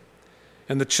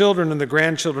 And the children and the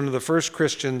grandchildren of the first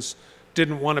Christians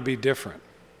didn't want to be different.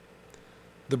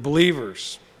 The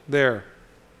believers there,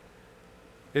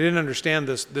 they didn't understand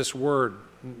this word.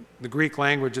 In the Greek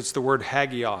language, it's the word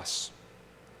hagios.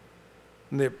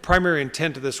 And the primary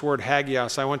intent of this word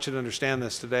hagios, I want you to understand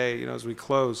this today, as we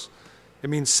close. It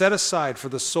means set aside for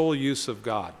the sole use of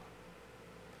God.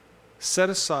 Set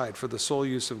aside for the sole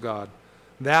use of God,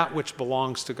 that which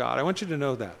belongs to God. I want you to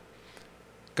know that.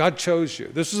 God chose you.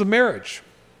 This is a marriage,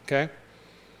 okay?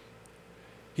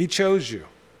 He chose you.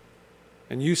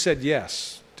 And you said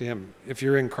yes to him if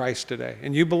you're in Christ today.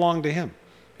 And you belong to him.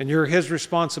 And you're his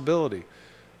responsibility.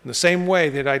 In the same way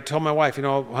that I tell my wife,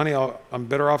 honey, I'm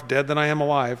better off dead than I am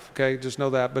alive, okay? Just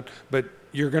know that. But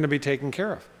you're going to be taken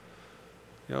care of.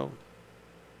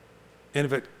 And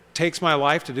if it takes my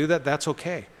life to do that, that's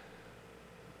okay.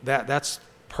 That's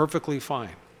perfectly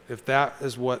fine. If that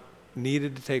is what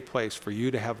needed to take place for you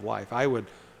to have life,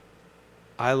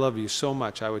 I love you so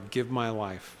much, I would give my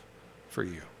life for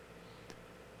you.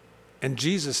 And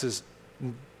Jesus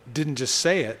didn't just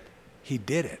say it, he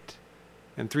did it.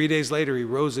 And 3 days later, he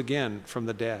rose again from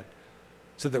the dead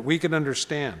so that we could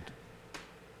understand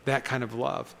that kind of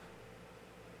love.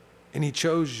 And he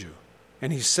chose you.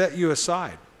 And he set you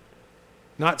aside.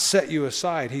 Not set you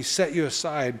aside. He set you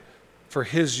aside for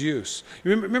his use.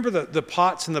 You remember the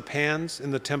pots and the pans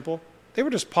in the temple? They were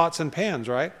just pots and pans,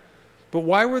 right? But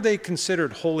why were they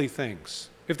considered holy things?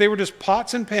 If they were just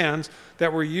pots and pans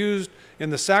that were used in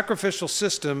the sacrificial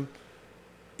system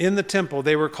in the temple,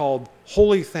 they were called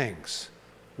holy things.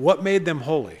 What made them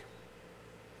holy?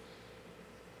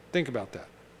 Think about that.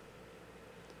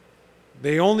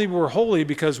 They only were holy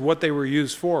because what they were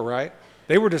used for, right?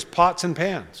 They were just pots and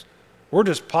pans. We're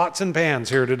just pots and pans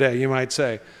here today, you might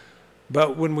say.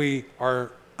 But when we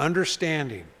are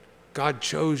understanding, God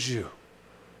chose you.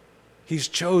 He's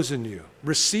chosen you.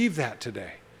 Receive that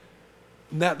today.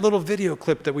 And that little video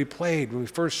clip that we played when we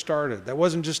first started, that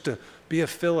wasn't just to be a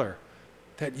filler.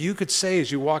 That you could say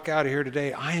as you walk out of here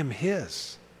today, I am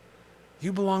his.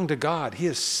 You belong to God. He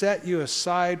has set you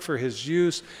aside for his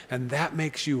use, and that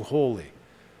makes you holy.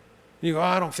 You go,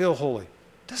 I don't feel holy.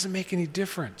 It doesn't make any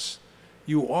difference.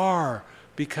 You are,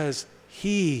 because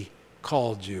he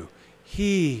called you.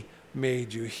 He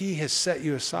made you. He has set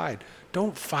you aside.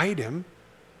 Don't fight him.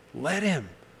 Let him.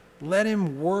 Let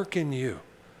him work in you.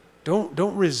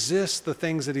 Don't resist the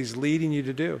things that he's leading you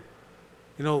to do.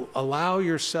 Allow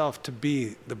yourself to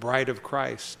be the bride of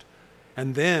Christ.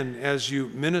 And then as you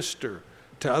minister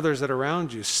to others that are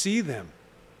around you, see them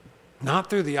not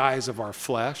through the eyes of our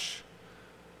flesh,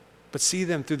 but see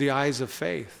them through the eyes of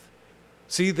faith.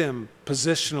 See them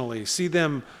positionally. See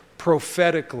them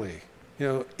prophetically,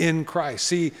 in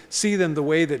Christ. See them the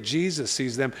way that Jesus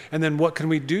sees them. And then what can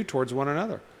we do towards one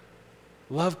another?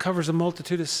 Love covers a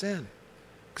multitude of sin.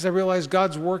 Because I realize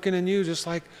God's working in you just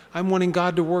like I'm wanting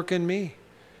God to work in me.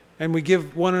 And we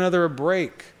give one another a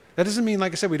break. That doesn't mean,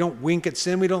 like I said, we don't wink at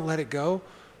sin, we don't let it go.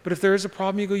 But if there is a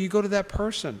problem, you go to that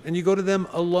person, and you go to them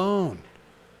alone.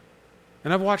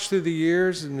 And I've watched through the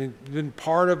years and been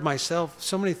part of myself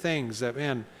so many things that,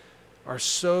 are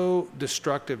so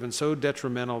destructive and so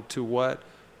detrimental to what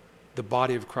the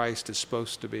body of Christ is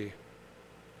supposed to be.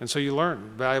 And so you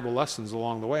learn valuable lessons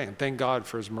along the way. And thank God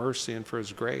for his mercy and for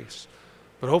his grace.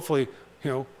 But hopefully,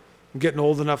 I'm getting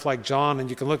old enough like John, and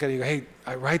you can look at it and you go, hey,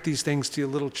 I write these things to you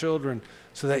little children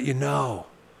so that you know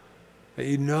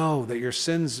that your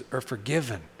sins are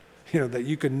forgiven, that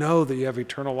you can know that you have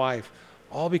eternal life,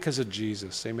 all because of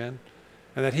Jesus, amen?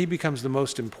 And that he becomes the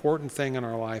most important thing in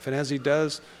our life. And as he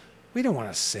does, we don't want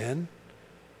to sin.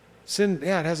 Sin, it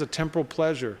has a temporal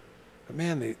pleasure. But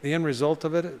the end result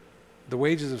of it, the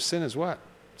wages of sin is what?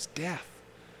 It's death.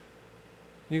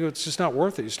 You go, it's just not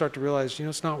worth it. You start to realize,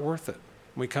 it's not worth it.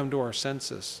 We come to our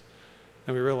senses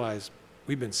and we realize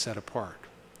we've been set apart.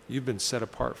 You've been set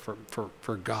apart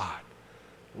for God.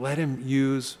 Let him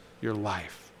use your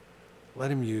life.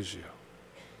 Let him use you.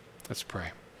 Let's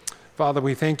pray. Father,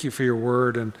 we thank you for your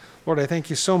word. And Lord, I thank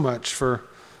you so much for,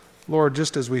 Lord,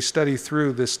 just as we study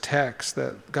through this text,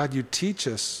 that God, you teach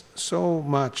us so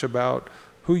much about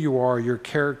who you are, your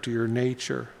character, your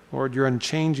nature, Lord, your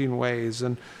unchanging ways.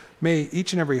 And may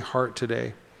each and every heart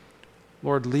today,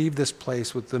 Lord, leave this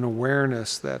place with an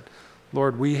awareness that,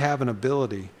 Lord, we have an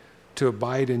ability to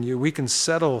abide in you. We can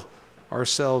settle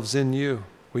ourselves in you.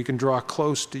 We can draw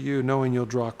close to you, knowing you'll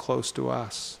draw close to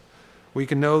us. We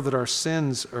can know that our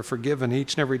sins are forgiven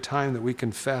each and every time that we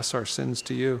confess our sins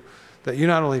to you, that you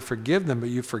not only forgive them, but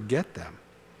you forget them.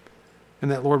 And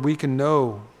that, Lord, we can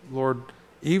know, Lord,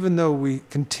 even though we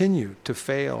continue to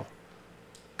fail,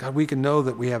 God, we can know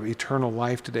that we have eternal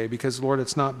life today because, Lord,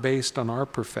 it's not based on our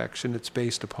perfection, it's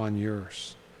based upon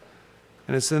yours.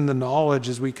 And it's in the knowledge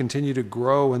as we continue to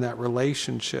grow in that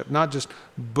relationship, not just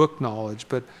book knowledge,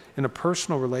 but in a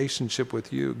personal relationship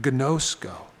with you,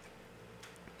 gnosko,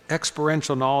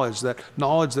 experiential knowledge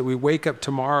that we wake up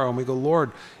tomorrow and we go,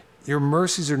 Lord, your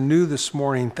mercies are new this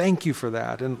morning. Thank you for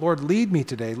that. And Lord, lead me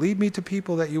today. Lead me to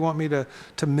people that you want me to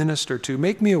minister to.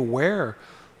 Make me aware.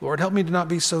 Lord, help me to not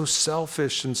be so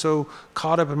selfish and so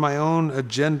caught up in my own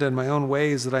agenda and my own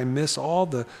ways that I miss all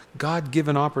the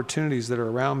God-given opportunities that are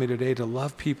around me today to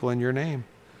love people in your name.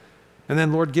 And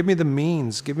then, Lord, give me the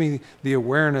means, give me the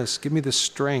awareness, give me the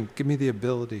strength, give me the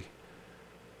ability.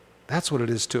 That's what it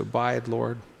is to abide,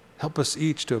 Lord. Help us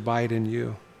each to abide in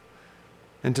you.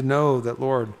 And to know that,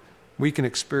 Lord, we can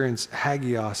experience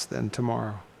hagios then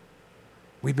tomorrow.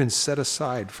 We've been set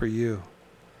aside for you.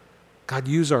 God,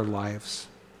 use our lives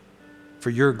for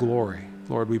your glory.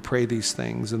 Lord, we pray these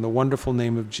things in the wonderful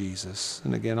name of Jesus.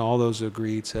 And again, all those who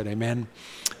agreed said amen.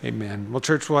 Amen. Well,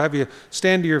 church, we'll have you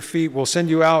stand to your feet. We'll send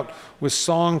you out with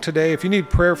song today. If you need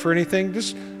prayer for anything,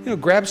 just grab